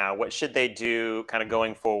right now? What should they do kind of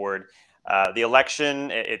going forward? The election,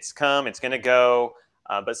 it's come, it's going to go,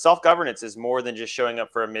 but self-governance is more than just showing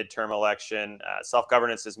up for a midterm election.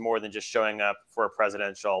 Self-governance is more than just showing up for a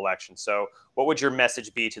presidential election. So what would your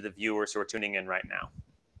message be to the viewers who are tuning in right now?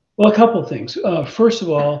 Well, a couple of things. First of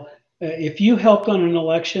all, if you helped on an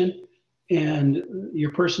election and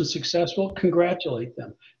your person's successful, congratulate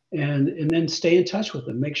them. And then stay in touch with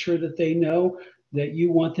them. Make sure that they know that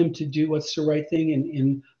you want them to do what's the right thing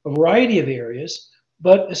in a variety of areas,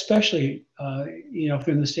 but especially, if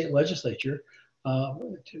they're in the state legislature,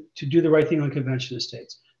 to do the right thing on Convention of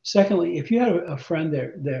States. Secondly, if you had a friend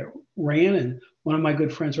that ran, and one of my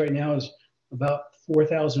good friends right now is about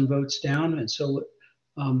 4,000 votes down, and so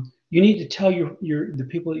you need to tell the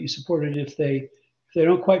people that you supported if they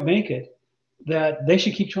don't quite make it, that they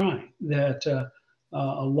should keep trying. That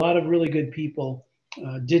a lot of really good people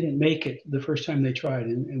didn't make it the first time they tried,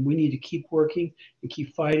 and we need to keep working and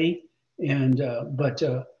keep fighting. And then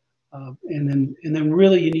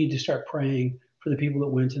really you need to start praying for the people that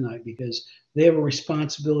win tonight, because they have a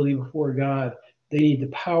responsibility before God. They need the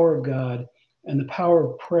power of God, and the power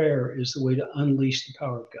of prayer is the way to unleash the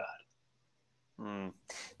power of God.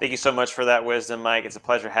 Thank you so much for that wisdom, Mike. It's a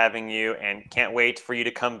pleasure having you, and can't wait for you to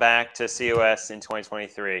come back to COS in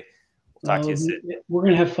 2023. We'll talk to you soon. We're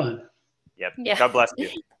going to have fun. Yep. Yeah. God bless you.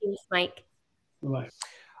 Thanks, Mike. Bye.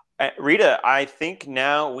 Rita, I think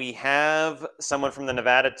now we have someone from the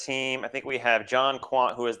Nevada team. I think we have John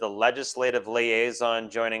Quant, who is the legislative liaison,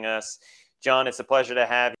 joining us. John, it's a pleasure to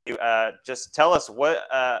have you. Just tell us what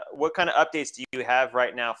kind of updates do you have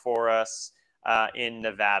right now for us in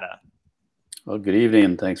Nevada? Well, good evening,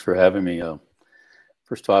 and thanks for having me.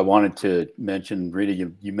 First of all, I wanted to mention,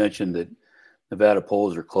 Rita, you mentioned that Nevada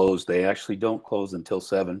polls are closed. They actually don't close until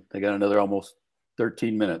 7. They got another almost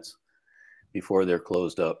 13 minutes before they're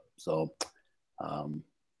closed up. So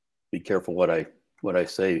be careful what I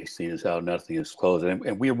say, seeing as how nothing is closed.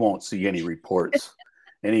 And we won't see any reports.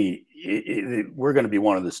 We're going to be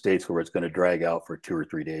one of the states where it's going to drag out for 2 or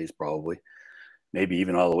 3 days, probably, maybe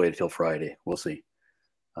even all the way until Friday. We'll see.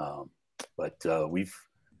 But we've,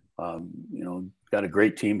 got a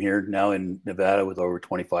great team here now in Nevada with over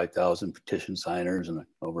 25,000 petition signers and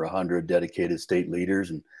over 100 dedicated state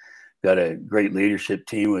leaders, and got a great leadership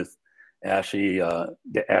team with Ashley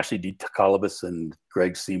D. Tkalibus and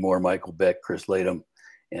Greg Seymour, Michael Beck, Chris Latham,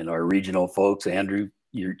 and our regional folks, Andrew,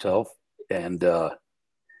 yourself, and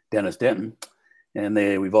Dennis Denton. And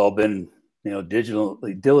we've all been,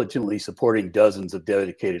 diligently supporting dozens of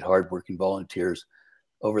dedicated, hardworking volunteers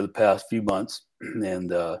over the past few months,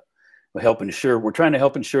 and we're trying to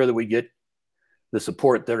help ensure that we get the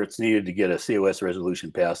support that it's needed to get a COS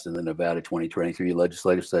resolution passed in the Nevada 2023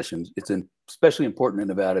 legislative sessions. It's especially important in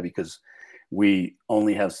Nevada because we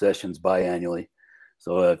only have sessions biannually.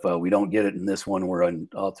 So if we don't get it in this one, we're on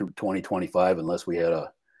all through 2025, unless we had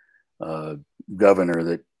a governor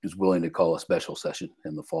that is willing to call a special session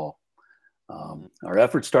in the fall. Our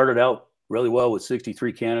efforts started out really well with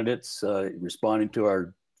 63 candidates responding to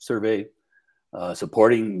our survey,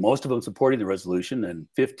 most of them supporting the resolution, and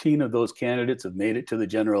 15 of those candidates have made it to the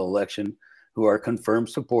general election who are confirmed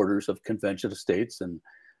supporters of Convention of States, and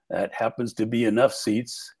that happens to be enough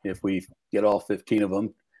seats, if we get all 15 of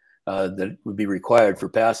them, that would be required for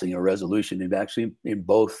passing a resolution in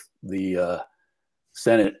both the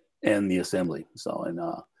Senate and the Assembly. So, and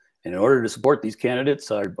in order to support these candidates,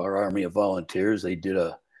 our army of volunteers, they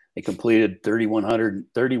completed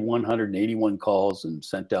 3,181 calls and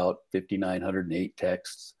sent out 5,908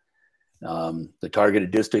 texts. The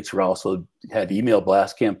targeted districts had email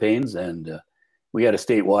blast campaigns, and we had a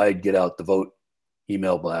statewide Get Out the Vote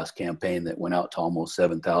email blast campaign that went out to almost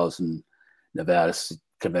 7,000 Nevada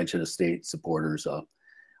Convention of State supporters.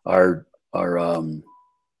 Our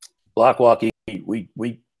block walking, we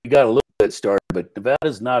got a little bit started, but Nevada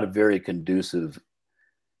is not a very conducive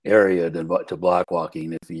area to block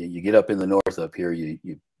walking. If you get up in the north up here, you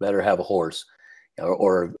better have a horse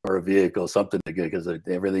or a vehicle, something to get, because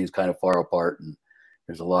everything's kind of far apart, and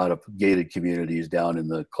there's a lot of gated communities down in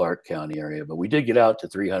the Clark County area. But we did get out to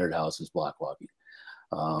 300 houses block walking.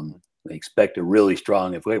 We expect a really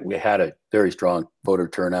strong, if we had a very strong voter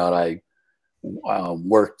turnout. I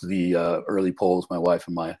worked the early polls, my wife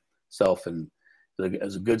and myself, and it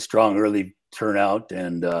was a good, strong early turnout.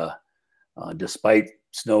 And despite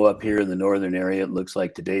snow up here in the northern area, it looks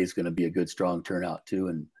like today is going to be a good, strong turnout too.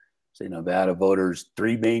 And say Nevada voters,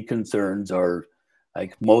 3 main concerns are,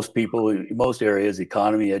 like most people, most areas: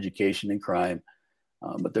 economy, education, and crime.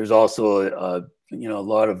 But there's also a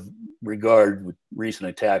lot of regard with recent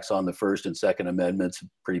attacks on the First and Second Amendments,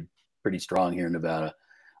 pretty strong here in Nevada.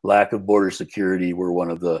 Lack of border security. We're one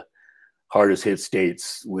of the hardest hit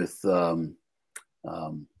states with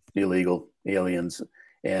illegal aliens,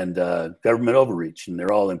 and government overreach, and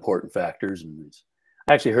they're all important factors. And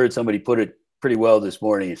I actually heard somebody put it pretty well this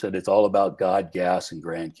morning. He said it's all about God, gas, and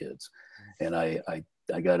grandkids, and I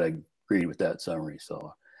gotta agree with that summary.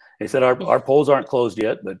 So they said our polls aren't closed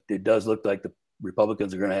yet, but it does look like the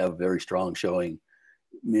Republicans are going to have a very strong showing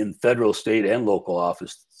in federal, state, and local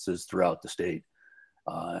offices throughout the state,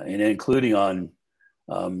 and including on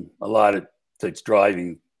a lot of that's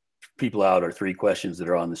driving people out are 3 questions that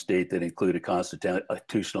are on the state that include a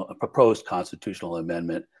proposed constitutional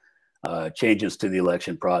amendment, changes to the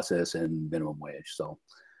election process, and minimum wage. So,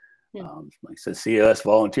 like I said, COS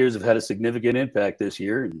volunteers have had a significant impact this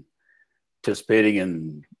year, and participating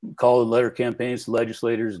in call and letter campaigns to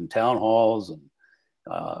legislators and town halls and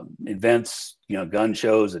events, gun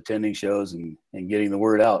shows, attending shows, and getting the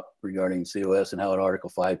word out regarding COS and how an Article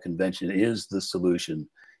 5 convention is the solution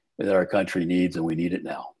that our country needs, and we need it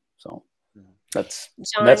now. So that's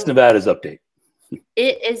Nevada's update.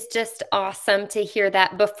 It is just awesome to hear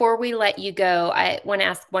that. Before we let you go, I want to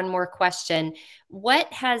ask one more question.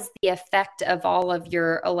 What has the effect of all of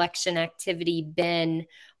your election activity been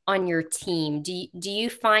on your team? Do you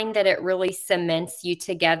find that it really cements you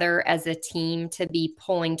together as a team to be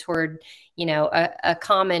pulling toward, a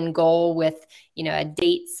common goal with, a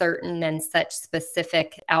date certain and such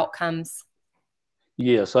specific outcomes?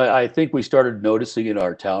 Yes, I think we started noticing in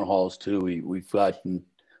our town halls too. We've gotten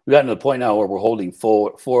to the point now where we're holding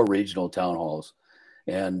four regional town halls,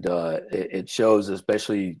 and it shows,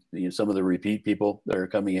 especially some of the repeat people that are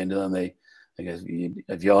coming into them. As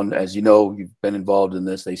you know, you've been involved in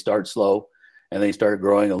this. They start slow, and they start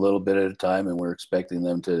growing a little bit at a time, and we're expecting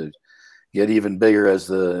them to get even bigger as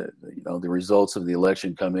the results of the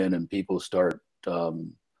election come in and people start.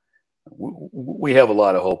 We have a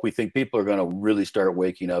lot of hope. We think people are going to really start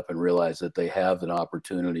waking up and realize that they have an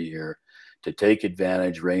opportunity here to take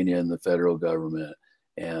advantage, rein in the federal government,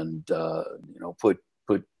 and put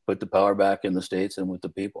the power back in the states and with the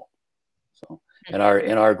people. So, and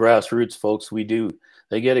our grassroots folks,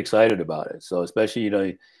 they get excited about it. So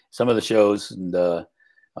especially some of the shows and like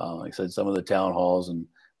I said, some of the town halls, and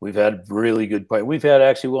we've had really good. We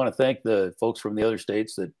want to thank the folks from the other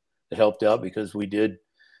states that helped out, because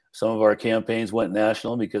some of our campaigns went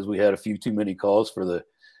national because we had a few too many calls for the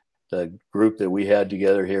group that we had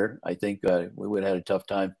together here. I think we would have had a tough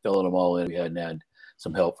time filling them all in. We hadn't had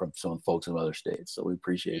some help from some folks in other states. So we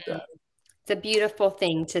appreciate that. It's a beautiful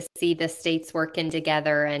thing to see the states working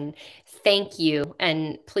together, and thank you.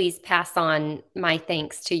 And please pass on my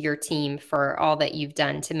thanks to your team for all that you've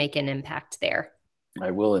done to make an impact there. I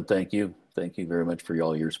will, and thank you. Thank you very much for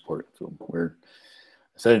all your support. So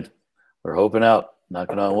we're hoping out,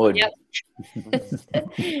 knocking on wood. Yep.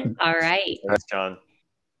 All right. Thanks, John.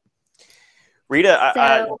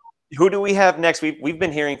 Rita, who do we have next? We've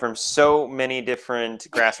been hearing from so many different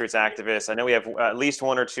grassroots activists. I know we have at least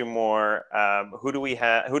one or two more. Who do we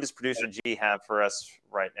have? Who does producer G have for us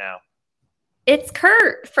right now? It's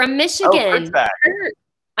Kurt from Michigan. Oh, Kurt's back. Kurt,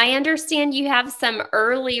 I understand you have some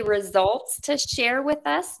early results to share with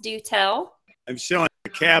us. Do tell. I'm showing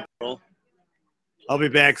the Capitol. I'll be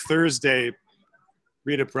back Thursday.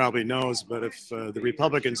 Rita probably knows, but if the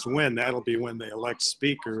Republicans win, that'll be when they elect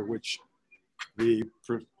Speaker, which the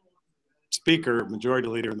Speaker, Majority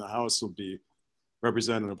Leader in the House, will be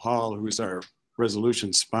Representative Hall, who's our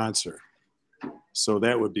resolution sponsor. So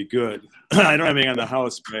that would be good. I don't have anything on the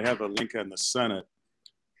House, but I have a link on the Senate.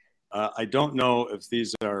 I don't know if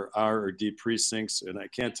these are R or D precincts, and I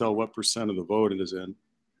can't tell what percent of the vote it is in.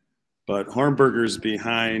 But Hornberger's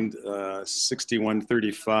behind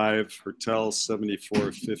 6135, Hertel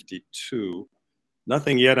 7452.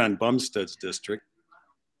 Nothing yet on Bumstead's district.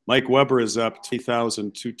 Mike Weber is up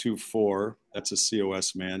 20,224. That's a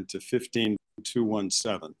COS man, to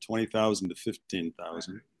 15,217. 20,000 to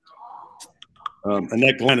 15,000.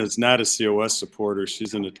 Annette Glenn is not a COS supporter.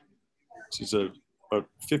 She's about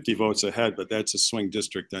 50 votes ahead, but that's a swing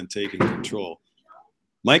district on taking control.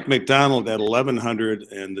 Mike McDonald at 1,100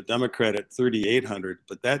 and the Democrat at 3,800,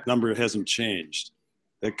 but that number hasn't changed.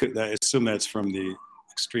 I assume that's from the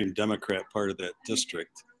extreme Democrat part of that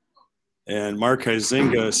district. And Mark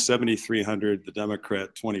Huizinga, 7,300, the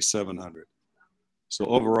Democrat, 2,700. So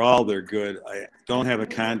overall, they're good. I don't have a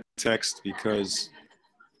context because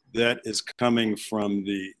that is coming from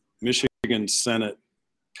the Michigan Senate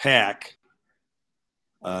PAC.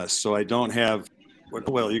 So I don't have,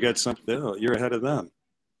 well, you got something, oh, you're ahead of them.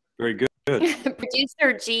 Very good.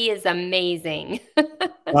 Producer G is amazing.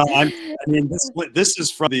 This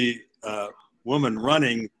is from the woman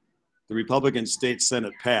running the Republican State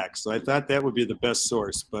Senate PAC. So I thought that would be the best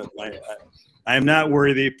source, but I am not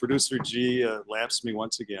worthy. Producer G laughs me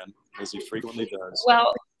once again, as he frequently does.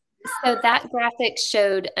 Well, so that graphic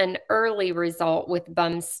showed an early result with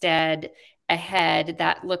Bumstead ahead.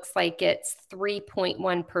 That looks like it's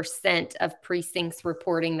 3.1% of precincts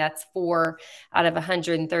reporting. That's 4 out of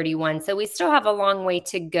 131. So we still have a long way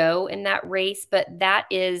to go in that race, but that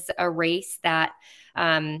is a race that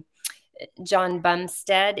John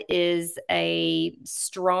Bumstead is a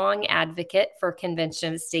strong advocate for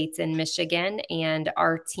Convention of States in Michigan, and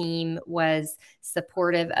our team was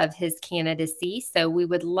supportive of his candidacy. So we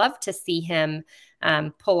would love to see him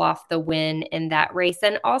pull off the win in that race.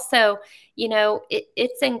 And also,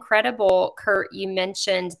 it's incredible, Kurt, you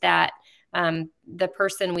mentioned that the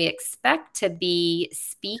person we expect to be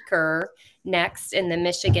speaker next in the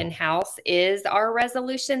Michigan House is our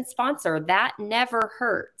resolution sponsor. That never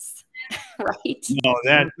hurts, right? No,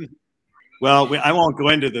 I won't go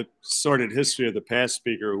into the sordid history of the past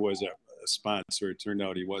speaker who was a sponsor. It turned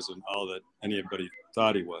out he wasn't all that anybody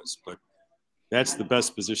thought he was, but that's the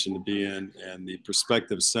best position to be in. And the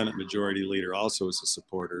prospective Senate Majority Leader also is a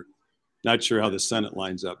supporter. Not sure how the Senate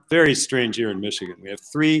lines up. Very strange here in Michigan. We have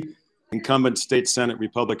 3 incumbent state Senate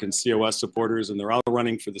Republican COS supporters, and they're all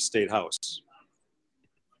running for the state House.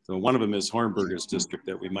 So one of them is Hornberger's district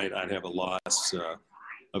that we might not have a loss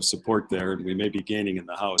of support there, and we may be gaining in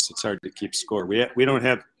the House. It's hard to keep score. We don't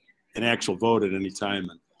have an actual vote at any time.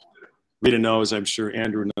 And Rita knows, I'm sure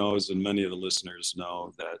Andrew knows, and many of the listeners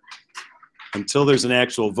know that until there's an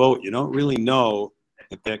actual vote, you don't really know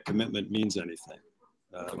if that commitment means anything.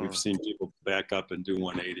 We've seen people back up and do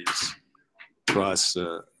 180s across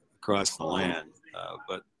the land,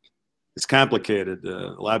 but it's complicated.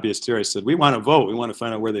 The lobbyist here, I said, we want to vote. We want to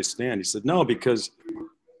find out where they stand. He said, no, because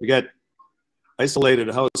we got isolated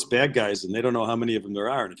House bad guys, and they don't know how many of them there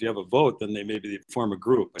are. And if you have a vote, then they maybe form a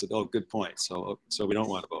group. I said, oh, good point. So we don't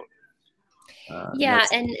want to vote. Yeah,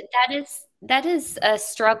 and that is a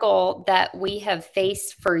struggle that we have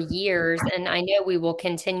faced for years, and I know we will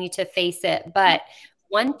continue to face it. But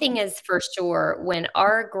one thing is for sure, when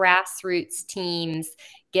our grassroots teams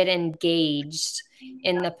get engaged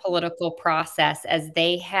in the political process, as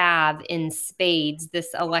they have in spades this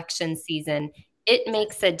election season, it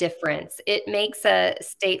makes a difference. It makes a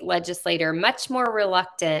state legislator much more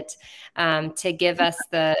reluctant to give us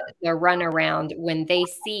the runaround when they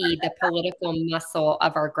see the political muscle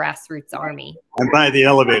of our grassroots army. I'm by the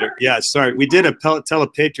elevator. Yeah, sorry. We did a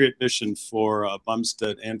Telepatriot mission for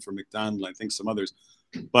Bumstead and for McDonald, I think some others.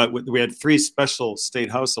 But we had 3 special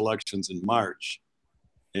state house elections in March.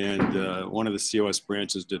 And one of the COS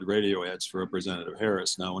branches did radio ads for Representative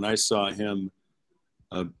Harris. Now, when I saw him,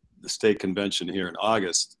 the state convention here in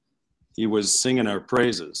August, he was singing our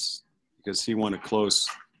praises because he won a close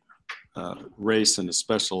race in a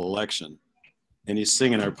special election. And he's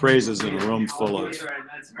singing our praises in a room full of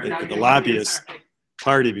the lobbyist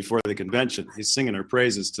party before the convention. He's singing our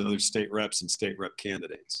praises to other state reps and state rep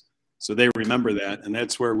candidates. So they remember that. And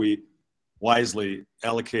that's where we wisely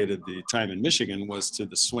allocated the time in Michigan, was to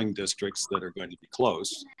the swing districts that are going to be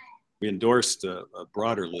close. We endorsed a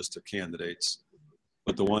broader list of candidates,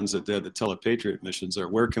 but the ones that did the Telepatriot missions are,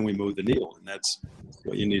 where can we move the needle? And that's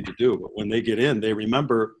what you need to do. But when they get in, they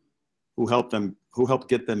remember who helped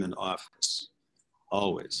get them in office.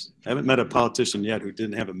 Always. I haven't met a politician yet who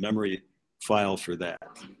didn't have a memory file for that.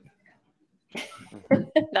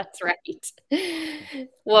 That's right.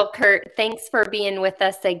 Well, Kurt, thanks for being with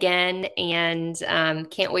us again, and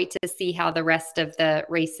can't wait to see how the rest of the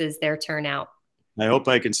races there turn out. I hope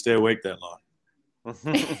I can stay awake that long.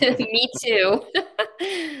 Me too.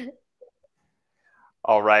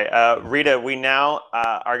 All right, Rita, we now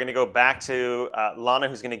are going to go back to Lana,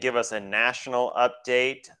 who's going to give us a national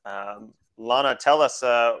update. Lana, tell us,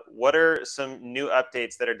 what are some new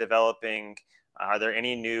updates that are developing? Are there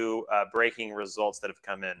any new breaking results that have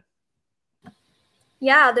come in?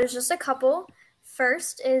 Yeah, there's just a couple.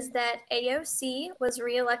 First is that AOC was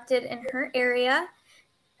reelected in her area,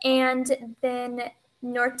 and then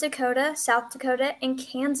North Dakota, South Dakota, and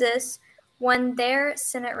Kansas won their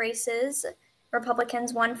Senate races.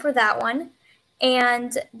 Republicans won for that one.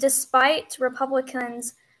 And despite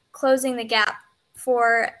Republicans closing the gap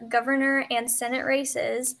for governor and Senate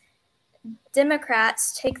races,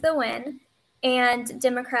 Democrats take the win, and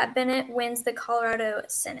Democrat Bennett wins the Colorado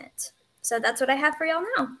Senate. So that's what I have for y'all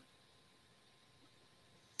now.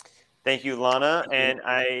 Thank you, Lana. And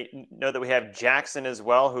I know that we have Jackson as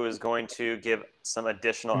well, who is going to give some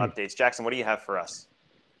additional updates. Jackson, what do you have for us?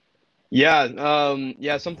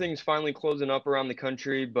 Yeah, some things finally closing up around the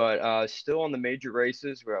country, but still on the major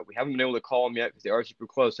races. We haven't been able to call them yet because they are super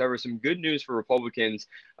close. However, some good news for Republicans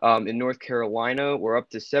in North Carolina. We're up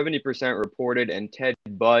to 70% reported, and Ted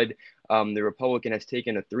Budd, the Republican, has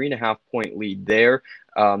taken a 3.5-point lead there.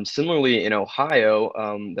 Similarly, in Ohio,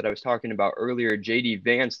 that I was talking about earlier, J.D.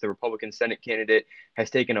 Vance, the Republican Senate candidate, has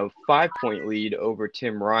taken a 5-point lead over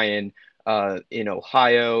Tim Ryan in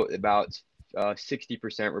Ohio, about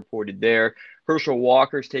 60% reported there. Herschel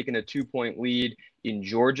Walker's taken a 2-point lead in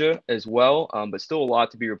Georgia as well, but still a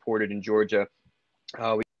lot to be reported in Georgia.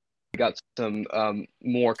 We got some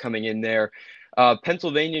more coming in there.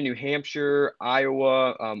 Pennsylvania, New Hampshire,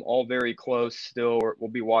 Iowa, all very close still.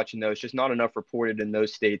 We'll be watching those. Just not enough reported in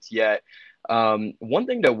those states yet. One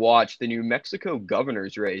thing to watch, the New Mexico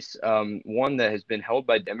governor's race, one that has been held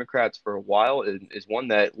by Democrats for a while, is one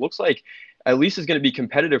that looks like at least is going to be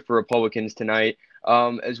competitive for Republicans tonight,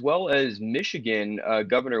 as well as Michigan,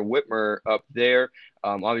 Governor Whitmer up there,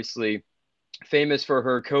 obviously famous for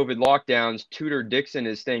her COVID lockdowns. Tudor Dixon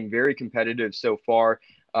is staying very competitive so far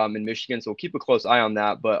in Michigan, so we'll keep a close eye on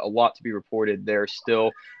that, but a lot to be reported there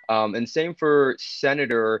still. And same for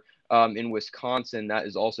Senator in Wisconsin. That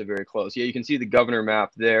is also very close. Yeah, you can see the governor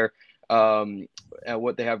map there, and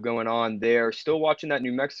what they have going on there. Still watching that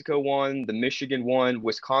New Mexico one, the Michigan one,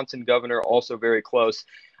 Wisconsin governor also very close.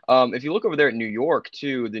 If you look over there at New York,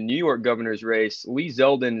 too, the New York governor's race, Lee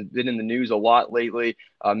Zeldin has been in the news a lot lately,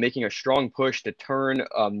 making a strong push to turn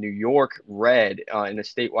New York red in a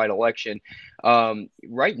statewide election.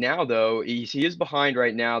 Right now, though, he is behind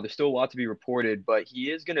right now. There's still a lot to be reported, but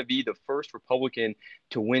he is going to be the first Republican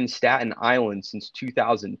to win Staten Island since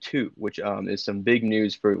 2002, which is some big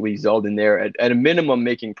news for Lee Zeldin there. At a minimum,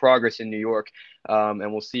 making progress in New York,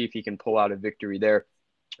 and we'll see if he can pull out a victory there.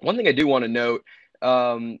 One thing I do want to note,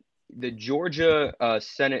 the Georgia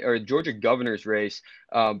Senate or Georgia governor's race,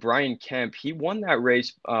 Brian Kemp, he won that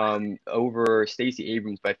race over Stacey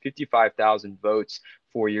Abrams by 55,000 votes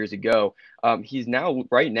 4 years ago.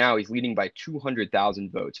 Right now he's leading by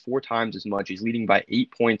 200,000 votes, 4 times as much. He's leading by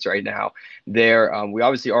 8 points right now there. We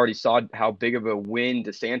obviously already saw how big of a win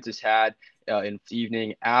DeSantis had in the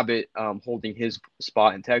evening. Abbott holding his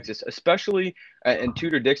spot in Texas, especially, and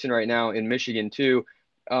Tudor Dixon right now in Michigan too.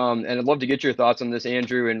 And I'd love to get your thoughts on this,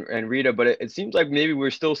 Andrew and Rita, but it seems like maybe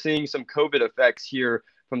we're still seeing some COVID effects here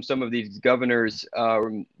from some of these governors,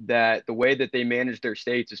 that the way that they manage their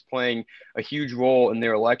states is playing a huge role in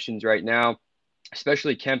their elections right now,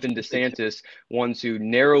 especially Kemp and DeSantis, ones who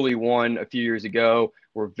narrowly won a few years ago,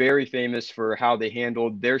 were very famous for how they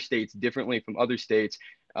handled their states differently from other states,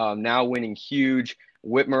 now winning huge.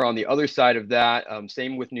 Whitmer on the other side of that,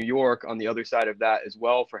 same with New York on the other side of that as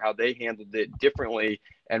well, for how they handled it differently,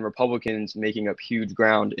 and Republicans making up huge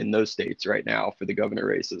ground in those states right now for the governor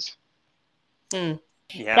races.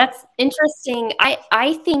 Yeah. That's interesting.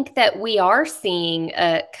 I think that we are seeing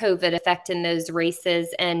a COVID effect in those races.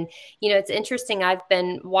 And, it's interesting. I've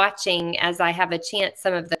been watching, as I have a chance,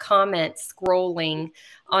 some of the comments scrolling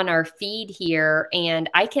on our feed here, and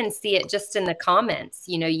I can see it just in the comments.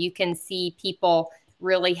 You can see people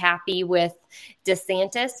really happy with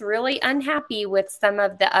DeSantis, really unhappy with some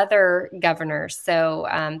of the other governors. So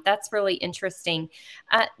that's really interesting.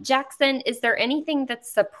 Jackson, is there anything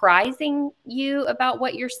that's surprising you about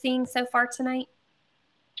what you're seeing so far tonight?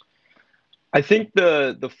 I think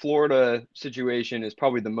the Florida situation is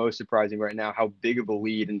probably the most surprising right now, how big of a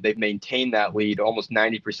lead, and they've maintained that lead, almost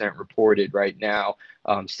 90% reported right now,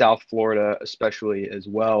 South Florida especially as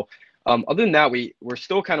well. Other than that, we're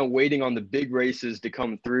still kind of waiting on the big races to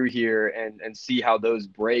come through here and see how those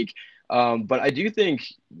break. But I do think,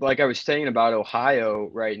 like I was saying about Ohio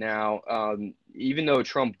right now, even though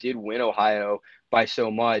Trump did win Ohio by so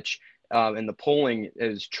much, and the polling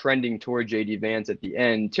is trending toward J.D. Vance at the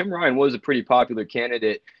end, Tim Ryan was a pretty popular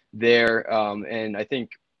candidate there, and I think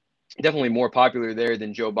definitely more popular there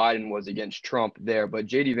than Joe Biden was against Trump there, but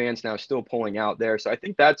J.D. Vance now still pulling out there. So I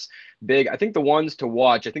think that's big. I think the ones to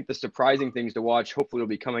watch, I think the surprising things to watch, hopefully will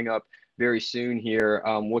be coming up very soon here,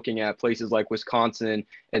 looking at places like Wisconsin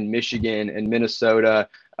and Michigan and Minnesota,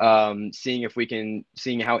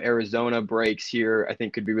 seeing how Arizona breaks here, I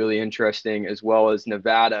think could be really interesting, as well as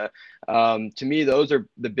Nevada. To me, those are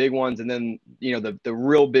the big ones. And then, the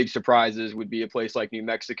real big surprises would be a place like New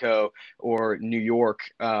Mexico or New York,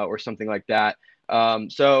 or something like that.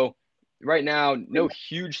 So right now, no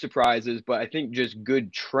huge surprises, but I think just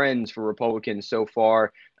good trends for Republicans so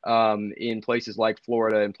far, in places like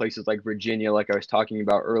Florida and places like Virginia, like I was talking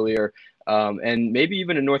about earlier, and maybe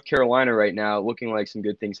even in North Carolina right now, looking like some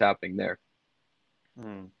good things happening there.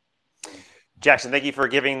 Jackson, thank you for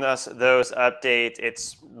giving us those updates.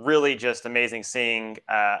 It's really just amazing seeing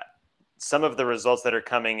some of the results that are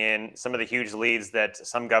coming in, some of the huge leads that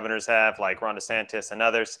some governors have, like Ron DeSantis and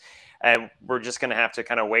others. And we're just going to have to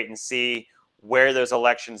kind of wait and see where those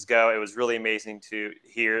elections go. It was really amazing to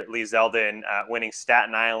hear Lee Zeldin winning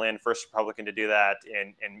Staten Island, first Republican to do that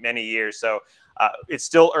in many years. So it's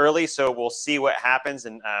still early, so we'll see what happens,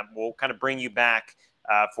 and we'll kind of bring you back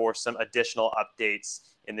for some additional updates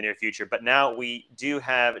in the near future. But now we do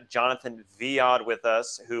have Jonathan Viad with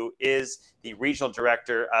us, who is the regional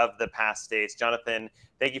director of the Pass States. Jonathan,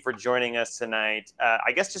 thank you for joining us tonight.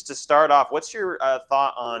 I guess just to start off, what's your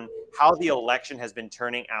thought on how the election has been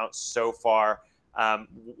turning out so far?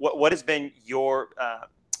 What has been your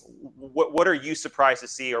what are you surprised to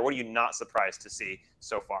see, or what are you not surprised to see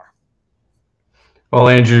so far? Well,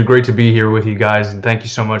 Andrew, great to be here with you guys, and thank you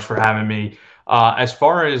so much for having me. As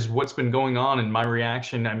far as what's been going on and my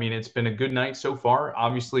reaction, I mean, it's been a good night so far.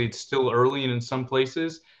 Obviously, it's still early and in some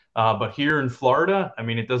places, but here in Florida, I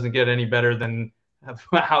mean, it doesn't get any better than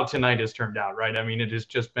how tonight has turned out, right? I mean, it has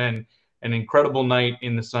just been an incredible night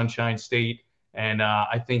in the Sunshine State, and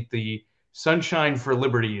I think the sunshine for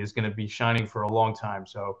liberty is going to be shining for a long time.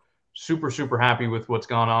 So super, super happy with what's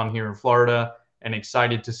gone on here in Florida and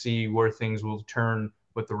excited to see where things will turn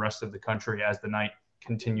with the rest of the country as the night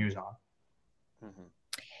continues on. Mm-hmm.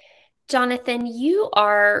 Jonathan, you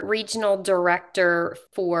are regional director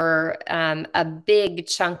for a big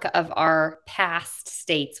chunk of our past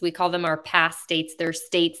states. We call them our past states. They're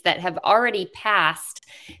states that have already passed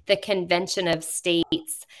the Convention of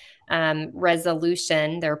States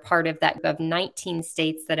resolution. They're part of that of 19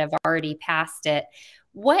 states that have already passed it.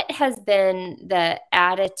 What has been the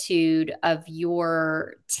attitude of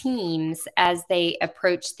your teams as they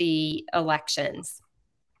approach the elections?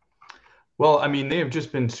 Well, I mean, they have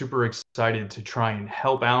just been super excited to try and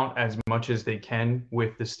help out as much as they can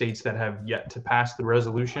with the states that have yet to pass the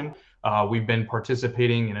resolution. We've been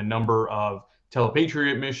participating in a number of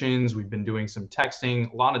telepatriot missions. We've been doing some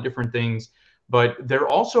texting, a lot of different things. But they're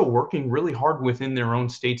also working really hard within their own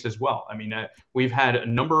states as well. I mean, we've had a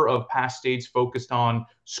number of past states focused on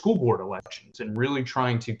school board elections and really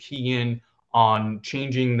trying to key in on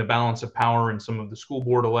changing the balance of power in some of the school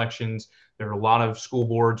board elections. There are a lot of school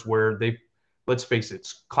boards where let's face it,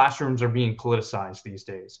 classrooms are being politicized these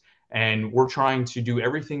days. And we're trying to do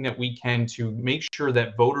everything that we can to make sure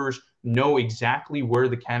that voters know exactly where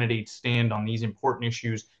the candidates stand on these important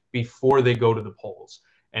issues before they go to the polls.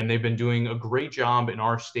 And they've been doing a great job in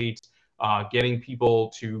our states getting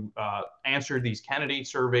people to answer these candidate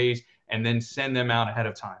surveys and then send them out ahead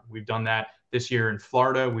of time. We've done that this year in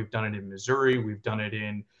Florida. We've done it in Missouri. We've done it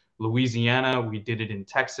in Louisiana. We did it in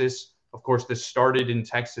Texas. Of course, this started in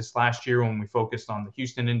Texas last year when we focused on the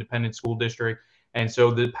Houston Independent School District. And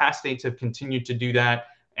so the past states have continued to do that.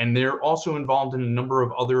 And they're also involved in a number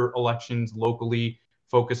of other elections locally,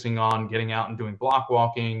 focusing on getting out and doing block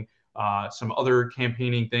walking, some other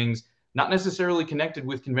campaigning things, not necessarily connected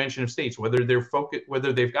with Convention of States, whether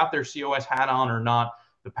they've got their COS hat on or not.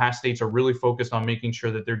 The past states are really focused on making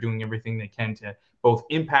sure that they're doing everything they can to both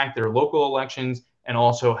impact their local elections and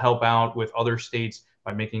also help out with other states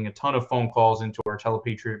by making a ton of phone calls into our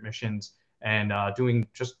telepatriot missions and doing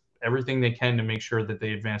just everything they can to make sure that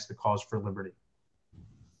they advance the cause for liberty.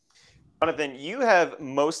 Jonathan, you have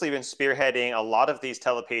mostly been spearheading a lot of these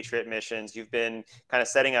telepatriot missions. You've been kind of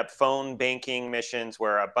setting up phone banking missions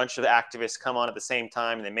where a bunch of activists come on at the same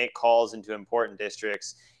time and they make calls into important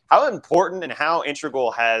districts. How important and how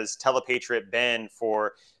integral has telepatriot been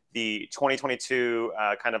for the 2022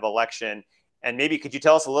 kind of election? And maybe could you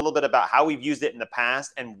tell us a little bit about how we've used it in the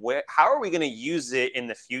past and how are we going to use it in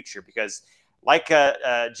the future? Because like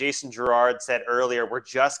Jason Gerard said earlier, we're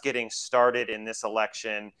just getting started in this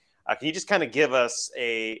election. Can you just kind of give us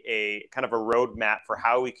a kind of a roadmap for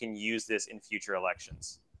how we can use this in future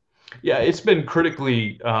elections? Yeah, it's been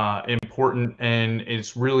critically important, and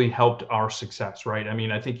it's really helped our success, right? I mean,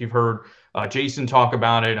 I think you've heard Jason talk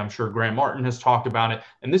about it. I'm sure Grant Martin has talked about it.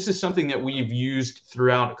 And this is something that we've used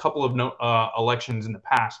throughout a couple of elections in the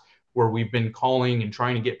past where we've been calling and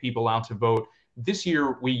trying to get people out to vote. This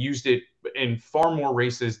year, we used it in far more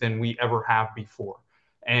races than we ever have before.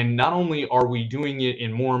 And not only are we doing it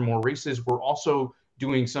in more and more races, we're also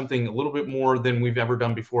doing something a little bit more than we've ever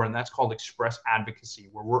done before, and that's called express advocacy,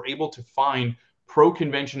 where we're able to find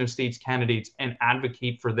pro-Convention of States candidates and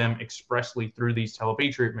advocate for them expressly through these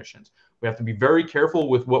telepatriot missions. We have to be very careful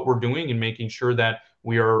with what we're doing and making sure that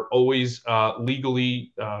we are always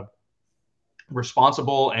legally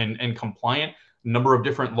responsible and compliant. A number of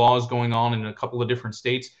different laws going on in a couple of different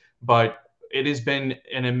states, but it has been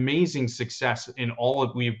an amazing success in all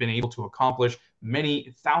that we've been able to accomplish.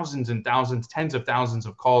 Many thousands and thousands, tens of thousands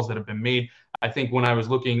of calls that have been made. I think when I was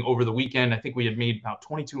looking over the weekend, I think we had made about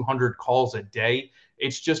 2,200 calls a day.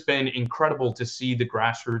 It's just been incredible to see the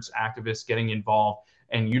grassroots activists getting involved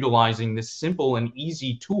and utilizing this simple and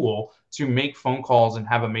easy tool to make phone calls and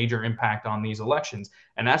have a major impact on these elections.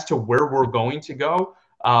 And as to where we're going to go,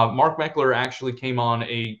 Mark Meckler actually came on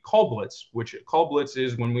a call blitz, which call blitz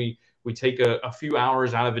is when we take a few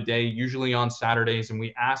hours out of a day, usually on Saturdays, and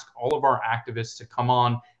we ask all of our activists to come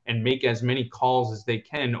on and make as many calls as they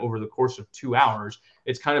can over the course of 2 hours.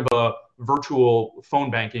 It's kind of a virtual phone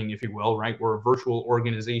banking, if you will, right? We're a virtual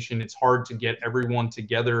organization. It's hard to get everyone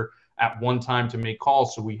together at one time to make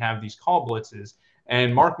calls, so we have these call blitzes.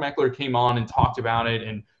 And Mark Meckler came on and talked about it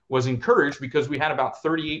and was encouraged because we had about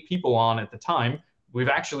 38 people on at the time, we've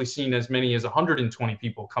actually seen as many as 120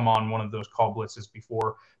 people come on one of those call blitzes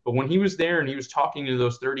before. But when he was there and he was talking to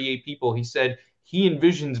those 38 people, he said he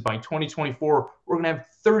envisions by 2024, we're going to have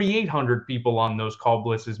 3,800 people on those call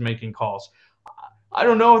blitzes making calls. I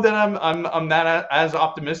don't know that I'm that as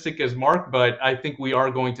optimistic as Mark, but I think we are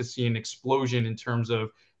going to see an explosion in terms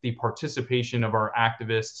of the participation of our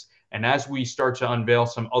activists. And as we start to unveil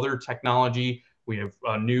some other technology, we have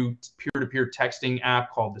a new peer-to-peer texting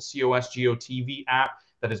app called the COSGO TV app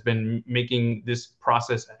that has been making this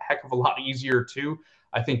process a heck of a lot easier too.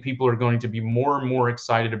 I think people are going to be more and more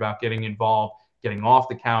excited about getting involved, getting off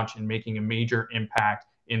the couch, and making a major impact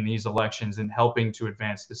in these elections and helping to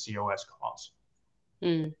advance the COS cause.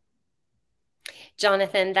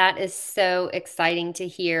 Jonathan, that is so exciting to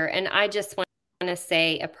hear. And I just want to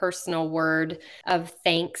say a personal word of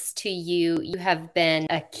thanks to you. You have been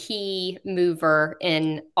a key mover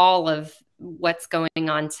in all of what's going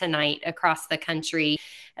on tonight across the country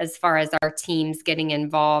as far as our teams getting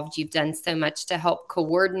involved. You've done so much to help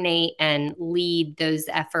coordinate and lead those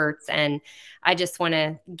efforts. And I just want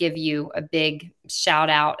to give you a big shout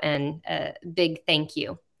out and a big thank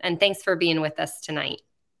you. And thanks for being with us tonight.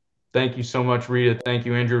 Thank you so much, Rita. Thank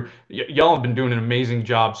you, Andrew. Y'all have been doing an amazing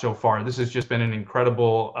job so far. This has just been an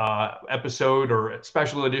incredible episode or a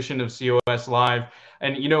special edition of COS Live.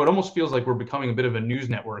 And, you know, it almost feels like we're becoming a bit of a news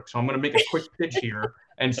network. So I'm going to make a quick pitch here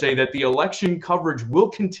and say that the election coverage will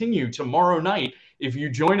continue tomorrow night if you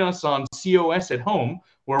join us on COS at Home,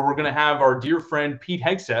 where we're going to have our dear friend Pete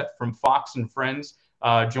Hegseth from Fox and Friends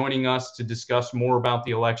joining us to discuss more about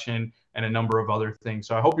the election and a number of other things.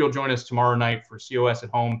 So I hope you'll join us tomorrow night for COS at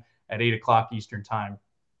Home at 8 o'clock Eastern Time.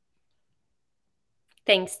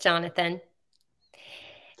 Thanks, Jonathan.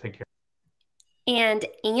 Take care. And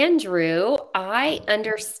Andrew, I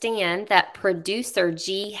understand that producer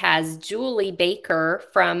G has Julie Baker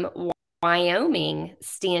from Wyoming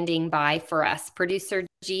standing by for us. Producer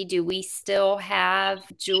G, do we still have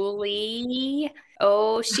Julie?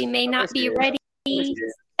 Oh, she may not be ready.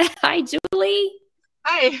 Hi, Julie.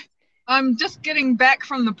 Hi. I'm just getting back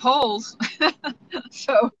from the polls.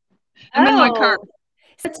 So I'm in my car.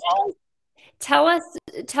 So tell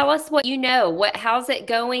us what you know. How's it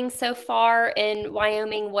going so far in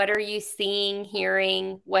Wyoming? What are you seeing,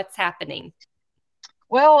 hearing? What's happening?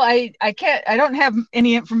 Well, I don't have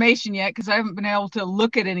any information yet because I haven't been able to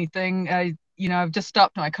look at anything. I've just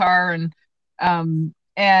stopped my car and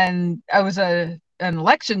I was an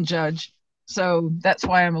election judge, so that's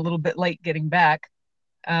why I'm a little bit late getting back.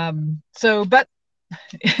 But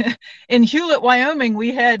in Hewlett, Wyoming,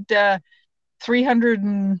 we had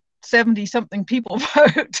 370 something people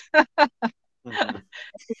vote.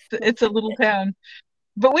 It's a little town,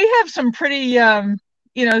 but we have some pretty,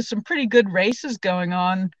 some pretty good races going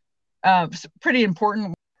on. Pretty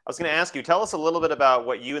important. I was going to ask you, tell us a little bit about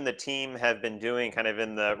what you and the team have been doing kind of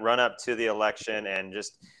in the run up to the election, and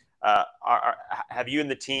just have you and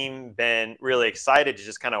the team been really excited to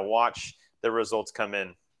just kind of watch the results come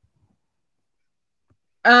in?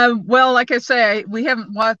 Well, like I say,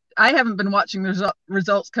 I haven't been watching the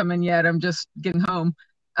results come in yet. I'm just getting home.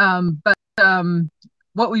 But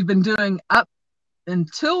what we've been doing up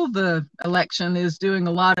until the election is doing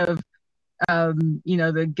a lot of,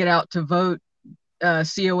 the get out to vote,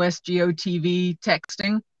 COSGO TV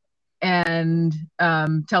texting and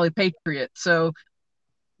Telepatriot. So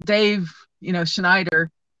Dave,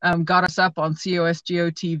 Schneider got us up on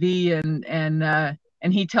COSGO TV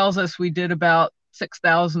and he tells us we did about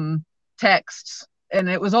 6,000 texts, and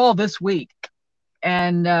it was all this week.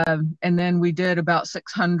 And then we did about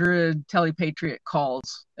 600 Telepatriot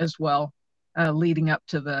calls as well, leading up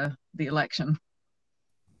to the election,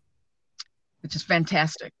 which is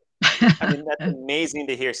fantastic. I mean, that's amazing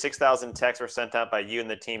to hear. 6,000 texts were sent out by you and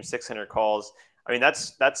the team, 600 calls. I mean,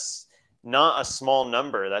 that's not a small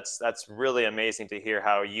number. That's really amazing to hear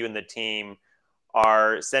how you and the team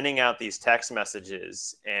are sending out these text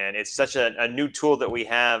messages. And it's such a new tool that we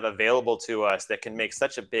have available to us that can make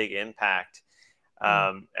such a big impact.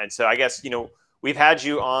 And so I guess, we've had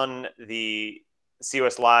you on the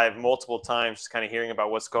COS Live multiple times, just kind of hearing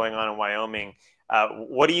about what's going on in Wyoming.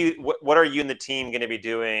 What are you and the team going to be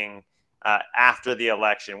doing after the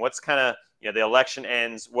election? What's kind of, the election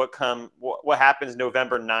ends, what happens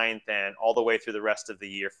November 9th and all the way through the rest of the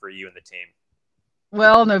year for you and the team?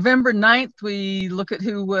 Well, November 9th, we look at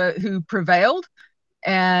who prevailed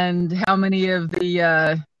and how many of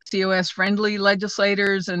the COS-friendly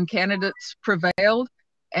legislators and candidates prevailed.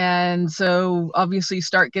 And so obviously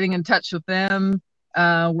start getting in touch with them,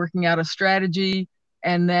 working out a strategy.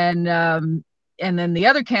 And then the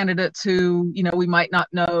other candidates who, we might not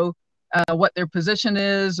know what their position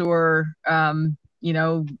is or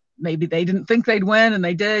maybe they didn't think they'd win and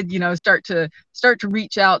they did, start to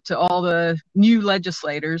reach out to all the new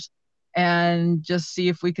legislators and just see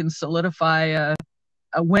if we can solidify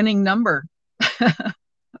a winning number.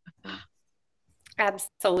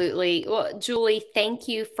 Absolutely. Well, Julie, thank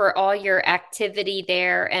you for all your activity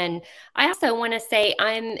there. And I also want to say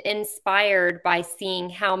I'm inspired by seeing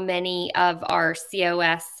how many of our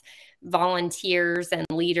COS volunteers and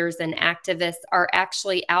leaders and activists are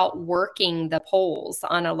actually out working the polls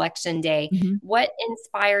on election day. Mm-hmm. What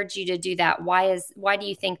inspired you to do that? Why do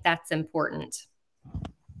you think that's important?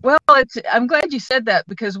 Well, I'm glad you said that,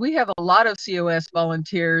 because we have a lot of COS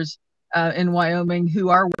volunteers in Wyoming who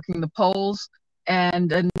are working the polls.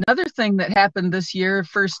 And another thing that happened this year,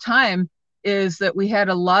 first time, is that we had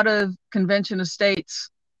a lot of Convention of States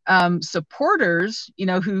supporters,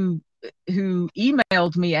 who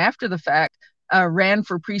emailed me after the fact, ran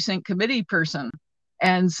for precinct committee person.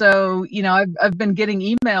 And so, I've been getting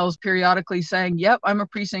emails periodically saying, yep, I'm a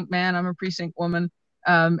precinct man, I'm a precinct woman.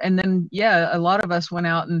 And then, a lot of us went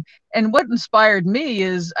out, and what inspired me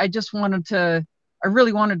is I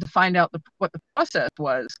really wanted to find out what the process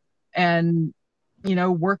was, and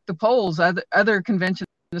work the polls. Other Convention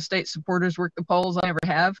of State supporters work the polls. I never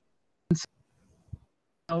have. And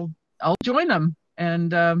so I'll join them,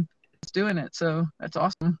 and it's doing it. So that's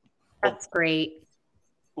awesome. That's great.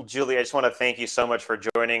 Well, Julie, I just want to thank you so much for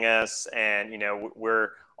joining us. And, we're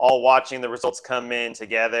all watching the results come in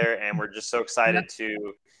together, and we're just so excited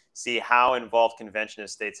to see how involved Convention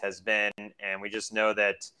of States has been. And we just know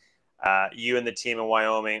that you and the team in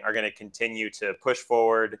Wyoming are going to continue to push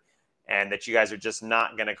forward, and that you guys are just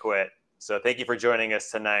not going to quit. So thank you for joining us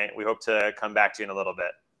tonight. We hope to come back to you in a little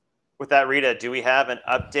bit. With that, Rita, do we have an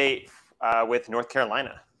update with North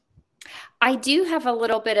Carolina? I do have a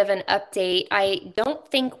little bit of an update. I don't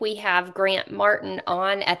think we have Grant Martin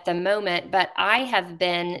on at the moment, but I have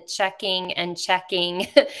been checking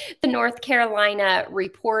the North Carolina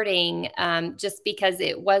reporting just because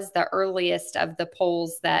it was the earliest of the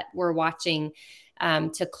polls that we're watching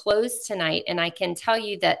to close tonight. And I can tell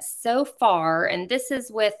you that so far, and this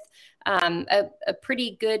is with a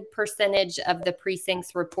pretty good percentage of the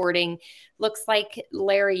precincts reporting, looks like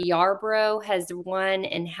Larry Yarbrough has won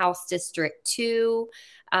in House District 2.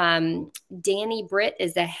 Danny Britt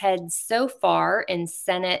is ahead so far in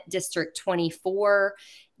Senate District 24.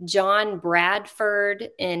 John Bradford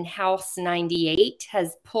in House 98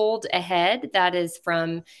 has pulled ahead. That is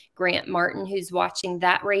from Grant Martin, who's watching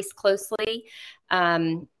that race closely.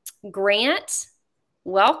 Grant,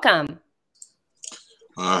 welcome.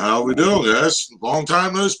 How we doing, guys? Long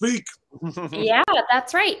time no speak. Yeah,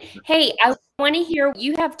 that's right. Hey, I want to hear what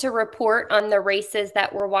you have to report on the races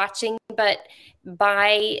that we're watching, but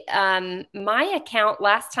by my account,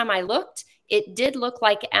 last time I looked, it did look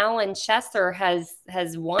like Alan Chesser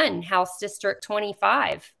has won House District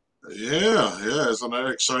 25. Yeah, isn't that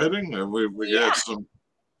exciting? We got some.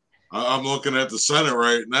 I'm looking at the Senate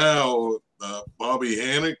right now. Bobby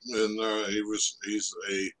Hannick, and he's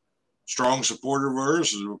a strong supporter of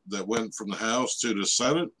ours that went from the House to the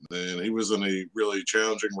Senate, and he was in a really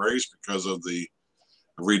challenging race because of the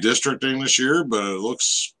redistricting this year, but it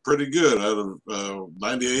looks pretty good. Out of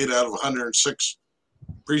 98 out of 106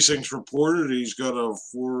 precincts reported, he's got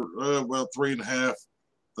about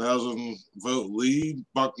 3,500 vote lead.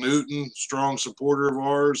 Buck Newton, strong supporter of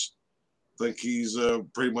ours. I think he's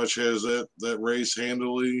pretty much has that race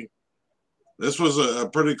handily. This was a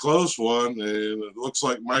pretty close one, and it looks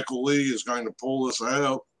like Michael Lee is going to pull this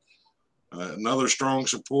out. Another strong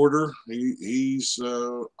supporter. He's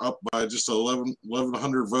up by just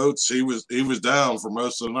 1,100 votes. He was down for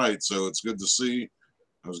most of the night, so it's good to see.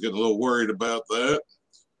 I was getting a little worried about that.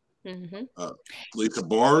 Mm-hmm. Lisa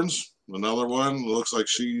Barnes, another one. Looks like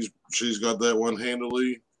she's got that one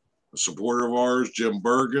handily. A supporter of ours, Jim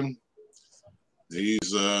Bergen.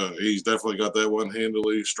 He's definitely got that one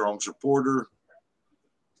handily. Strong supporter.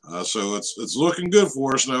 So it's looking good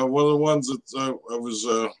for us now. One of the ones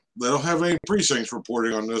that they don't have any precincts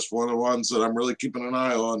reporting on this. One of the ones that I'm really keeping an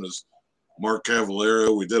eye on is Mark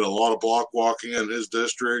Cavallero. We did a lot of block walking in his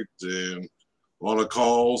district and a lot of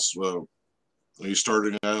calls. He's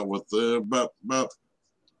starting out with about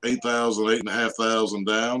 8,500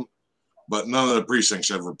 down, but none of the precincts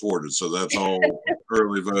have reported. So that's all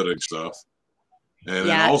early voting stuff. And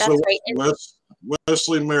then also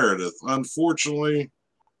Wesley Meredith. Unfortunately,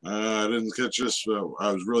 I didn't catch this.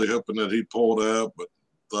 I was really hoping that he pulled out, but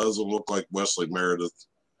doesn't look like Wesley Meredith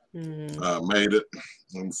made it,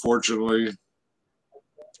 unfortunately.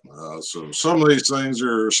 So some of these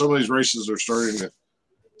races are starting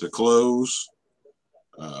to close.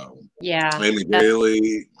 Amy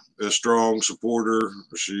Daly a strong supporter.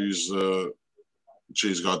 She's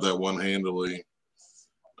got that one handily.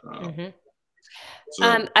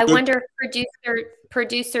 I wonder if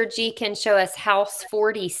producer G can show us House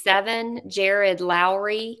 47, Jared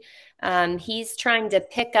Lowry. He's trying to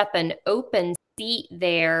pick up an open seat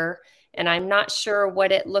there, and I'm not sure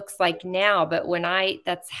what it looks like now, but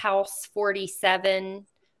that's House 47,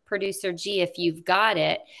 producer G, if you've got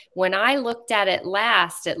it. When I looked at it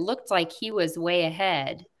last, it looked like he was way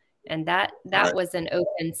ahead, and that Right. was an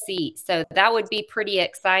open seat. So that would be pretty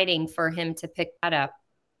exciting for him to pick that up.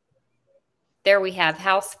 There we have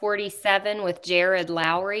House 47 with Jared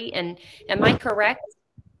Lowry. And am I correct,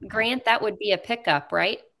 Grant? That would be a pickup,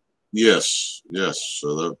 right? Yes.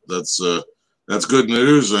 So that's good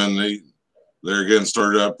news, and they're again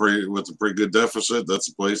started out with a pretty good deficit. That's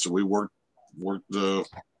a place that we worked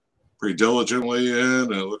pretty diligently in,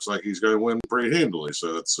 and it looks like he's going to win pretty handily.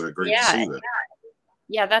 So it's great to see that.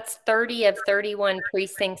 Yeah, that's 30 of 31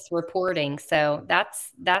 precincts reporting. So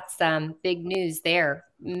that's big news there.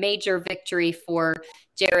 Major victory for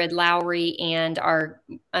Jared Lowry and our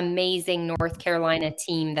amazing North Carolina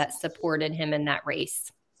team that supported him in that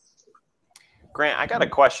race. Grant, I got a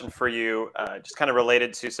question for you, just kind of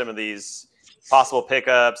related to some of these possible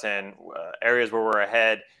pickups and areas where we're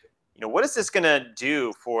ahead. What is this going to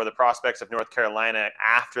do for the prospects of North Carolina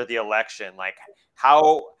after the election? Like,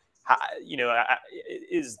 how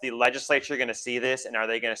is the legislature going to see this, and are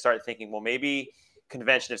they going to start thinking, well, maybe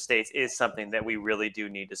Convention of States is something that we really do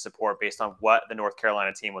need to support based on what the North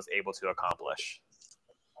Carolina team was able to accomplish?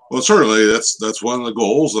 Well, certainly that's one of the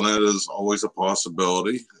goals, and that is always a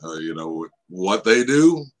possibility. What they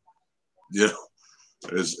do,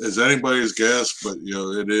 is anybody's guess, but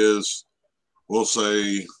it is. We'll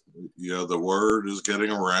say, the word is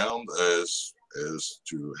getting around as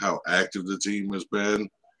to how active the team has been,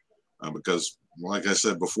 because, like I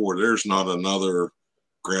said before, there's not another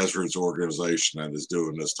grassroots organization that is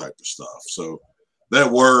doing this type of stuff. So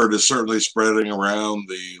that word is certainly spreading around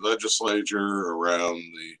the legislature, around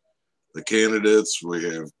the candidates. We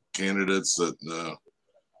have candidates that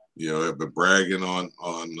have been bragging on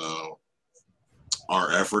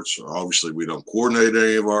our efforts. Obviously, we don't coordinate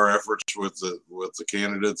any of our efforts with the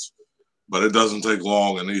candidates, but it doesn't take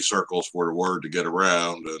long in these circles for the word to get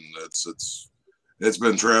around, and it's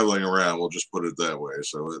been traveling around. We'll just put it that way.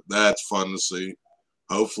 So that's fun to see.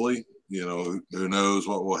 Hopefully, who knows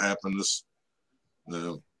what will happen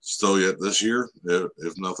still yet this year.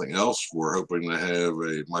 If nothing else, we're hoping to have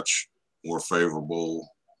a much more favorable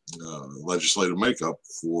legislative makeup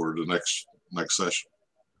for the next session.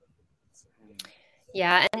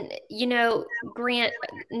 Yeah, and Grant,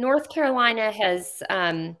 North Carolina has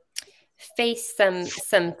faced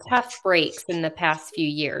some tough breaks in the past few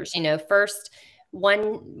years. First,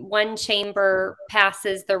 one chamber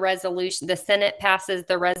passes the resolution, the Senate passes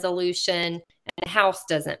the resolution, and the House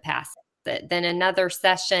doesn't pass it. Then another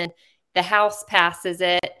session, the House passes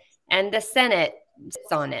it, and the Senate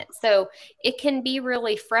sits on it. So it can be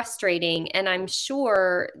really frustrating, and I'm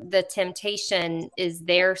sure the temptation is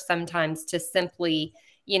there sometimes to simply,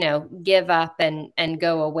 give up and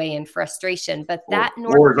go away in frustration. But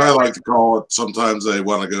or as I like to call it, sometimes they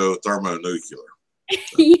want to go thermonuclear.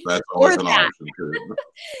 That's always an option too.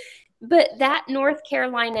 But that North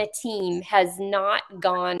Carolina team has not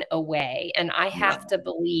gone away. And I have to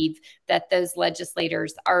believe that those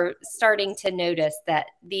legislators are starting to notice that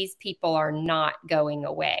these people are not going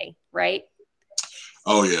away, right?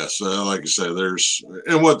 Oh, yes. Like I say,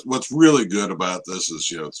 and what's really good about this is,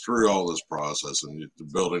 through all this process and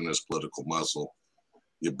building this political muscle,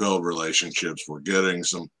 you build relationships. We're getting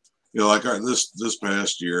some, like this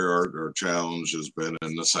past year, our challenge has been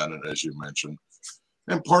in the Senate, as you mentioned.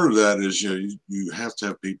 And part of that is, you have to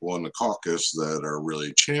have people in the caucus that are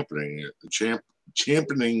really championing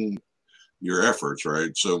your efforts,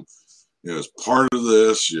 right? So, as part of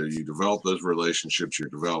this, you develop those relationships, you're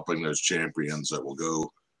developing those champions that will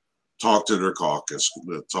go talk to their caucus,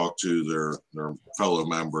 talk to their fellow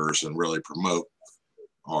members, and really promote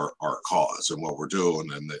our cause and what we're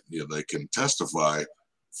doing, and that they can testify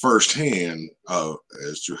firsthand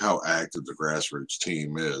as to how active the grassroots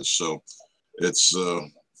team is. So it's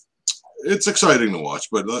exciting to watch,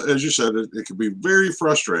 but as you said, it can be very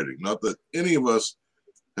frustrating. Not that any of us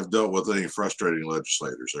have dealt with any frustrating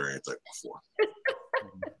legislators or anything before.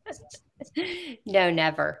 No,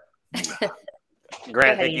 never.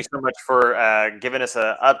 Grant, thank you so much for giving us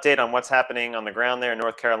an update on what's happening on the ground there in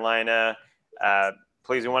North Carolina.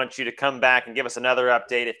 Please, we wanted you to come back and give us another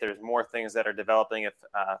update if there's more things that are developing,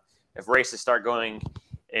 if races start going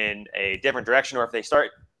in a different direction, or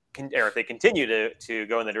if they continue to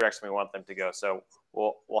go in the direction we want them to go. So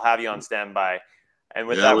we'll have you on standby. And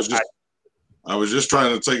with Yeah, that, I was just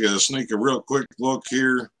trying to take a real quick look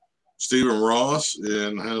here. Stephen Ross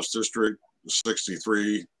in House District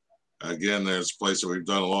 63. Again, there's a place that we've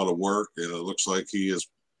done a lot of work, and it looks like he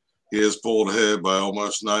has pulled ahead by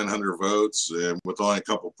almost 900 votes, and with only a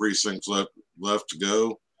couple precincts left to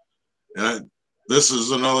go. And this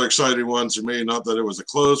is another exciting one to me. Not that it was a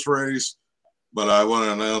close race, but I want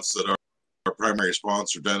to announce that our primary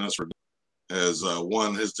sponsor, Dennis, has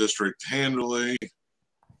won his district handily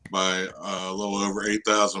by a little over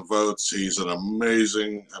 8,000 votes. He's an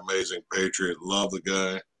amazing, amazing patriot. Love the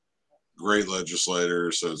guy. Great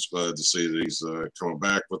legislator. So it's glad to see that he's coming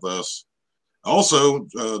back with us. Also,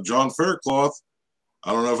 John Faircloth.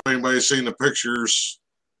 I don't know if anybody's seen the pictures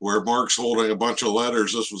where Mark's holding a bunch of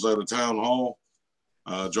letters. This was at a town hall.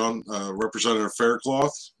 Representative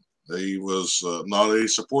Faircloth, he was not a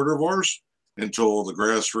supporter of ours until the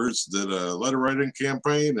grassroots did a letter writing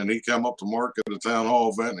campaign, and he came up to Mark at a town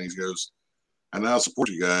hall event, and he goes, "I now support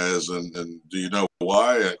you guys, and do you know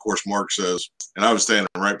why?" And of course, Mark says, and I was standing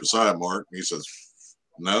right beside Mark, and he says,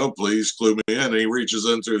 "No, please clue me in." And he reaches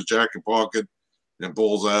into his jacket pocket and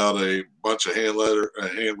pulls out a bunch of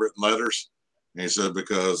handwritten letters. And he said,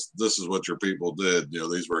 "Because this is what your people did.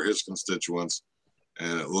 These were his constituents,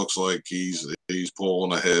 and it looks like he's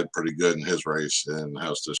pulling ahead pretty good in his race in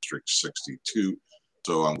House District 62.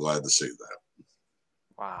 So I'm glad to see that."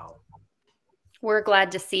 Wow. We're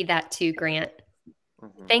glad to see that too, Grant.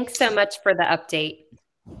 Thanks so much for the update.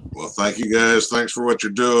 Well, thank you guys. Thanks for what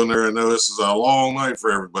you're doing there. I know this is a long night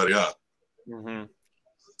for everybody, huh? Mm-hmm.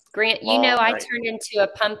 Grant, I turned into a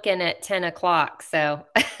pumpkin at 10 o'clock, so.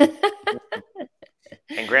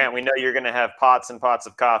 And Grant, we know you're going to have pots and pots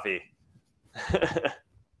of coffee.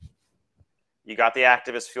 You got the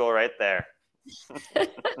activist fuel right there.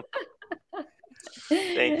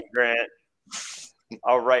 Thank you, Grant.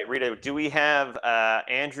 All right, Rita, do we have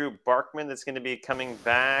Andrew Barkman that's going to be coming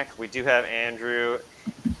back? We do have Andrew.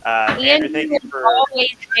 Andrew, thank you for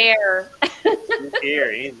always there. He's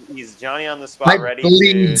here. He's Johnny on the spot, ready. I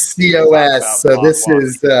bleed COS, so this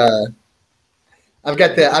is. I've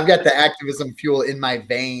got the activism fuel in my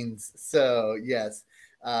veins. So yes,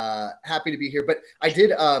 happy to be here. But I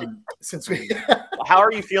did since we. How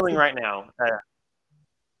are you feeling right now?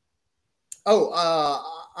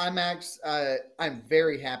 I'm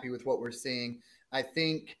very happy with what we're seeing. I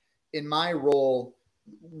think in my role,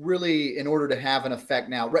 really, in order to have an effect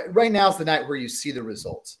now, right now is the night where you see the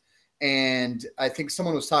results. And I think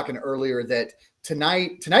someone was talking earlier that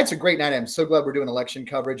tonight's a great night. I'm so glad we're doing election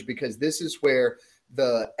coverage, because this is where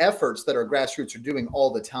the efforts that our grassroots are doing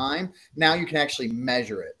all the time, now you can actually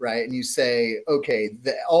measure it, right? And you say, okay,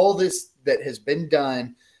 all this that has been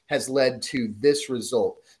done has led to this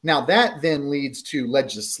result. Now that then leads to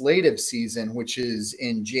legislative season, which is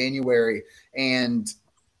in January. And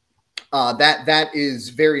that is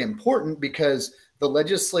very important, because the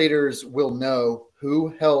legislators will know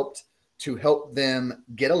who helped to help them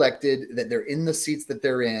get elected, that they're in the seats that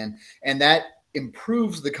they're in. And that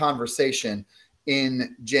improves the conversation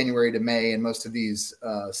in January to May in most of these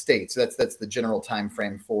states. That's the general time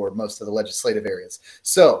frame for most of the legislative areas.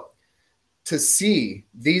 So to see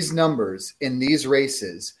these numbers in these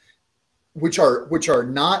races, which are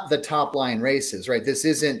not the top line races, right? This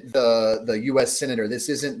isn't the U.S. Senator. This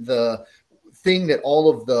isn't the thing that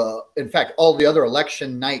all the other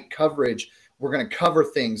election night coverage, we're going to cover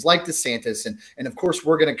things like DeSantis, and of course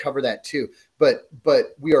we're going to cover that too. But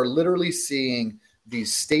we are literally seeing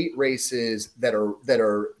these state races that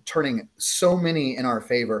are turning so many in our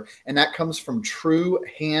favor, and that comes from true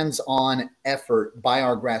hands-on effort by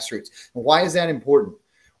our grassroots. Why is that important?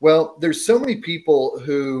 Well, there's so many people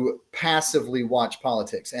who passively watch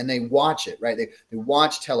politics, and they watch it, right? They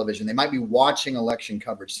watch television. They might be watching election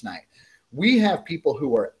coverage tonight. We have people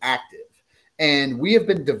who are active, and we have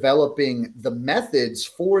been developing the methods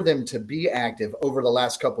for them to be active over the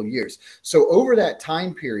last couple of years. So over that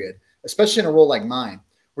time period, especially in a role like mine,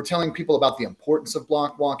 we're telling people about the importance of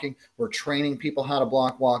block walking. We're training people how to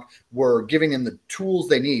block walk. We're giving them the tools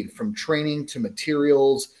they need, from training to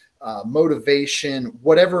materials, motivation,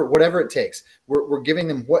 whatever it takes. We're giving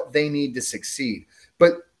them what they need to succeed.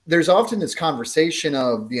 But there's often this conversation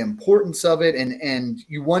of the importance of it, and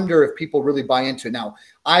you wonder if people really buy into it. Now,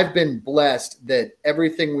 I've been blessed that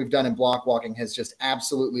everything we've done in block walking has just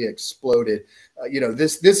absolutely exploded.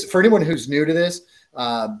 This for anyone who's new to this,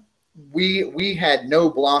 we had no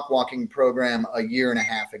block walking program a year and a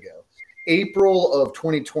half ago. April of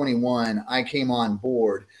 2021, I came on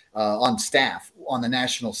board on staff, on the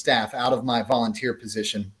national staff, out of my volunteer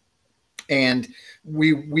position. And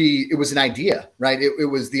it was an idea, right? It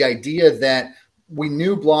was the idea that we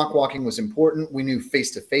knew block walking was important. We knew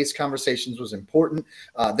face-to-face conversations was important.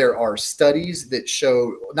 There are studies that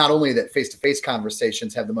show not only that face-to-face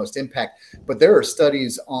conversations have the most impact, but there are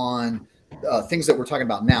studies on things that we're talking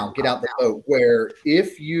about now, get out the vote, where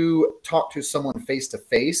if you talk to someone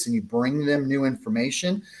face-to-face and you bring them new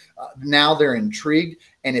information, now they're intrigued.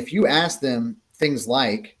 And if you ask them things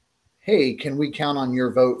like, hey, can we count on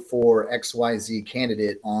your vote for XYZ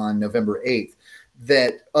candidate on November 8th?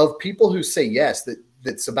 That of people who say yes,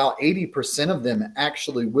 that's about 80% of them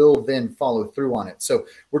actually will then follow through on it. So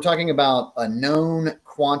we're talking about a known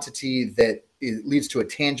quantity that leads to a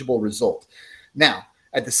tangible result. Now,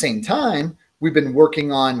 at the same time, we've been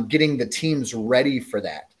working on getting the teams ready for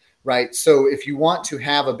that, right? So if you want to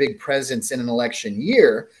have a big presence in an election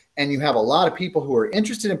year and you have a lot of people who are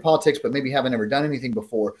interested in politics but maybe haven't ever done anything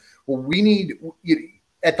before, well, we need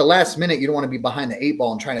at the last minute, you don't want to be behind the 8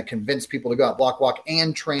 ball and trying to convince people to go out block walk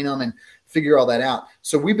and train them and figure all that out.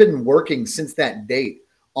 So we've been working since that date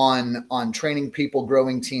on training people,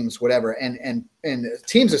 growing teams, whatever. And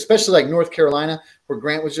teams, especially like North Carolina, where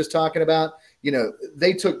Grant was just talking about,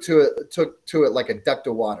 they took to it like a duck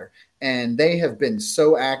to water. And they have been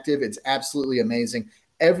so active. It's absolutely amazing.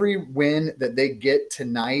 Every win that they get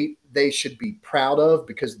tonight, they should be proud of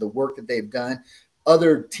because of the work that they've done.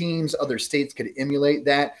 Other teams, other states could emulate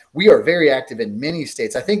that. We are very active in many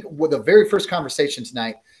states. I think with the very first conversation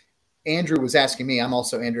tonight, Andrew was asking me, I'm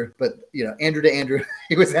also Andrew, but Andrew to Andrew,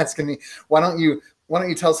 he was asking me, why don't you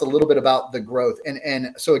tell us a little bit about the growth?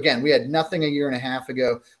 And so again, we had nothing a year and a half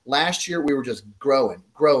ago. Last year, we were just growing,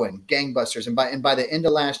 gangbusters. And by the end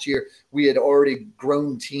of last year, we had already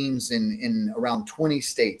grown teams in around 20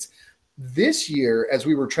 states. This year, as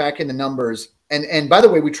we were tracking the numbers, and by the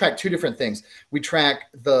way, we track two different things. We track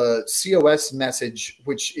the COS message,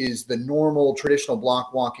 which is the normal traditional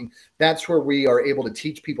block walking. That's where we are able to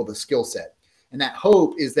teach people the skill set. And that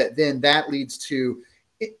hope is that then that leads to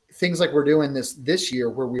things like we're doing this year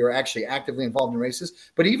where we are actually actively involved in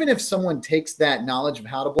races. But even if someone takes that knowledge of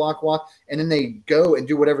how to block walk and then they go and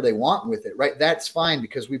do whatever they want with it, right? That's fine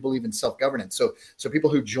because we believe in self-governance. So people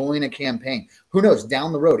who join a campaign, who knows,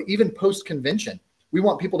 down the road, even post-convention, we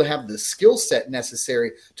want people to have the skill set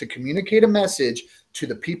necessary to communicate a message to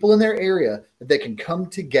the people in their area that they can come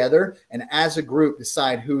together and as a group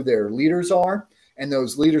decide who their leaders are. And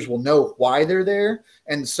those leaders will know why they're there.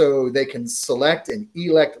 And so they can select and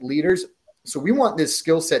elect leaders. So we want this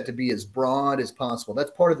skill set to be as broad as possible.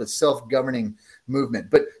 That's part of the self-governing movement.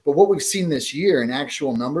 But what we've seen this year in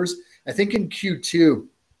actual numbers, I think in Q2,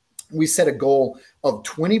 we set a goal of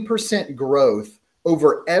 20% growth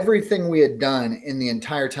over everything we had done in the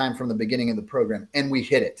entire time from the beginning of the program. And we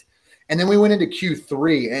hit it. And then we went into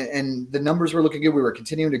Q3 and the numbers were looking good. We were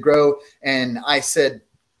continuing to grow. And I said,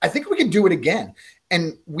 I think we can do it again.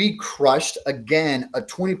 And we crushed again a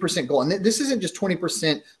 20% goal. And this isn't just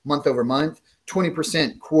 20% month over month,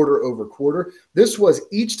 20% quarter over quarter. This was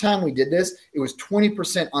each time we did this, it was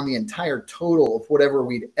 20% on the entire total of whatever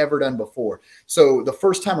we'd ever done before. So the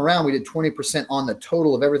first time around, we did 20% on the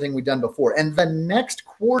total of everything we'd done before. And the next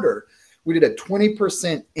quarter, we did a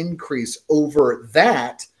 20% increase over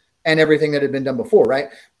that and everything that had been done before, right?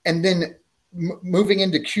 And then moving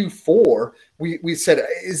into Q4, we said,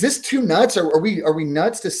 is this too nuts? Or are we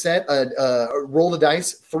nuts to set a roll the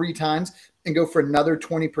dice 3 times and go for another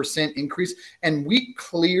 20% increase? And we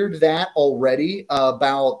cleared that already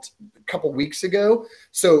about a couple weeks ago.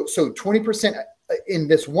 So 20% in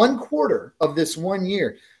this one quarter of this 1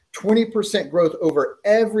 year, 20% growth over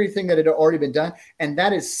everything that had already been done. And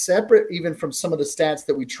that is separate even from some of the stats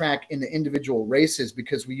that we track in the individual races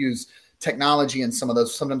because we use technology in some of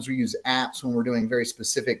those. Sometimes we use apps when we're doing very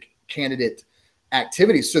specific candidate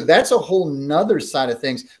activities. So that's a whole nother side of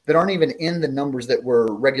things that aren't even in the numbers that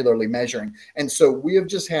we're regularly measuring. And so we have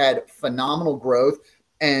just had phenomenal growth.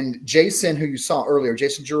 And Jason, who you saw earlier,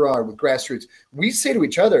 Jason Girard with Grassroots, we say to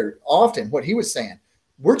each other often what he was saying,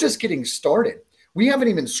 we're just getting started. We haven't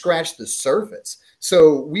even scratched the surface.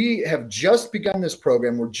 So we have just begun this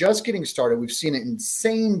program. We're just getting started. We've seen an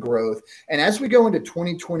insane growth. And as we go into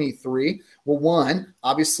 2023, well, one,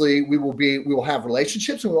 obviously we will have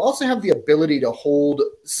relationships and we'll also have the ability to hold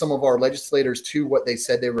some of our legislators to what they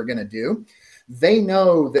said they were going to do. They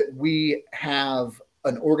know that we have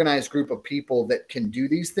an organized group of people that can do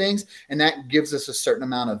these things. And that gives us a certain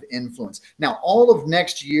amount of influence. Now, all of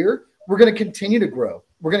next year, we're going to continue to grow.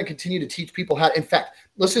 We're going to continue to teach people how. In fact,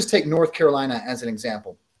 let's just take North Carolina as an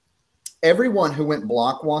example. Everyone who went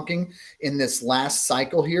block walking in this last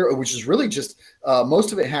cycle here, which is really just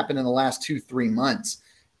most of it happened in the last 2-3 months,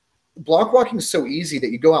 block walking is so easy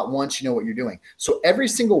that you go out once, you know what you're doing. So every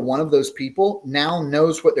single one of those people now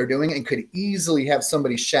knows what they're doing and could easily have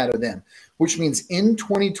somebody shadow them, which means in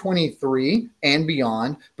 2023 and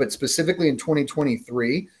beyond, but specifically in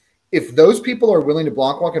 2023, if those people are willing to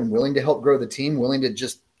block walk and willing to help grow the team, willing to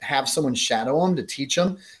just have someone shadow them to teach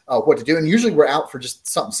them what to do. And usually we're out for just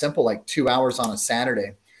something simple like 2 hours on a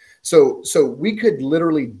Saturday. So we could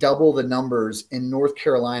literally double the numbers in North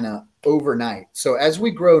Carolina overnight. So as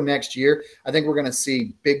we grow next year, I think we're going to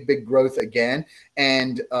see big growth again.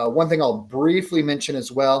 And one thing I'll briefly mention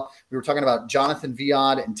as well, we were talking about Jonathan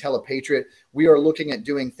Viad and Telepatriot. We are looking at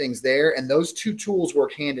doing things there, and those two tools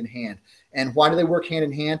work hand in hand. And why do they work hand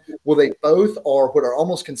in hand? Well, they both are what are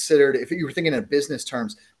almost considered, if you were thinking in business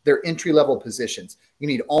terms, they're entry-level positions. You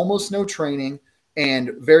need almost no training,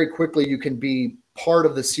 and very quickly you can be part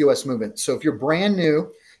of the COS movement. So if you're brand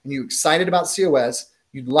new and you're excited about COS,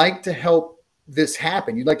 you'd like to help this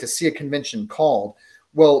happen, you'd like to see a convention called,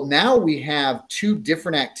 well, now we have two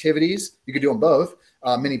different activities. You could do them both.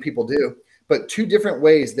 Many people do. But two different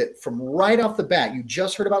ways that from right off the bat, you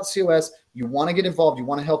just heard about COS, you want to get involved, you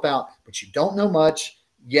want to help out, but you don't know much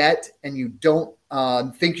yet, and you don't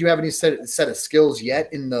think you have any set of skills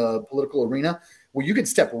yet in the political arena. Well, you can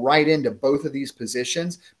step right into both of these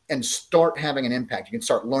positions and start having an impact. You can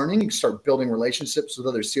start learning, you can start building relationships with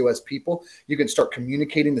other COS people, you can start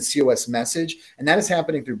communicating the COS message, and that is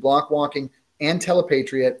happening through block walking and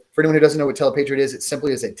Telepatriot. For anyone who doesn't know what Telepatriot is, it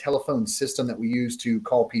simply is a telephone system that we use to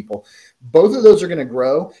call people. Both of those are going to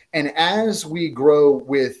grow. And as we grow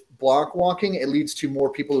with block walking, it leads to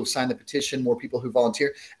more people who sign the petition, more people who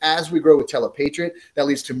volunteer. As we grow with Telepatriot, that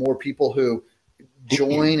leads to more people who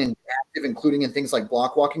join and active, including in things like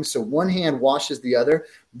block walking. So one hand washes the other.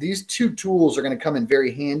 These two tools are going to come in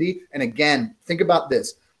very handy. And again, think about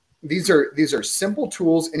this. These are simple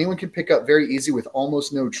tools anyone can pick up very easy with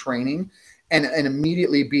almost no training and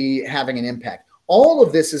immediately be having an impact. All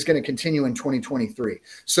of this is going to continue in 2023.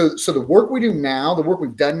 So the work we do now, the work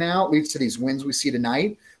we've done now leads to these wins we see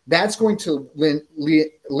tonight. That's going to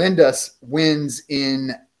lend us wins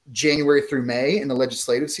in January through May in the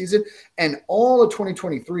legislative season. And all of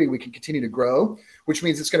 2023, we can continue to grow, which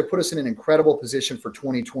means it's going to put us in an incredible position for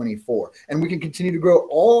 2024. And we can continue to grow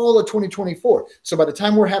all of 2024. So by the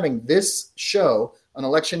time we're having this show on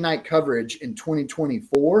election night coverage in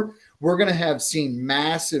 2024, we're going to have seen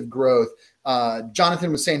massive growth.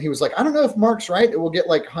 Jonathan was saying, he was like, I don't know if Mark's right, that we'll get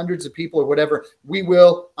like hundreds of people or whatever. We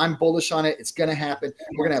will. I'm bullish on it. It's going to happen.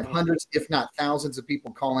 We're going to have hundreds, if not thousands of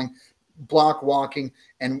people calling, block walking,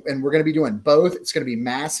 and we're going to be doing both. It's going to be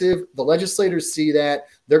massive. The legislators see that.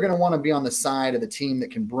 They're going to want to be on the side of the team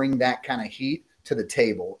that can bring that kind of heat to the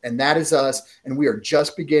table. And that is us. And we are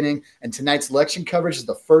just beginning. And tonight's election coverage is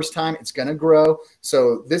the first time. It's going to grow.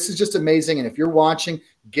 So this is just amazing. And if you're watching,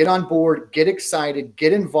 get on board, get excited,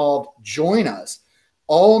 get involved, join us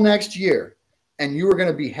all next year. And you are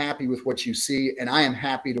going to be happy with what you see. And I am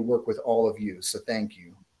happy to work with all of you. So thank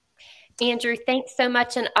you. Andrew, thanks so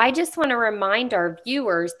much. And I just want to remind our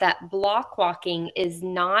viewers that block walking is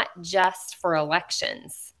not just for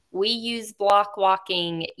elections. We use block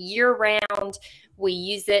walking year round. We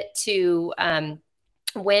use it to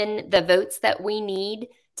win the votes that we need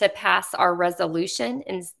to pass our resolution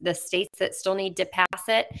in the states that still need to pass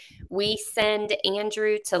it. We send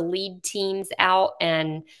Andrew to lead teams out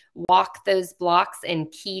and walk those blocks in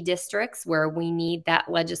key districts where we need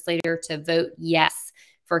that legislator to vote yes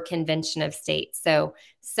for Convention of States.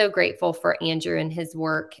 So grateful for Andrew and his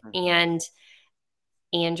work. And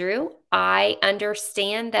Andrew, I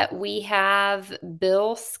understand that we have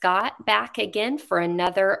Bill Scott back again for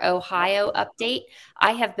another Ohio update.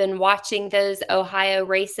 I have been watching those Ohio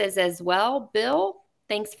races as well. Bill,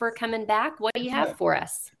 thanks for coming back. What do you have for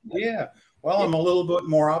us? Yeah, well, I'm a little bit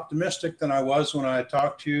more optimistic than I was when I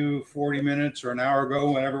talked to you 40 minutes or an hour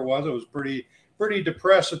ago, whenever it was. I was pretty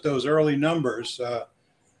depressed at those early numbers.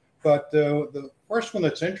 But the first one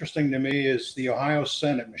that's interesting to me is the Ohio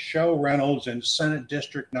Senate, Michelle Reynolds in Senate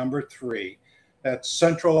District number 3. That's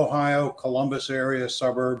Central Ohio, Columbus area,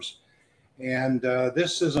 suburbs. And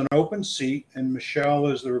this is an open seat, and Michelle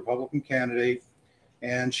is the Republican candidate.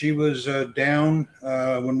 And she was down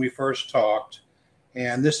when we first talked.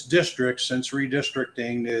 And this district, since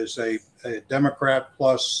redistricting, is a Democrat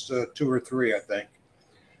plus 2 or 3, I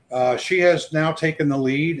think. She has now taken the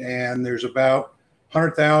lead, and there's about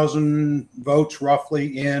 100,000 votes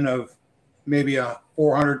roughly in of maybe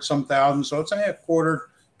 400 some thousand. So it's a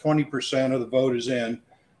quarter, 20% of the vote is in,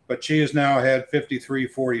 but she has now had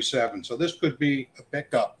 53-47. So this could be a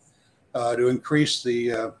pickup to increase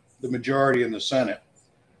the majority in the Senate.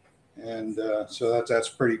 And so that's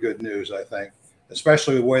pretty good news, I think.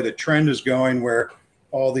 especially the way the trend is going, where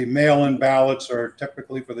all the mail-in ballots are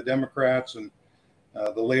typically for the Democrats, and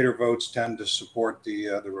the later votes tend to support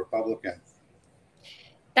the Republican.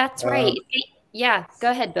 That's right. Yeah,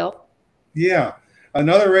 go ahead, Bill. Yeah.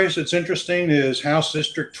 Another race that's interesting is House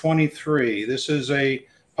District 23. This is a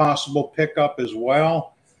possible pickup as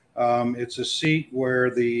well. It's a seat where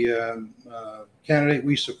the candidate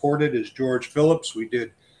we supported is George Phillips. We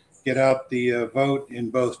did get out the vote in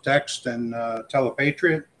both text and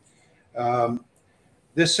telepatriot.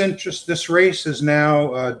 This race is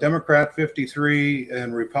now Democrat 53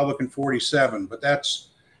 and Republican 47, but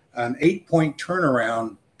that's an 8-point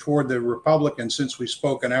turnaround toward the Republican since we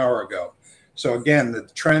spoke an hour ago. So again, the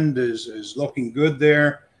trend is looking good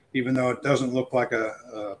there, even though it doesn't look like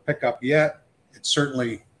a pickup yet. It's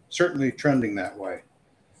certainly trending that way.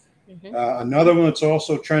 Mm-hmm. Another one that's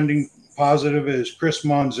also trending positive is Chris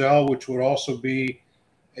Monzell, which would also be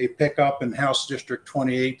a pickup in House District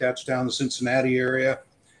 28. That's down the Cincinnati area.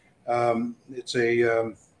 It's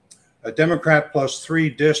a Democrat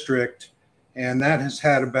 +3 district, and that has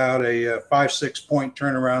had about a 5-6 point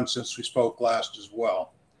turnaround since we spoke last as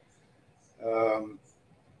well.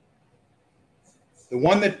 The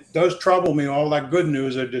one that does trouble me, all that good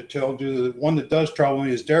news I just told you, the one that does trouble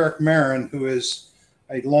me is Derek Marin, who is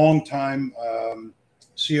a longtime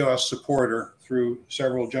COS supporter through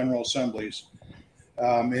several General Assemblies,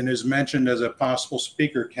 and is mentioned as a possible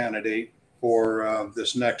speaker candidate for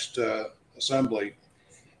this next assembly,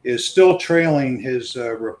 is still trailing his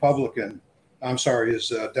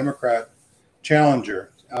his Democrat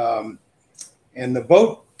challenger. And the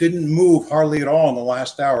vote didn't move hardly at all in the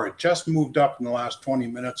last hour. It just moved up in the last 20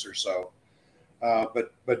 minutes or so.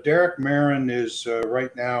 But Derek Marin is right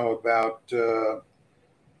now about,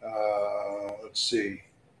 let's see,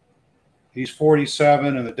 he's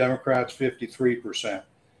 47 and the Democrats 53%.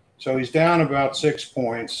 So he's down about 6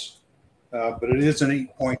 points, but it is an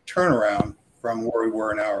 8-point turnaround from where we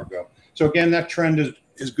were an hour ago. So again, that trend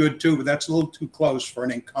is good too, but that's a little too close for an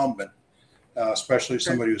incumbent, especially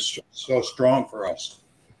somebody who's so strong for us.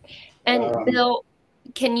 And Bill,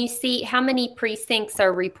 can you see how many precincts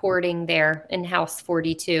are reporting there in House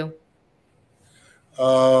 42?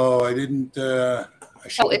 Oh, I didn't. I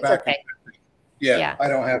should it's back okay. Yeah, I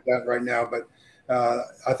don't have that right now, but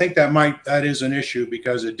I think that is an issue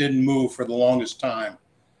because it didn't move for the longest time.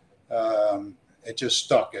 It just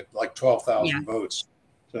stuck at like 12,000 votes.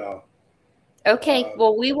 So. Okay,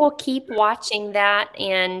 well, we will keep watching that.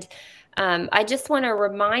 And I just want to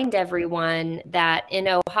remind everyone that in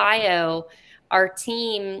Ohio, our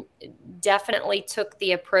team definitely took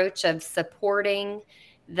the approach of supporting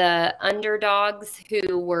the underdogs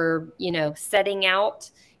who were, setting out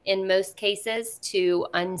in most cases to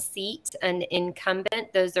unseat an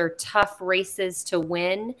incumbent. Those are tough races to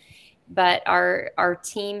win. But our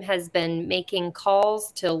team has been making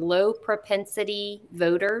calls to low propensity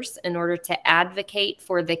voters in order to advocate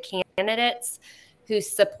for the candidates who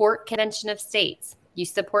support Convention of States. You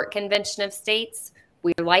support Convention of States,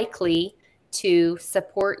 we're likely to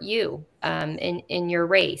support you in your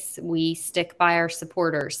race. We stick by our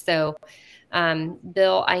supporters. So,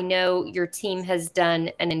 Bill, I know your team has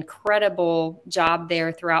done an incredible job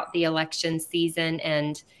there throughout the election season,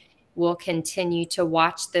 and we'll continue to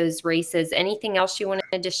watch those races. Anything else you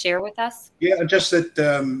wanted to share with us? Yeah, just that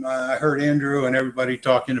I heard Andrew and everybody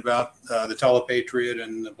talking about the telepatriot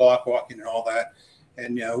and the block walking and all that.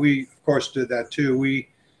 And we, of course, did that too. We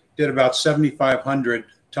did about 7,500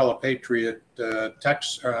 telepatriot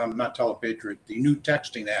not telepatriot, the new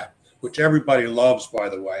texting app, which everybody loves, by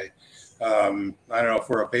the way. I don't know if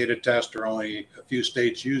we're a beta test or only a few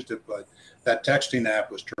states used it, but that texting app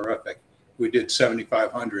was terrific. We did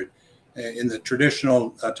 7,500. In the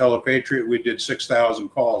traditional telepatriot, we did 6,000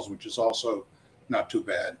 calls, which is also not too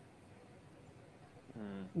bad.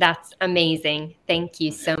 That's amazing. Thank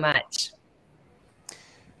you so much.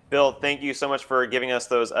 Bill, thank you so much for giving us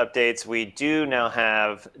those updates. We do now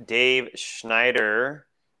have Dave Schneider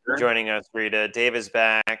joining us, Rita. Dave is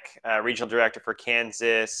back, Regional Director for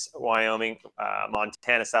Kansas, Wyoming,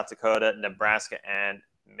 Montana, South Dakota, Nebraska, and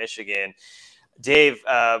Michigan. Dave,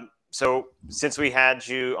 so since we had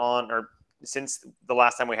you on, or since the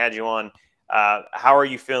last time we had you on, how are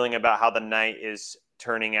you feeling about how the night is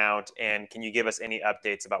turning out? And can you give us any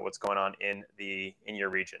updates about what's going on in your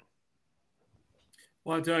region?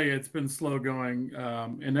 Well, I'll tell you, it's been slow going,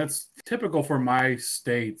 and that's typical for my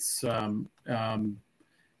states.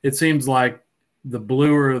 It seems like the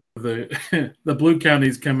blue the blue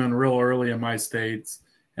counties come in real early in my states,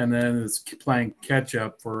 and then it's playing catch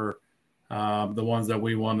up for the ones that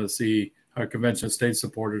we want to see our Convention of State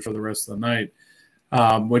supporters for the rest of the night.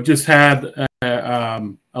 We just had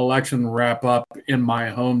an election wrap up in my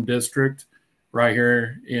home district right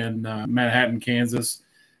here in Manhattan, Kansas.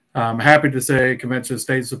 I'm happy to say convention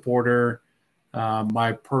state supporter,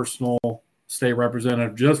 my personal state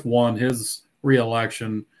representative, just won his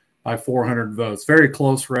re-election by 400 votes. Very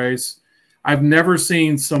close race. I've never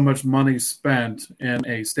seen so much money spent in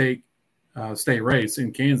a state race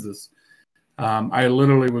in Kansas. I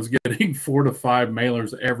literally was getting 4 to 5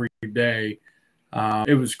 mailers every day.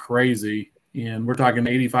 It was crazy. And we're talking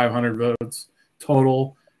 8,500 votes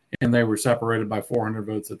total, and they were separated by 400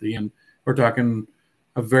 votes at the end. We're talking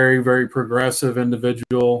a very, very progressive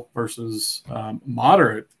individual versus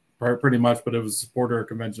moderate, pretty much, but it was a supporter of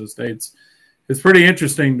Convention of States. It's pretty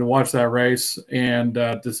interesting to watch that race and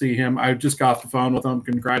to see him. I just got off the phone with him,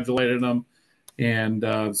 congratulated him, and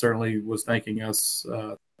certainly was thanking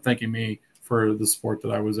me for the support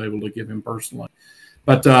that I was able to give him personally.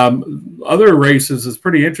 But other races is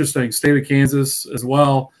pretty interesting. State of Kansas as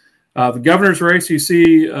well. The governor's race, you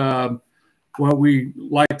see what we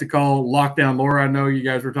like to call lockdown. Laura, I know you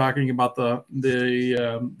guys were talking about the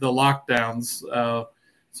lockdowns.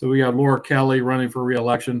 So we got Laura Kelly running for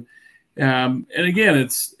re-election. And again,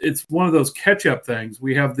 it's one of those catch-up things.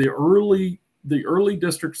 We have the early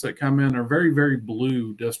districts that come in are very, very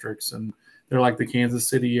blue districts, and they're like the Kansas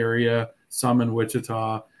City area, some in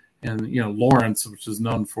Wichita, and Lawrence, which is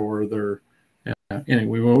known for their.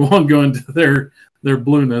 Anyway, we won't go into their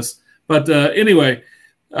blueness, but anyway,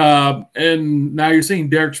 and now you're seeing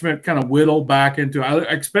Derek Schmidt kind of whittle back into. I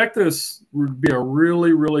expect this would be a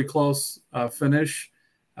really, really close finish.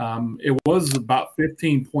 It was about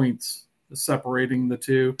 15 points separating the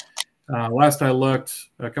two. Last I looked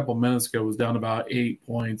a couple minutes ago, it was down about 8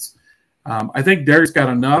 points. I think Derek's got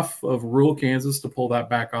enough of rural Kansas to pull that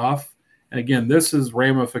back off. And again, this is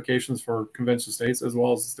ramifications for convention states as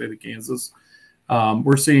well as the state of Kansas.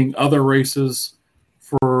 We're seeing other races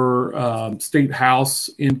for state house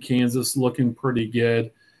in Kansas looking pretty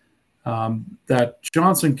good. That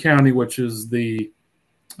Johnson County, which is the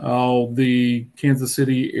Kansas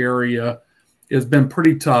City area, has been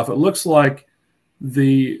pretty tough. It looks like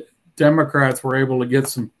the Democrats were able to get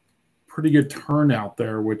some pretty good turnout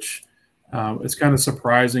there, which is kind of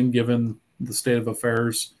surprising given the state of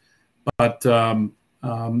affairs. But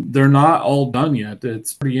they're not all done yet.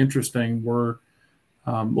 It's pretty interesting.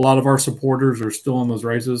 A lot of our supporters are still in those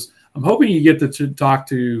races. I'm hoping you get to talk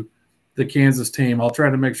to the Kansas team. I'll try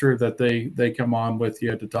to make sure that they come on with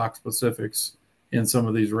you to talk specifics in some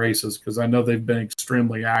of these races, because I know they've been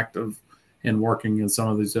extremely active in working in some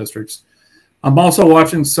of these districts. I'm also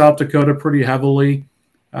watching South Dakota pretty heavily.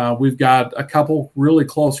 We've got a couple really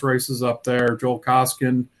close races up there. Joel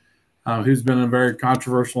Koskin, who's been a very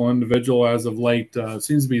controversial individual as of late,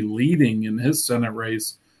 seems to be leading in his Senate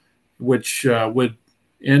race, which would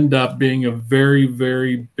end up being a very,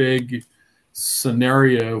 very big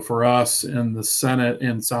scenario for us in the Senate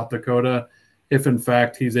in South Dakota, if in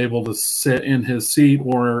fact he's able to sit in his seat,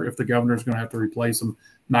 or if the governor's going to have to replace him.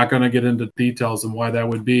 Not going to get into details and why that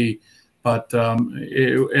would be, but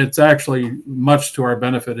it's actually much to our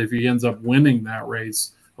benefit if he ends up winning that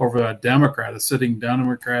race over a Democrat, a sitting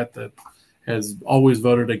Democrat that has always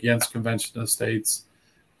voted against Convention of States.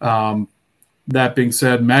 That being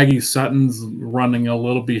said, Maggie Sutton's running a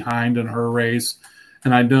little behind in her race,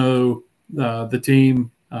 and I know the team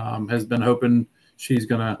has been hoping she's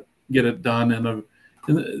going to get it done. And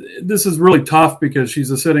this is really tough because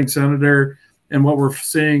she's a sitting senator, and what we're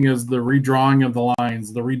seeing is the redrawing of the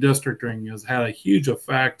lines, the redistricting has had a huge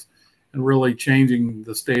effect in really changing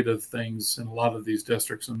the state of things in a lot of these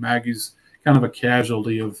districts. And Maggie's kind of a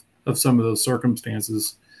casualty of some of those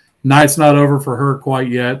circumstances. Night's not over for her quite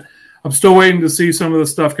yet. I'm still waiting to see some of the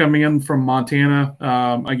stuff coming in from Montana.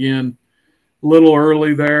 Again, a little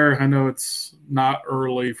early there. I know it's not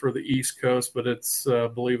early for the East Coast, but it's,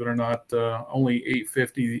 believe it or not, only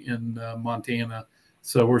 8:50 in Montana.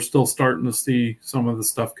 So we're still starting to see some of the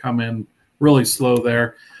stuff come in really slow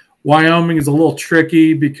there. Wyoming is a little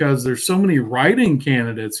tricky because there's so many write-in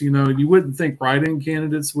candidates. You wouldn't think write-in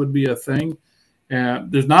candidates would be a thing.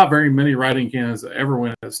 There's not very many write-in candidates that ever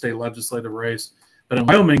win a state legislative race. But in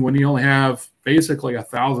Wyoming, when you only have basically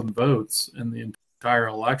 1,000 votes in the entire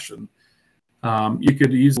election, you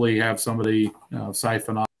could easily have somebody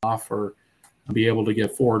siphon off or be able to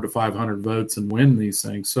get 400 to 500 votes and win these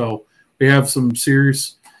things. So we have some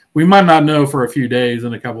serious. We might not know for a few days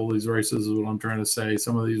in a couple of these races, is what I'm trying to say.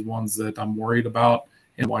 Some of these ones that I'm worried about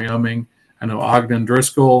in Wyoming. I know Ogden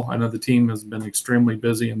Driscoll. I know the team has been extremely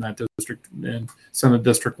busy in that district, in Senate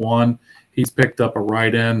District 1. He's picked up a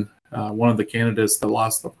write-in. One of the candidates that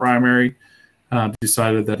lost the primary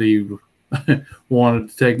decided that he wanted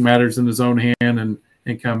to take matters in his own hand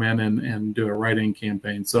and come in and do a write-in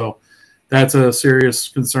campaign. So that's a serious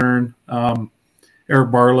concern.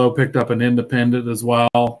 Eric Barlow picked up an independent as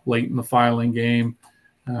well late in the filing game.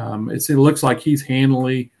 It looks like he's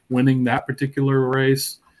handily winning that particular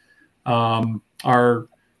race. Our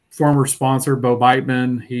former sponsor, Bo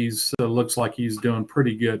Beitman, looks like he's doing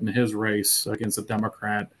pretty good in his race against a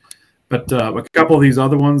Democrat. But a couple of these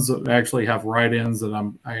other ones actually have write-ins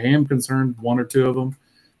that I am concerned, one or two of them.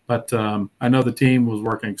 But I know the team was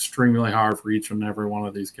working extremely hard for each and every one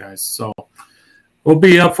of these guys. So we'll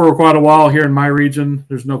be up for quite a while here in my region.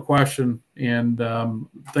 There's no question. And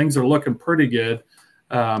things are looking pretty good.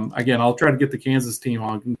 Again, I'll try to get the Kansas team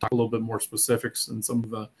on and talk a little bit more specifics and some of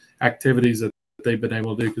the activities that they've been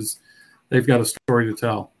able to do because they've got a story to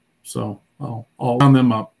tell. So I'll round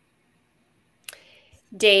them up.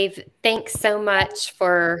 Dave, thanks so much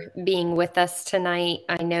for being with us tonight.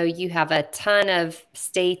 I know you have a ton of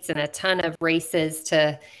states and a ton of races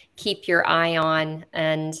to keep your eye on.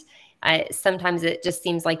 And sometimes it just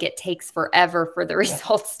seems like it takes forever for the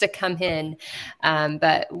results to come in.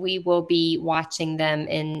 But we will be watching them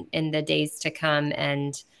in the days to come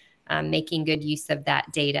and making good use of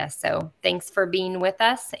that data. So thanks for being with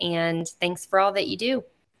us and thanks for all that you do.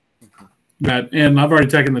 Matt, and I've already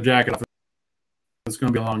taken the jacket off. It's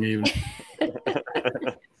going to be a long evening.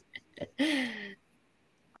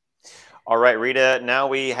 All right, Rita, now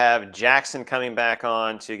we have Jackson coming back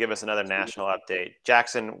on to give us another national update.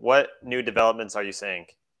 Jackson, what new developments are you seeing?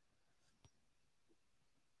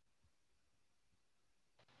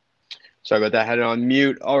 Sorry about that. Had it on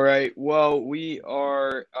mute. All right. Well, we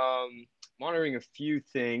are monitoring a few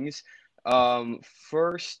things.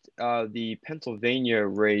 First, the Pennsylvania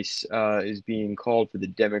race is being called for the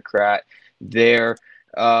Democrat there,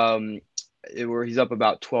 where he's up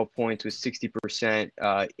about 12 points with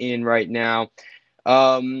 60% in right now.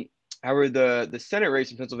 However, the Senate race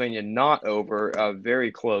in Pennsylvania not over,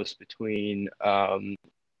 very close between, or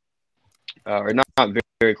not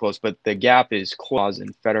very close, but the gap is Claus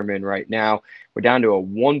and Fetterman right now. We're down to a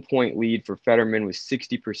 1-point lead for Fetterman with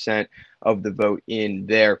 60% of the vote in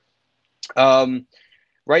there.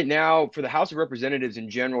 Right now, for the House of Representatives in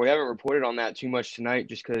general, we haven't reported on that too much tonight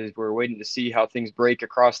just because we're waiting to see how things break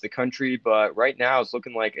across the country. But right now, it's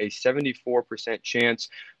looking like a 74% chance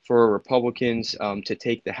for Republicans to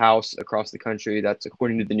take the House across the country. That's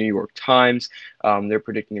according to the New York Times. They're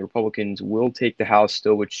predicting the Republicans will take the House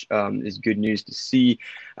still, which is good news to see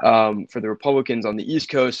for the Republicans on the East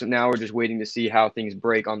Coast. So now we're just waiting to see how things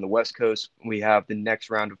break on the West Coast. We have the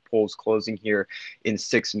next round of polls closing here in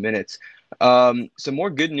 6 minutes. Some more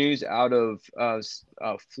good news out of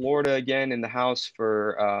Florida again in the House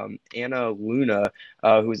for Anna Luna,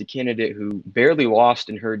 who was a candidate who barely lost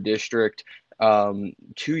in her district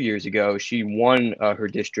 2 years ago. She won her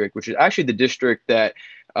district, which is actually the district that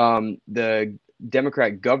the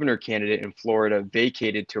Democrat governor candidate in Florida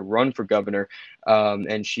vacated to run for governor,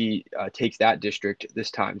 and she takes that district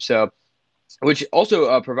this time. So, which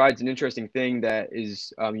also provides an interesting thing that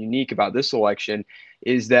is unique about this election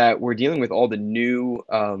is that we're dealing with all the new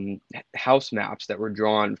house maps that were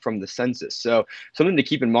drawn from the census. So something to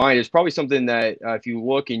keep in mind is probably something that if you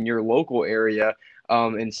look in your local area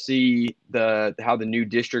and see how the new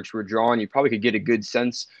districts were drawn, you probably could get a good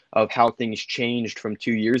sense of how things changed from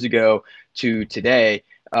 2 years ago to today.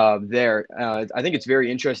 There. I think it's very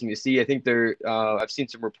interesting to see. I think I've seen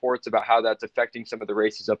some reports about how that's affecting some of the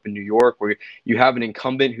races up in New York, where you have an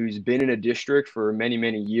incumbent who's been in a district for many,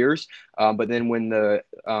 many years. But then when the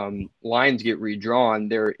lines get redrawn,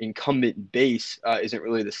 their incumbent base isn't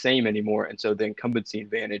really the same anymore. And so the incumbency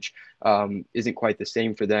advantage isn't quite the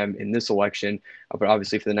same for them in this election. But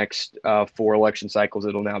obviously for the next 4 election cycles,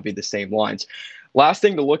 it'll now be the same lines. Last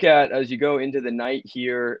thing to look at as you go into the night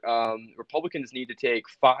here, Republicans need to take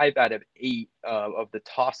 5 out of 8 of the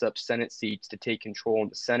toss-up Senate seats to take control in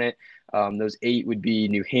the Senate. Those 8 would be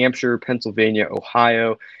New Hampshire, Pennsylvania,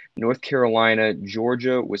 Ohio, North Carolina,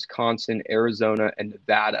 Georgia, Wisconsin, Arizona, and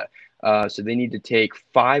Nevada. So they need to take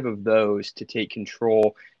 5 of those to take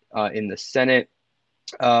control in the Senate.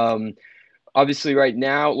 Obviously, right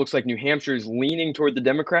now, it looks like New Hampshire is leaning toward the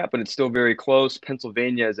Democrat, but it's still very close.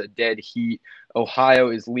 Pennsylvania is a dead heat. Ohio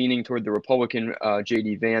is leaning toward the Republican,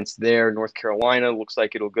 J.D. Vance there. North Carolina looks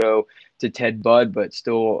like it'll go to Ted Budd, but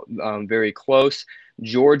still very close.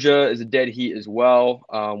 Georgia is a dead heat as well.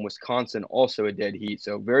 Wisconsin also a dead heat.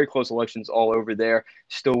 So very close elections all over there.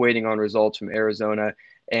 Still waiting on results from Arizona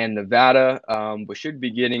and Nevada. We should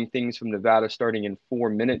be getting things from Nevada starting in 4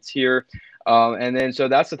 minutes here. And then, so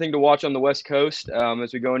that's the thing to watch on the West Coast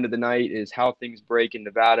as we go into the night is how things break in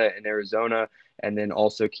Nevada and Arizona. and then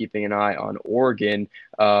also keeping an eye on Oregon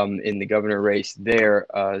in the governor race there,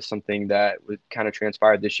 something that would kind of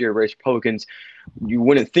transpired this year. Race Republicans you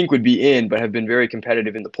wouldn't think would be in, but have been very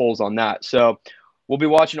competitive in the polls on that. So we'll be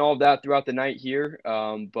watching all of that throughout the night here,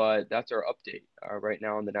 but that's our update right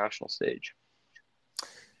now on the national stage.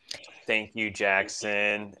 Thank you,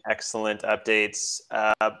 Jackson. Excellent updates.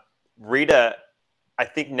 Rita, I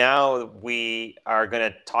think now we are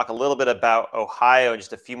going to talk a little bit about Ohio,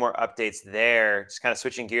 just a few more updates there, just kind of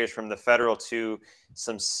switching gears from the federal to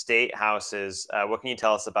some state houses. What can you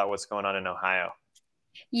tell us about what's going on in Ohio?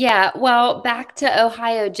 Yeah, well, back to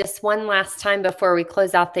Ohio just one last time before we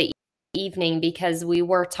close out the evening, because we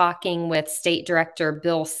were talking with State Director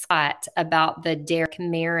Bill Scott about the Derek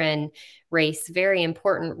Merrin race, very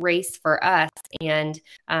important race for us. And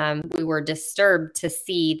we were disturbed to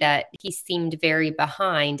see that he seemed very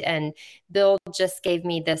behind. And Bill just gave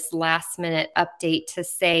me this last minute update to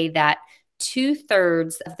say that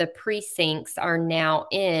 2/3 of the precincts are now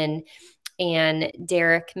in, and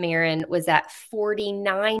Derek Merrin was at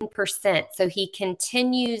 49%. So he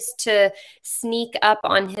continues to sneak up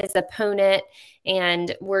on his opponent,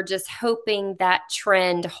 and we're just hoping that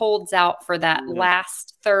trend holds out for that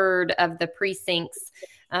last third of the precincts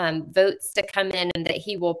votes to come in, and that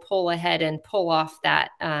he will pull ahead and pull off that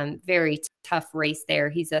very tough race there.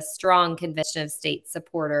 He's a strong Convention of State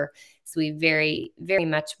supporter, so we very, very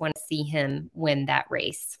much want to see him win that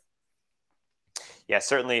race. Yeah,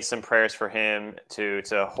 certainly some prayers for him to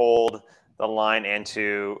hold the line and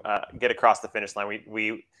to get across the finish line.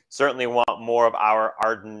 We certainly want more of our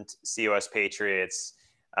ardent COS patriots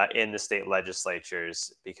in the state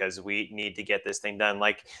legislatures, because we need to get this thing done.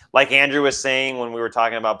 Like Andrew was saying when we were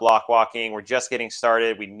talking about block walking, we're just getting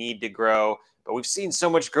started. We need to grow, but we've seen so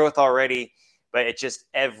much growth already. But it's just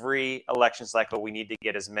every election cycle, we need to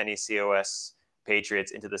get as many COS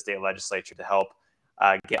patriots into the state legislature to help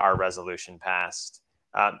get our resolution passed.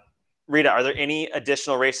 Rita, are there any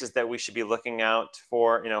additional races that we should be looking out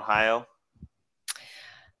for in Ohio?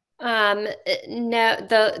 No,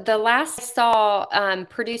 the last I saw,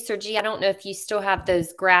 Producer G, I don't know if you still have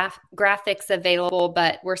those graphics available,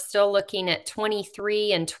 but we're still looking at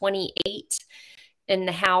 23 and 28 in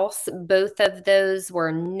the House. Both of those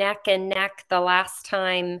were neck and neck the last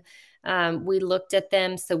time we looked at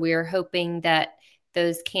them. So we're hoping that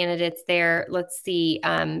those candidates there, let's see,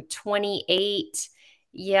 28.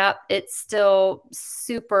 Yep, it's still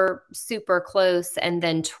super, super close. And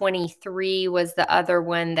then 23 was the other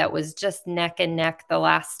one that was just neck and neck the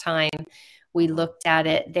last time we looked at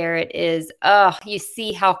it. There it is. Oh, you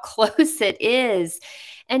see how close it is.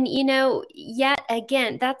 And, yet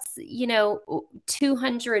again, that's,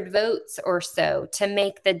 200 votes or so to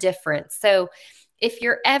make the difference. So if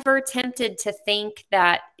you're ever tempted to think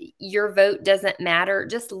that your vote doesn't matter,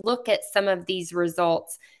 just look at some of these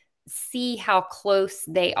results, see how close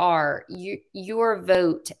they are. Your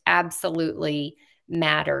vote absolutely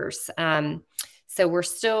matters. So we're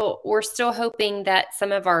still hoping that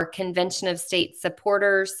some of our Convention of State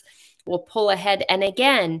supporters will pull ahead. And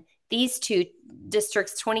again, these two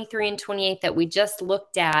districts, 23 and 28 that we just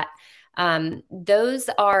looked at, those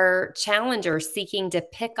are challengers seeking to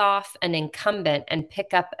pick off an incumbent and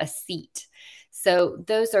pick up a seat. So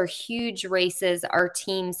those are huge races. Our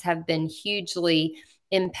teams have been hugely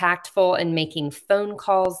impactful in making phone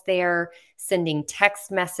calls there, sending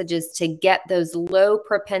text messages to get those low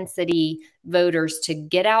propensity voters to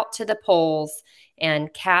get out to the polls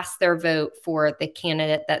and cast their vote for the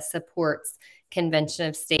candidate that supports Convention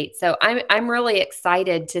of State. So I'm really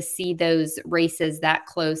excited to see those races that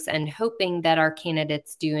close, and hoping that our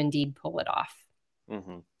candidates do indeed pull it off.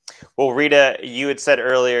 Mm-hmm. Well, Rita, you had said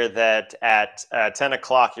earlier that at 10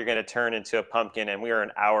 o'clock you're going to turn into a pumpkin, and we are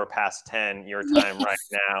an hour past 10 your time right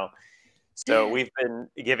now. So we've been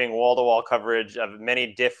giving wall-to-wall coverage of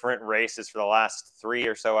many different races for the last 3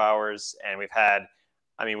 or so hours, and we've had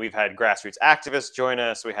grassroots activists join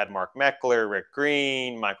us. We had Mark Meckler, Rick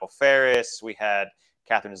Green, Michael Ferris. We had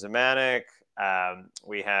Catherine Zemanek.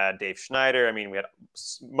 We had Dave Schneider. We had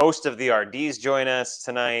most of the RDs join us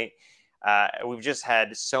tonight. We've just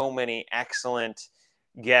had so many excellent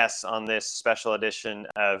guests on this special edition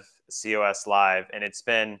of COS Live, and it's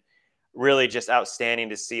been really just outstanding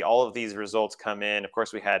to see all of these results come in. Of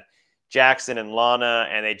course, we had Jackson and Lana,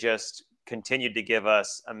 and they just continued to give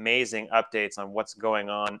us amazing updates on what's going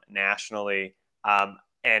on nationally.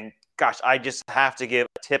 And gosh, I just have to give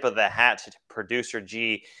a tip of the hat to Producer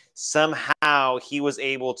G. Somehow he was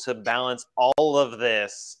able to balance all of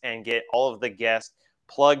this and get all of the guests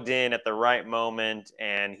plugged in at the right moment,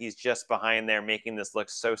 and he's just behind there making this look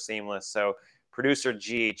so seamless. So Producer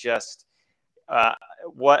G, just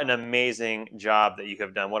what an amazing job that you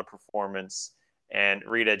have done. What a performance. And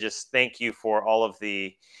Rita, just thank you for all of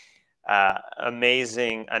the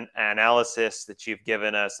amazing analysis that you've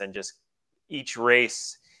given us, and just each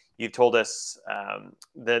race you've told us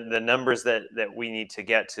the numbers that we need to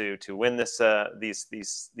get to win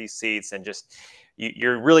these seats, and just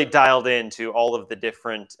you're really dialed into all of the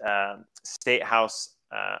different state house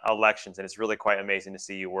elections, and it's really quite amazing to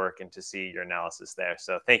see you work and to see your analysis there.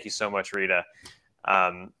 So thank you so much, Rita.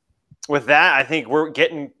 With that, I think we're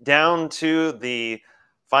getting down to the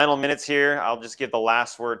final minutes here. I'll just give the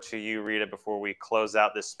last word to you, Rita, before we close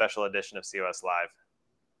out this special edition of COS Live.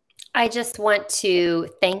 I just want to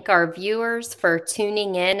thank our viewers for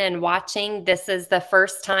tuning in and watching. This is the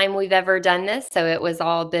first time we've ever done this, so it was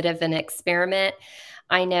all a bit of an experiment.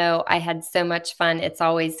 I know I had so much fun. It's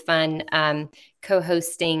always fun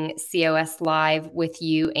co-hosting COS Live with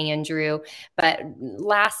you, Andrew. But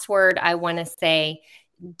last word, I want to say,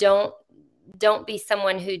 don't be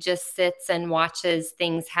someone who just sits and watches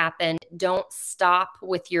things happen. Don't stop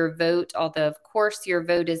with your vote, although of course your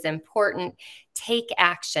vote is important. Take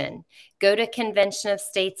action. Go to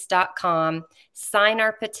conventionofstates.com, sign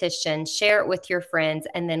our petition, share it with your friends,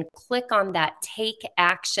 and then click on that Take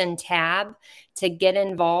Action tab to get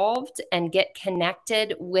involved and get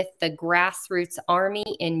connected with the grassroots army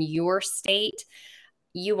in your state.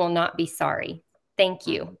 You will not be sorry. Thank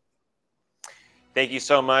you. Thank you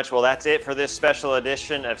so much. Well, that's it for this special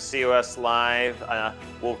edition of COS Live.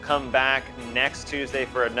 We'll come back next Tuesday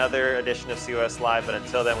for another edition of COS Live, but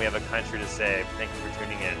until then, we have a country to save. Thank you for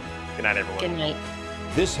tuning in. Good night, everyone. Good night.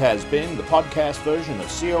 This has been the podcast version of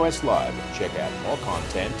COS Live. Check out more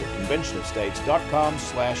content at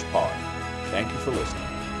conventionofstates.com/pod. Thank you for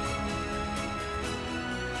listening.